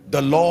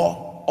 The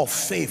law of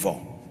favor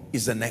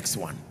is the next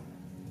one.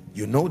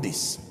 You know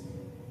this.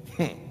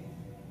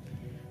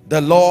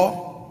 The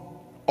law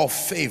of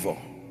favor.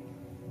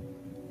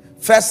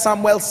 1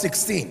 Samuel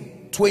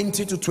 16,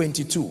 20 to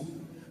 22.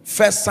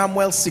 1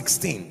 Samuel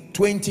 16,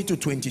 20 to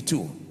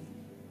 22.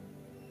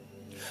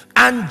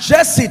 And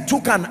Jesse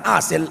took an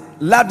ass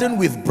laden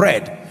with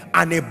bread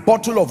and a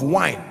bottle of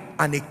wine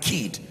and a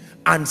kid,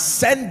 and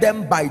sent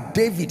them by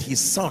David his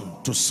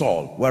son to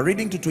Saul. We're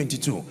reading to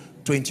 22,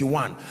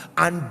 21.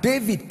 And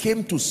David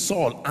came to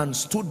Saul and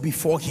stood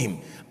before him,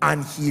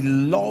 and he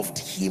loved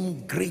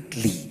him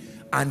greatly,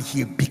 and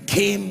he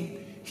became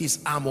his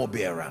armor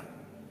bearer.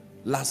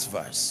 Last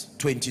verse,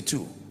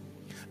 22.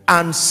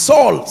 And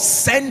Saul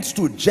sent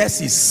to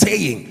Jesse,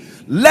 saying,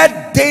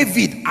 let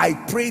David, I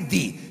pray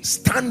thee,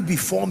 stand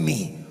before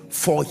me,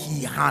 for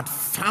he had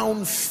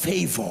found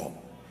favor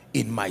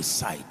in my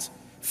sight.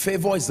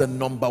 Favor is the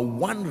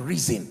 #1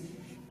 reason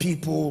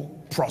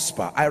people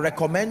prosper. I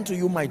recommend to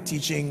you my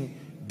teaching,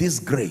 this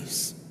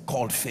grace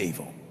called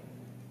favor.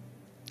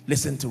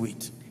 Listen to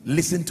it.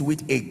 Listen to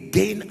it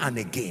again and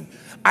again.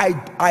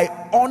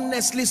 I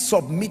honestly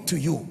submit to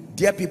you,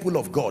 dear people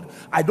of God,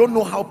 I don't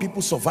know how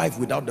people survive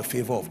without the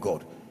favor of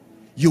God.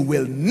 You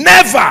will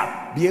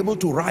never be able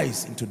to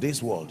rise in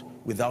today's world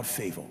without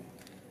favor.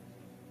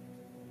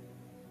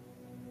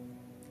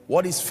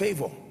 What is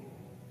favor?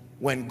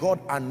 When God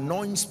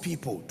anoints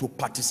people to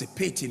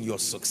participate in your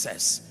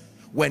success,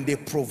 when they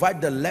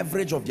provide the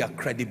leverage of their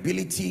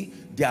credibility,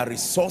 their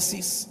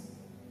resources,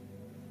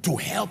 to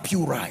help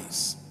you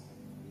rise.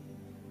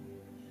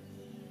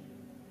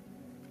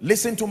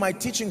 Listen to my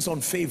teachings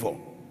on favor.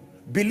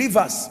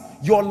 Believers,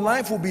 your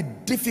life will be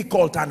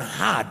difficult and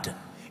hard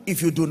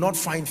if you do not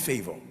find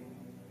favor.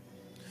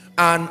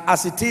 And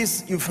as it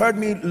is, you've heard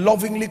me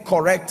lovingly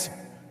correct,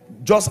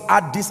 just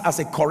add this as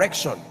a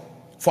correction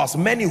for as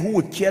many who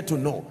would care to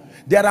know.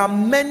 There are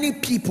many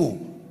people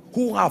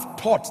who have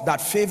taught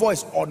that favor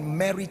is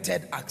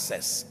unmerited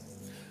access.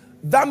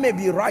 That may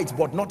be right,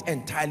 but not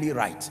entirely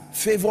right.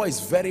 Favor is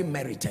very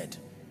merited.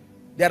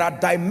 There are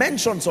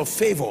dimensions of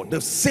favor. The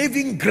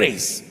saving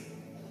grace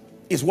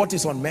is what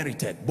is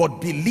unmerited, but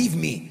believe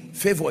me,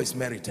 favor is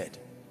merited.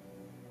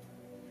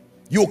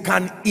 You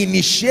can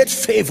initiate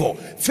favor.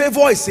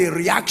 Favor is a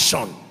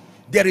reaction.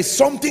 There is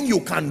something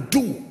you can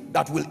do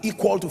that will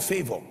equal to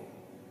favor.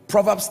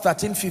 Proverbs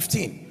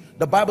 13:15,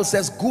 the Bible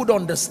says, good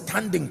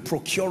understanding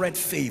procureth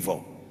favor,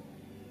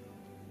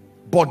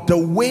 but the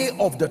way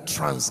of the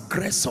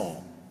transgressor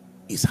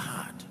is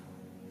hard.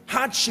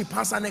 Hardship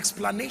has an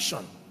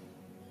explanation.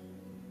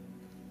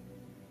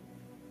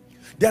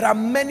 There are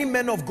many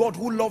men of God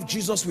who love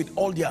Jesus with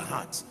all their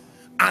hearts,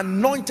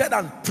 anointed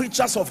and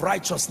preachers of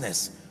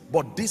righteousness,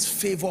 but this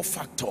favor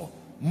factor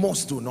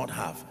most do not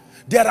have.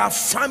 There are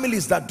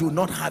families that do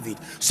not have it.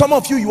 Some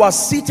of you, you are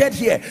seated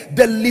here,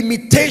 the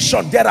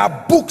limitation, there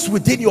are books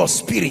within your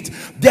spirit,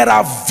 there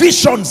are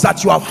visions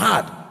that you have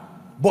had,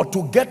 but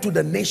to get to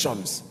the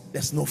nations,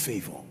 there's no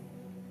favor.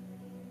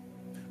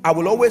 I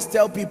will always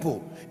tell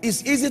people,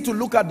 it's easy to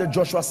look at the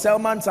Joshua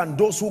Selmans and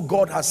those who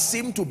God has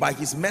seemed to, by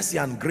his mercy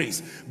and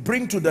grace,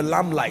 bring to the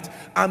limelight,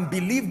 and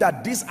believe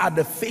that these are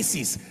the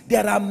faces.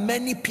 There are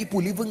many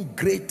people even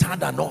greater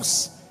than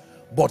us,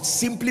 but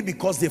simply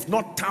because they've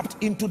not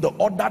tapped into the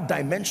other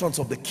dimensions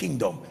of the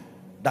kingdom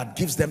that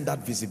gives them that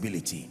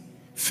visibility.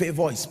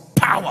 Favor is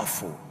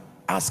powerful.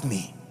 Ask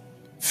me.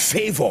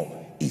 Favor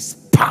is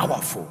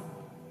powerful.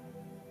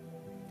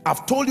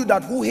 I've told you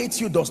that who hates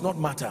you does not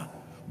matter,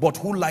 but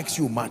who likes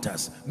you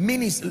matters.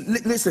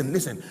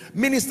 Listen,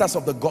 ministers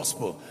of the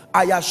gospel,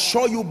 I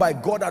assure you by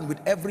God and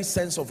with every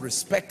sense of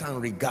respect and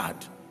regard,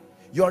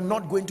 you're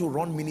not going to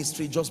run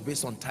ministry just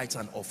based on tithes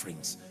and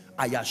offerings.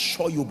 I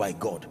assure you by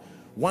God,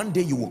 one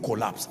day you will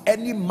collapse.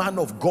 Any man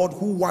of God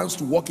who wants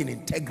to walk in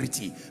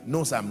integrity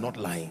knows I'm not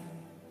lying.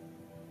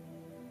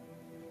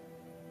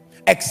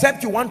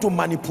 Except you want to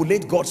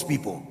manipulate God's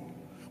people.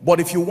 But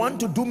if you want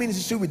to do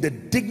ministry with the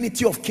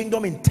dignity of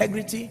kingdom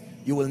integrity,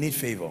 you will need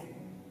favor.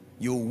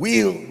 You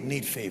will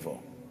need favor.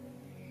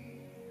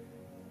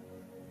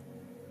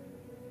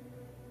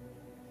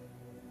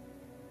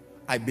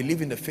 I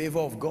believe in the favor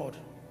of God.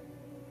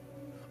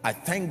 I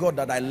thank God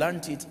that I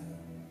learned it.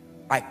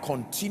 I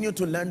continue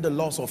to learn the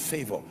laws of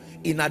favor.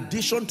 In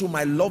addition to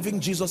my loving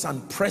Jesus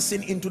and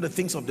pressing into the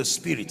things of the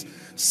Spirit,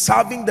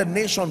 serving the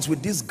nations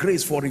with this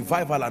grace for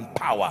revival and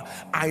power,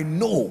 I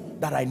know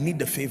that I need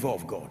the favor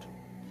of God.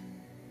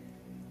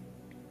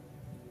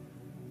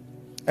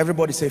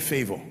 Everybody say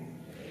favor.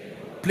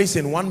 Please,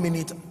 in 1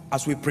 minute,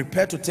 as we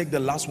prepare to take the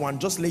last one,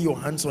 just lay your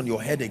hands on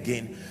your head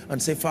again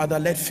and say, Father,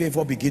 let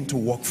favor begin to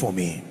work for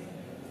me.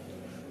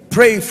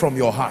 Pray from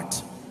your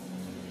heart.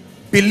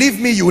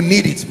 Believe me, you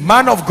need it.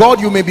 Man of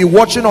God, you may be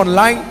watching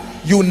online,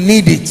 you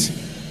need it.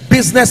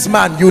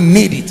 Businessman, you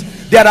need it.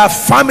 There are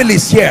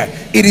families here.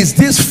 It is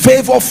this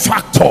favor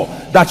factor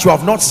that you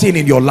have not seen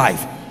in your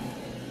life.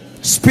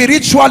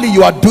 Spiritually,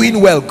 you are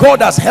doing well.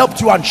 God has helped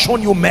you and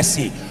shown you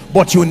mercy,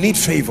 but you need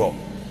favor.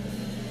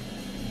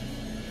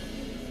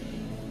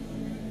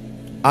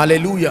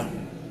 Hallelujah.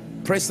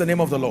 Praise the name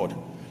of the Lord.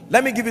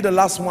 Let me give you the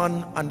last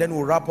one and then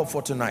we'll wrap up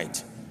for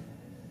tonight.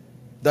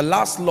 The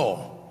last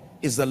law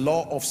is the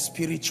law of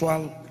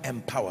spiritual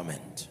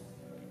empowerment.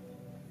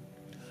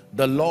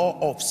 The law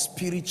of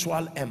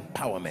spiritual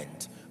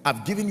empowerment.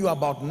 I've given you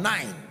about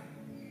 9.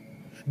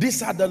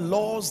 These are the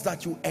laws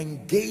that you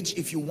engage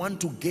if you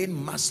want to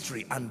gain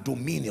mastery and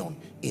dominion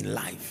in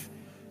life.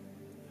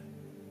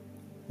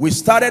 We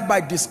started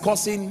by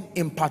discussing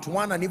in part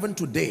 1 and even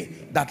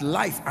today that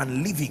life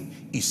and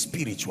living is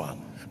spiritual.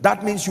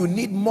 That means you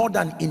need more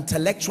than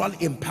intellectual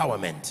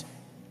empowerment.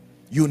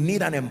 You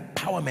need an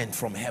empowerment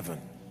from heaven.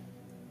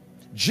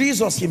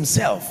 Jesus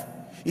himself,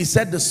 he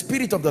said the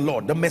Spirit of the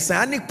Lord, the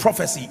messianic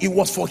prophecy, it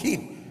was for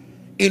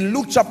him. In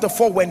Luke chapter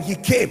 4, when he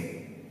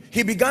came,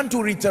 he began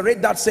to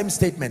reiterate that same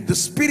statement. The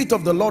Spirit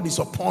of the Lord is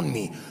upon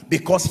me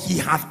because he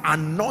hath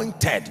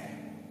anointed,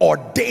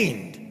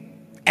 ordained,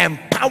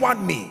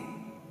 empowered me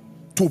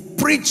to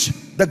preach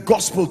the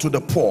gospel to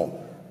the poor,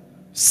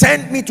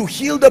 sent me to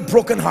heal the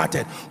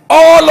brokenhearted.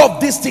 All of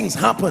these things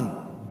happen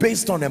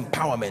based on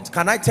empowerment.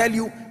 Can I tell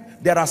you,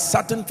 there are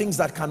certain things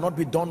that cannot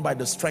be done by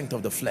the strength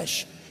of the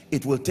flesh.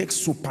 It will take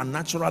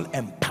supernatural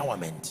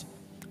empowerment.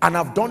 And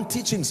I've done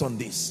teachings on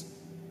this.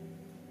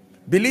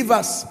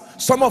 Believers,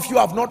 some of you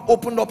have not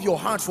opened up your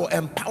heart for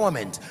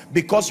empowerment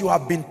because you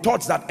have been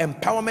taught that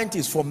empowerment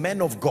is for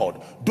men of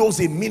God, those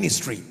in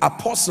ministry,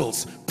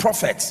 apostles,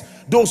 prophets,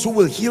 those who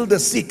will heal the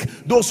sick,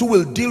 those who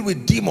will deal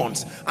with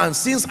demons. And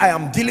since I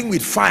am dealing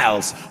with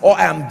files or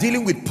I am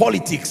dealing with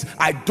politics,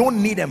 I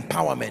don't need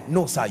empowerment.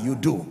 No, sir, you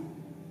do.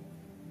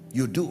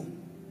 You do.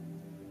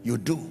 You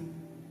do.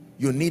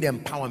 You need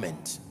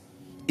empowerment.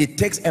 It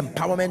takes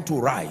empowerment to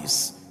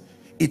rise.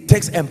 It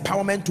takes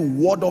empowerment to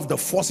ward off the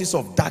forces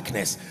of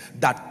darkness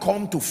that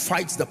come to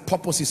fight the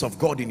purposes of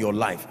God in your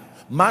life.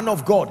 Man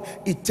of God,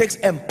 it takes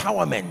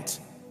empowerment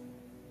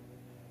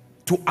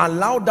to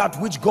allow that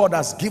which God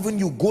has given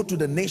you go to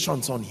the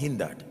nations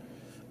unhindered.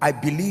 I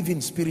believe in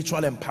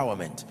spiritual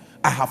empowerment.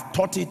 I have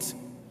taught it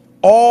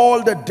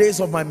all the days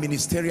of my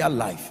ministerial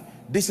life.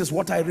 This is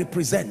what I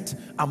represent,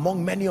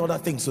 among many other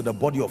things, to the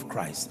body of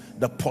Christ.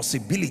 The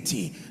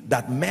possibility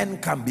that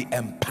men can be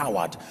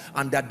empowered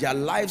and that their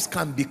lives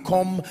can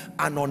become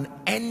an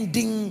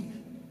unending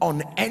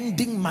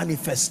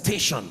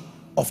manifestation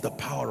of the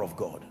power of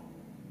God.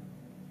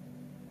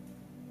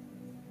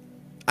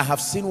 I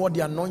have seen what the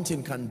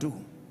anointing can do.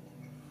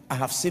 I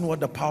have seen what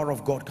the power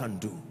of God can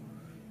do.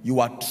 You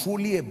are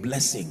truly a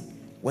blessing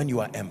when you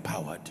are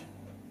empowered.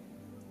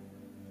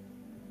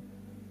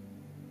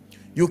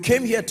 You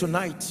came here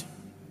tonight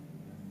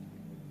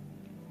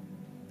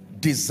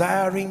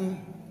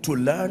desiring to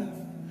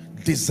learn,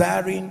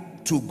 desiring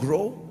to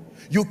grow.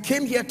 You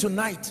came here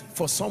tonight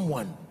for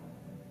someone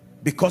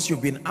because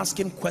you've been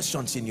asking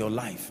questions in your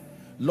life.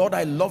 Lord,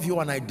 I love you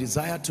and I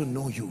desire to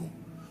know you,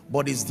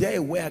 but is there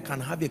a way I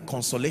can have a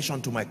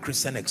consolation to my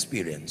Christian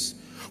experience?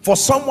 For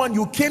someone,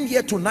 you came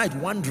here tonight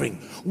wondering,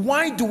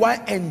 why do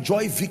I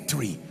enjoy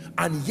victory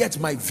and yet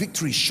my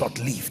victory is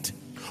short-lived?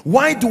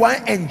 Why do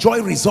I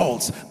enjoy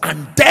results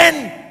and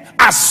then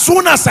as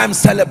soon as I'm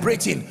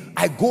celebrating,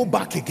 I go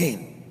back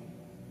again?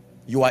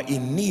 You are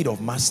in need of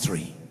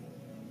mastery.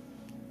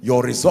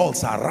 Your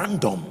results are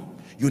random.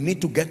 You need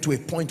to get to a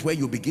point where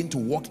you begin to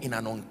walk in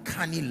an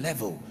uncanny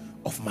level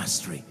of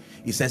mastery.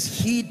 It says,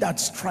 he that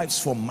strives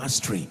for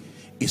mastery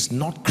is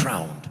not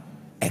crowned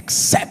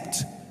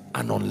except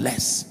and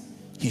unless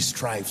he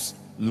strives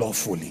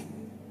lawfully.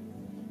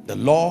 The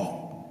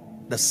law,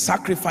 the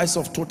sacrifice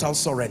of total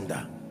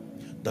surrender,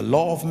 the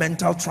law of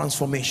mental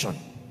transformation,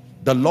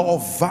 the law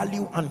of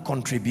value and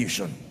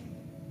contribution,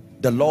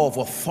 the law of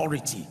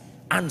authority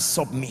and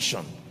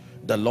submission,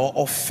 the law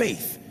of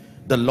faith,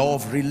 the law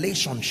of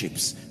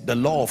relationships, the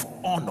law of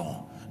honor,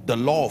 the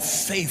law of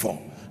favor,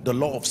 the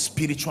law of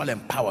spiritual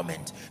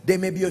empowerment. There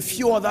may be a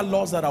few other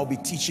laws that I'll be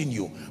teaching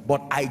you,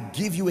 but I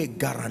give you a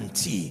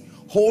guarantee.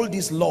 Hold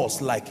these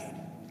laws like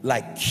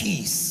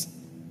keys,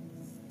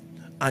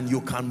 and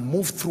you can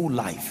move through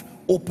life,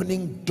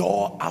 opening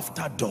door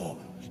after door,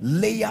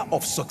 layer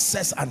of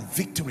success and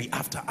victory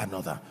after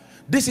another.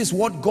 This is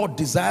what God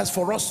desires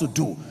for us to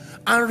do.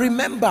 And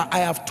remember, I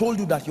have told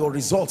you that your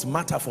results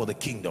matter for the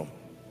kingdom,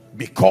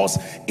 because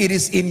it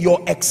is in your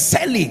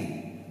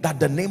excelling that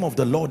the name of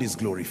the Lord is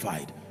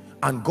glorified,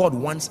 and God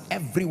wants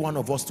every one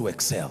of us to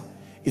excel.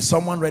 Is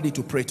someone ready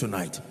to pray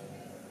tonight?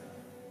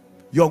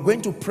 You're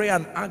going to pray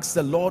and ask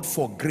the Lord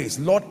for grace.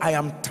 Lord, I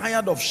am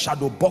tired of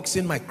shadow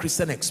boxing my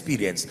Christian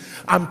experience.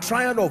 I'm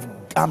tired of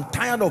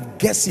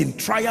guessing,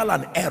 trial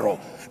and error.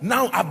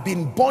 Now I've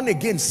been born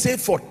again, say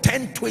for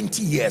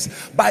 10-20 years,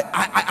 but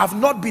I have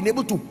not been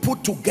able to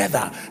put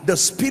together the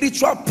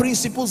spiritual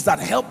principles that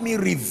help me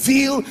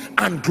reveal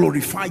and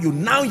glorify you.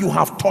 Now you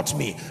have taught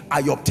me,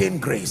 I obtain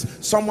grace.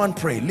 Someone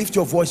pray. Lift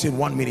your voice in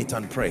 1 minute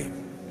and pray.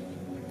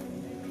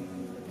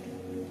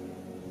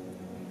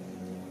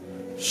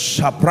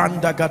 For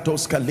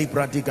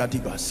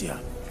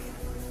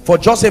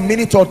just a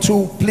minute or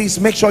two, please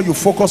make sure you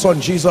focus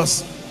on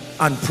Jesus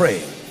and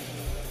pray.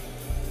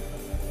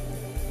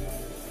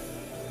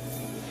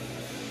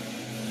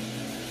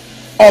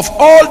 Of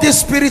all these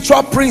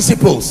spiritual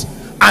principles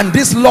and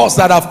these laws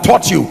that I've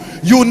taught you,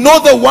 you know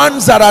the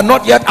ones that are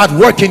not yet at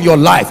work in your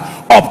life.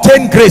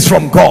 Obtain grace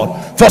from God.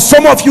 For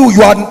some of you,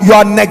 you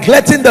are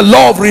neglecting the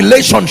law of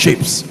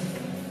relationships.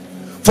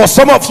 For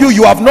some of you,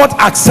 you have not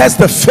accessed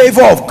the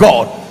favor of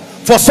God.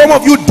 For some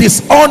of you,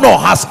 dishonor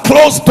has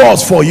closed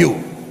doors for you.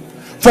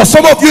 For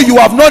some of you, you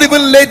have not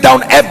even laid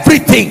down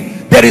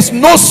everything. There is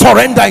no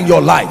surrender in your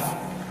life.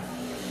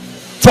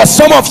 For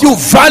some of you,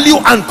 value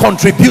and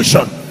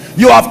contribution.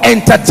 You have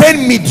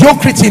entertained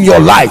mediocrity in your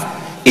life,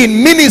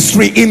 in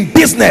ministry, in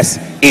business,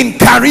 in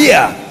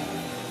career.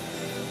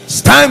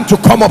 It's time to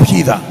come up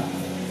hither.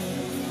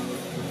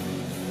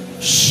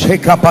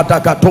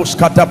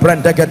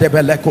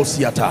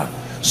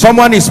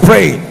 Someone is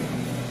praying.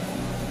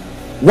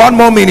 1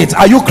 more minute.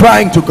 Are you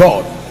crying to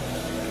God?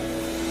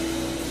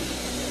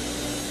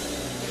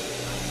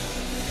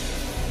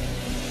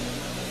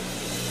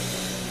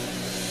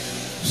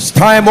 It's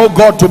time, oh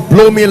God, to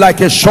blow me like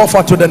a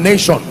shofar to the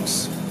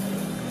nations.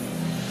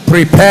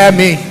 Prepare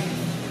me.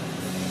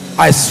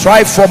 I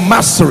strive for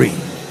mastery.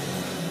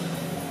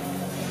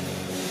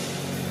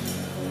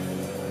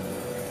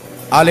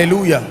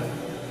 Hallelujah.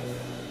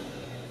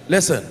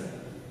 Listen.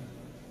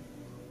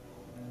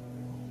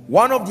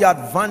 One of the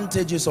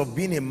advantages of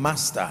being a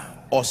master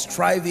or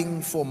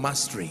striving for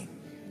mastery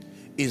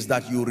is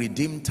that you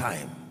redeem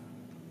time.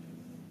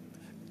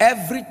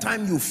 Every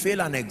time you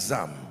fail an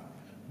exam,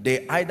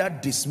 they either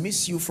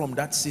dismiss you from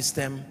that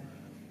system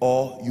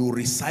or you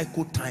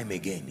recycle time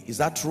again. Is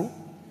that true?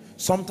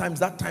 Sometimes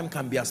that time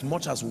can be as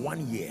much as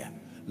 1 year.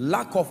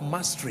 Lack of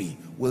mastery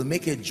will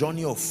make a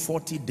journey of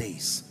 40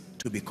 days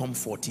to become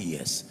 40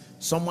 years.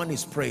 Someone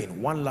is praying.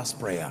 One last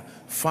prayer.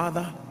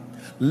 Father,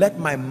 let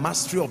my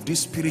mastery of these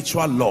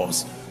spiritual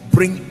laws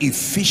bring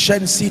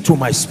efficiency to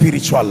my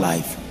spiritual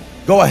life.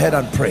 Go ahead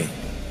and pray.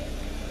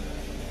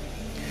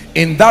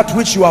 In that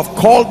which you have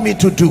called me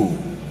to do,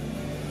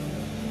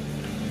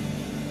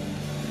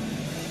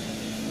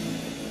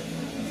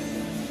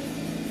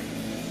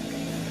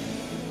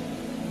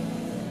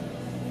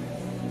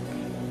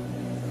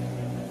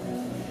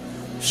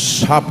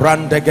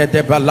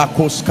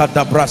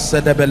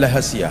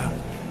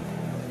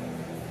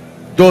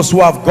 those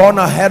who have gone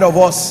ahead of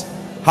us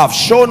have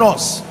shown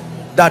us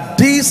that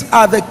these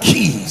are the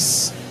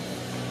keys.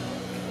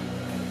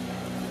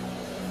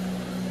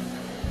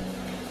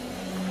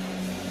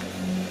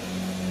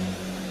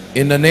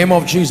 In the name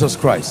of Jesus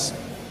Christ,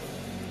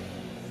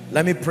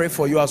 let me pray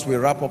for you as we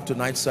wrap up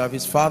tonight's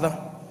service.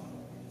 Father,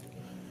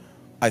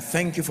 I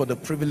thank you for the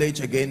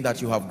privilege again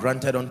that you have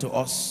granted unto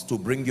us to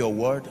bring your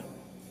word.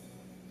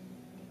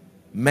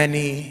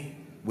 Many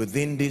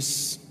within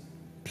this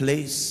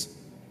place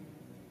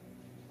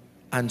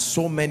and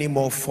so many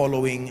more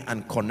following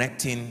and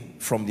connecting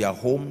from their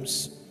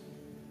homes.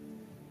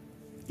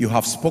 You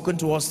have spoken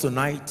to us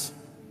tonight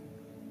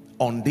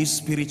on these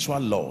spiritual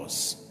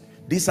laws.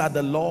 These are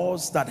the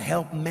laws that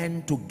help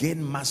men to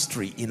gain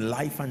mastery in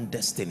life and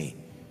destiny.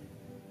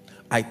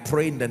 I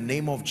pray in the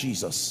name of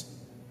Jesus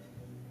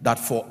that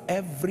for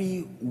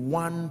every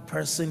one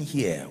person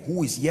here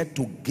who is yet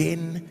to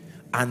gain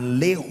and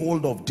lay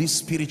hold of these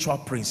spiritual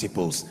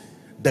principles,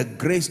 the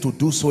grace to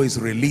do so is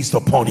released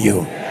upon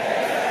you.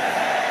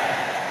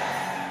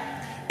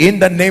 In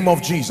the name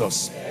of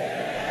Jesus,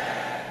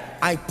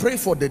 I pray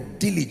for the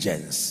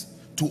diligence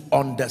to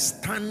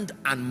understand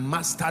and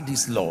master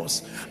these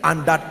laws,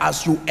 and that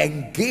as you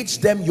engage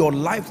them, your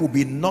life will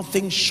be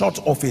nothing short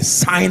of a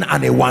sign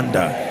and a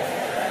wonder.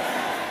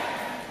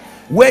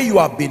 Where you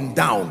have been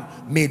down,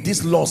 may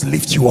these laws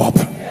lift you up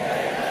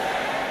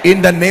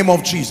in the name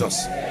of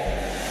Jesus.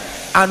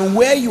 And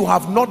where you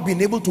have not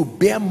been able to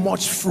bear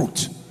much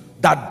fruit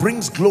that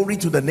brings glory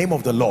to the name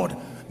of the Lord,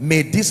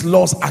 may these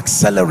laws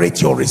accelerate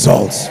your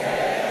results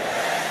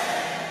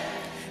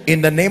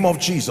in the name of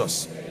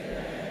Jesus.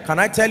 Can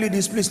I tell you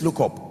this? Please look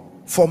up.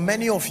 For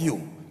many of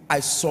you, I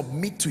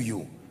submit to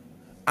you,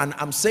 and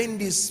I'm saying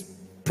this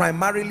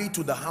primarily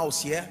to the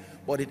house here,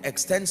 but it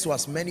extends to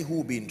as many who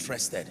will be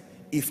interested.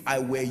 If I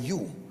were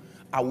you,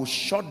 I would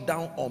shut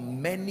down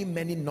on many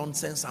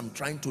nonsense I'm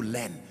trying to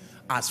learn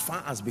as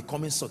far as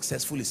becoming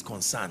successful is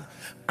concerned,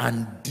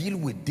 and deal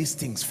with these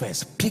things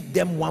first. Pick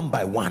them one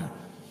by one.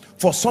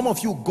 For some of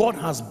you, God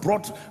has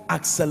brought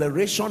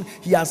acceleration.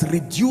 He has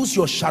reduced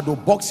your shadow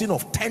boxing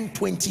of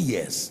 10-20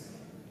 years.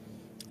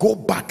 Go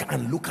back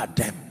and look at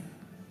them.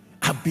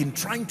 I've been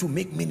trying to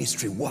make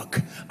ministry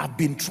work. I've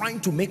been trying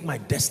to make my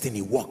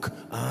destiny work.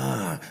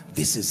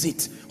 This is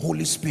it.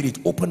 Holy Spirit,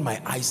 open my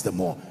eyes the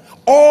more.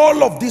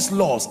 All of these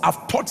laws,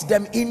 I've taught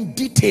them in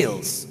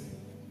details.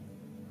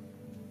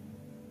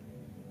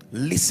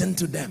 Listen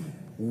to them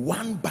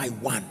one by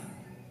one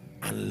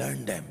and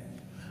learn them,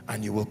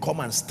 and you will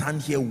come and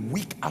stand here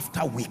week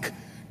after week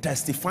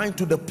testifying,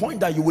 to the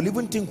point that you will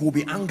even think we'll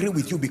be angry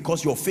with you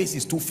because your face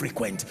is too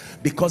frequent,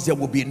 because there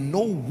will be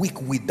no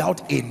week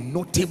without a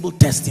notable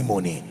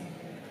testimony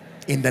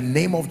in the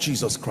name of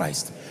Jesus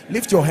Christ.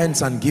 Lift your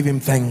hands and give him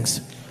thanks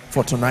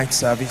for tonight's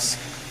service.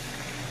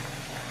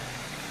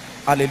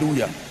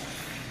 Hallelujah.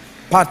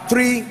 Part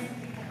 3,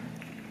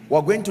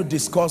 we're going to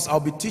discuss,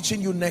 I'll be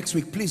teaching you next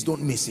week, please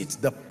don't miss it,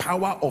 the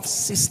power of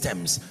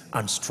systems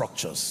and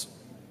structures.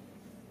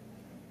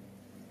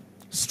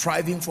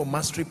 Striving for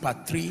mastery,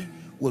 part 3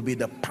 will be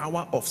the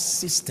power of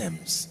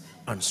systems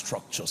and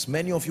structures.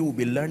 Many of you will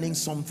be learning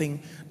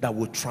something that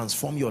will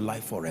transform your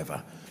life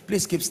forever.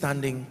 Please keep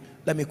standing.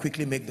 Let me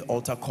quickly make the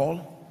altar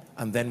call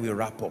and then we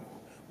wrap up.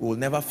 We will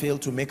never fail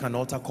to make an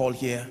altar call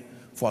here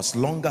for as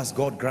long as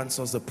God grants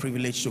us the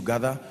privilege to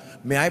gather.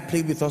 May I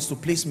plead with us to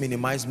please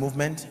minimize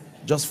movement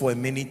just for a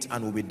minute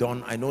and we'll be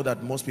done. I know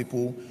that most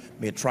people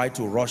may try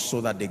to rush so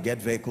that they get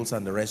vehicles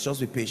and the rest. Just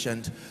be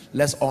patient.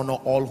 Let's honor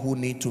all who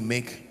need to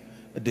make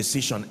a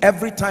decision.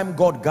 Every time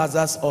God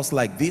gathers us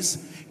like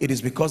this, it is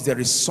because there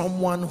is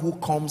someone who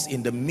comes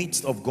in the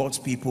midst of God's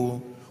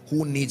people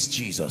who needs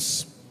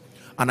Jesus.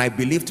 And I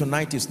believe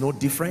tonight is no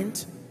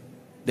different.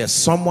 There's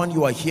someone,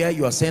 you are here,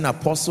 you are saying,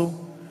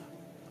 Apostle,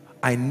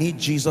 I need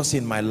Jesus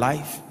in my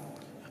life.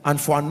 And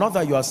for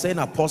another, you are saying,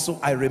 Apostle,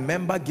 I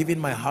remember giving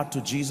my heart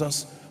to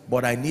Jesus,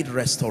 but I need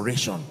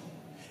restoration.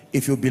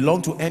 If you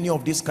belong to any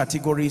of these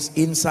categories,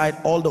 inside,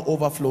 all the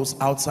overflows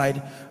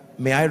outside,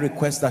 may I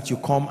request that you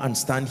come and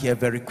stand here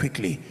very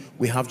quickly.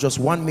 We have just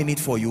 1 minute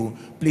for you.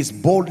 Please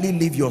boldly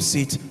leave your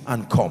seat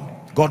and come.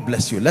 God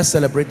bless you. Let's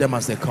celebrate them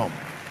as they come.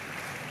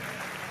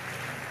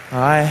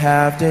 I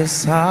have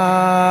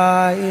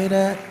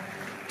decided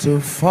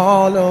to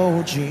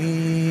follow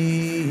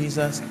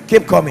Jesus.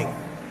 Keep coming.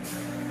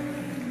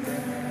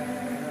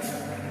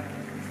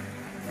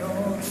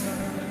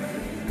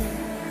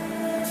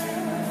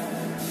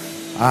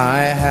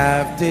 I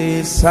have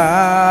decided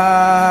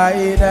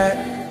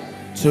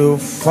to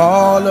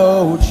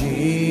follow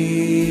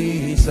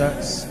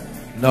Jesus.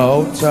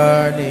 No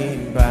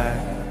turning back,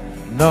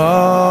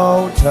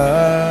 no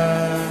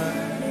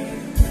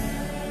turning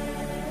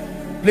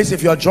back. Please,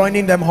 if you're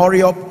joining them,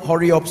 hurry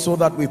up so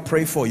that we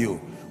pray for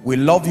you. We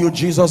love you.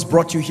 Jesus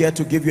brought you here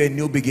to give you a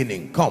new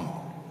beginning. Come.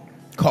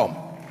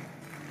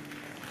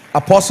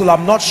 Apostle,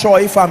 I'm not sure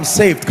if I'm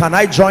saved. Can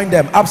I join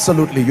them?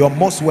 Absolutely. You're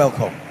most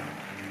welcome.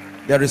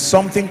 There is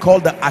something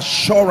called the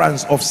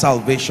assurance of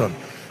salvation.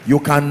 You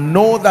can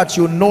know that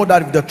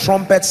if the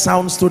trumpet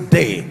sounds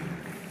today,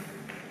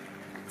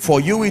 for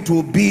you it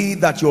will be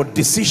that your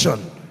decision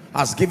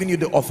has given you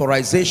the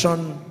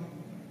authorization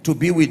to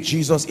be with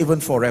Jesus even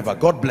forever.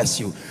 God bless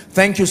you.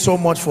 Thank you so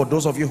much for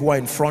those of you who are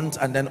in front,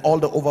 and then all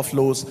the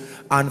overflows,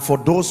 and for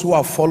those who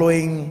are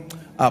following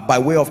by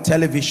way of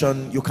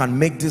television. You can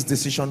make this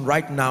decision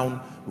right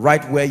now,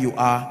 right where you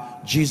are.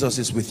 Jesus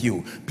is with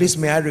you. Please,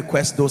 may I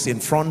request those in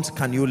front,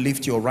 can you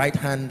lift your right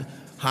hand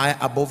high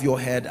above your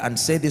head and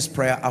say this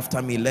prayer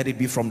after me? Let it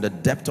be from the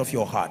depth of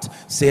your heart.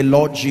 Say,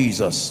 Lord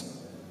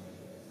Jesus,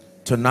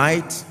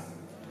 tonight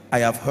I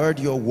have heard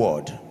your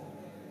word.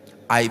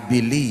 I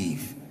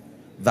believe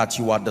that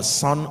you are the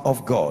Son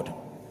of God.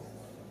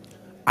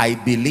 I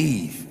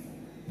believe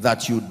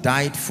that you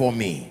died for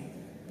me.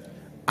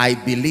 I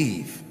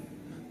believe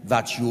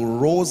that you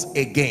rose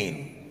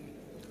again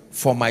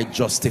for my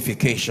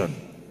justification.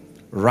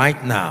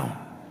 Right now,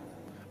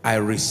 I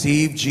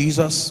receive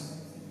Jesus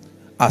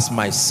as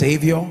my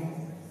Savior.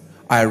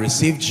 I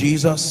receive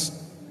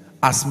Jesus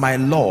as my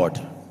Lord.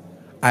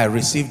 I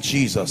receive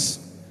Jesus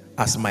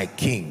as my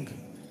King.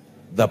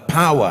 The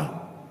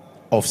power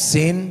of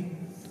sin,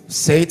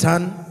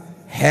 Satan,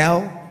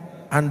 hell,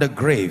 and the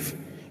grave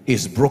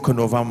is broken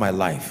over my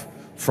life.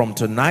 From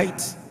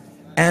tonight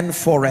and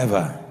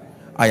forever,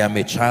 I am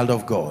a child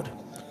of God,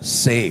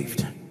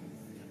 saved.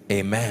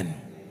 Amen.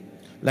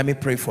 Let me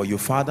pray for you.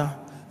 Father,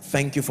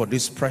 thank you for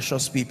these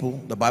precious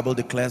people. The Bible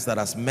declares that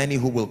as many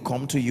who will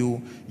come to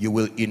you, you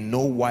will in no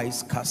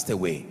wise cast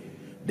away.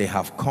 They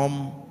have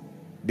come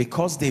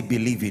because they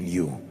believe in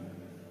you.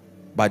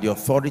 By the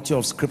authority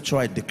of Scripture,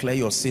 I declare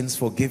your sins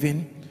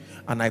forgiven,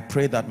 and I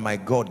pray that my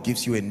God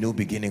gives you a new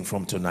beginning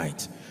from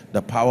tonight.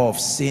 The power of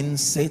sin,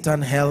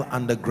 Satan, hell,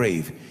 and the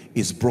grave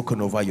is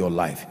broken over your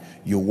life.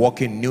 You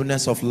walk in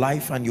newness of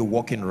life, and you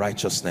walk in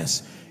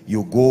righteousness.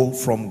 You go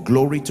from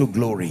glory to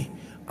glory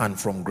and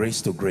from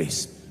grace to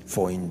grace.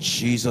 For in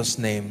Jesus'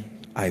 name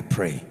I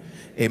pray.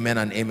 Amen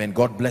and amen.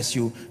 God bless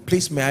you.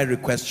 Please, may I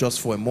request just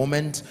for a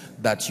moment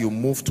that you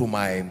move to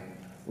my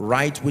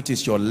right, which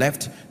is your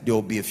left. There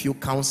will be a few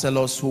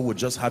counselors who will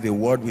just have a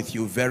word with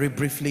you very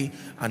briefly,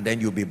 and then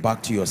you'll be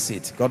back to your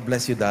seat. God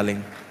bless you,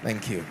 darling.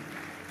 Thank you.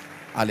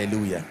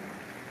 Hallelujah.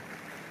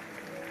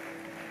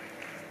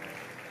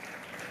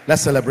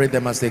 Let's celebrate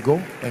them as they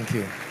go. Thank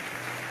you.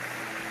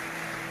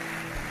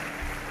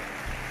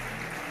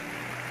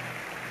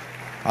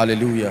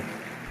 Hallelujah.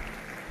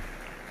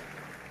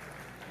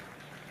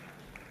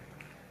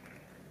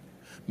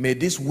 May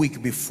this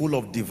week be full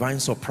of divine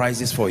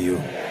surprises for you.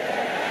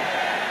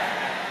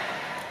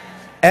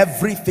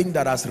 Everything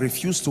that has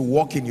refused to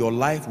walk in your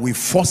life, we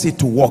force it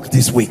to walk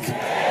this week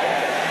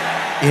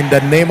in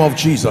the name of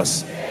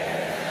Jesus.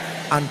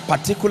 And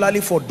particularly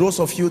for those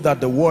of you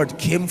that the word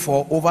came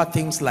for over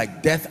things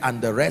like death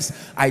and the rest,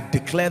 I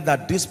declare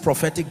that this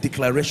prophetic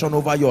declaration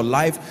over your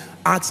life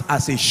acts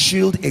as a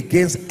shield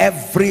against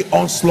every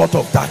onslaught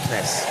of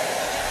darkness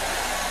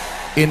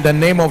in the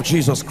name of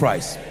Jesus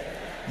Christ.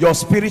 Your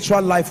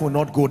spiritual life will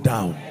not go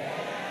down.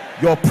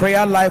 Your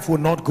prayer life will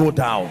not go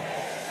down.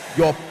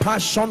 Your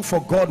passion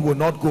for God will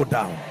not go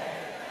down.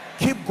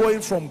 Keep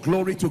going from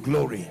glory to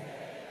glory.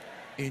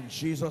 In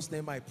Jesus'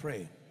 name I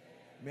pray.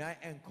 May I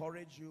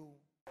encourage you.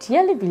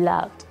 Dearly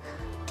beloved,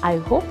 I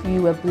hope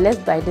you were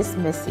blessed by this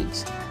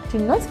message. Do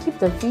not keep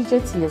the video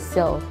to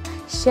yourself.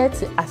 Share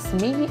to as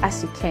many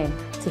as you can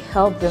to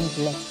help them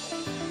bless.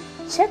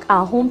 Check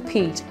our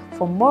homepage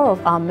for more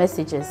of our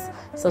messages.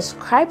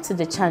 Subscribe to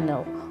the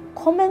channel,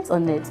 comment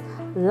on it,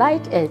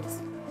 like it.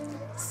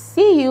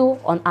 See you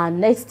on our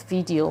next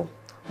video.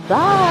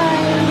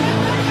 Bye.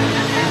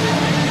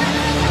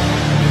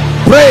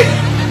 Pray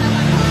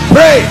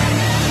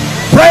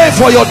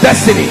for your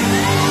destiny.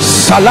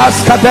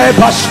 Salaskade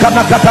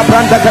bashkana kata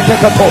branda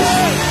katekatos.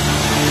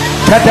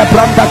 Kete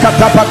branda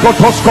kata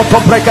pakotos koto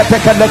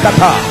brekateka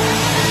lekata.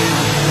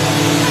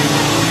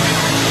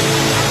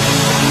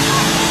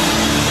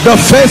 The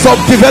phase of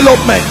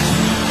development.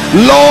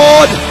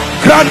 Lord,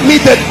 grant me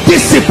the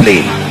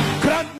discipline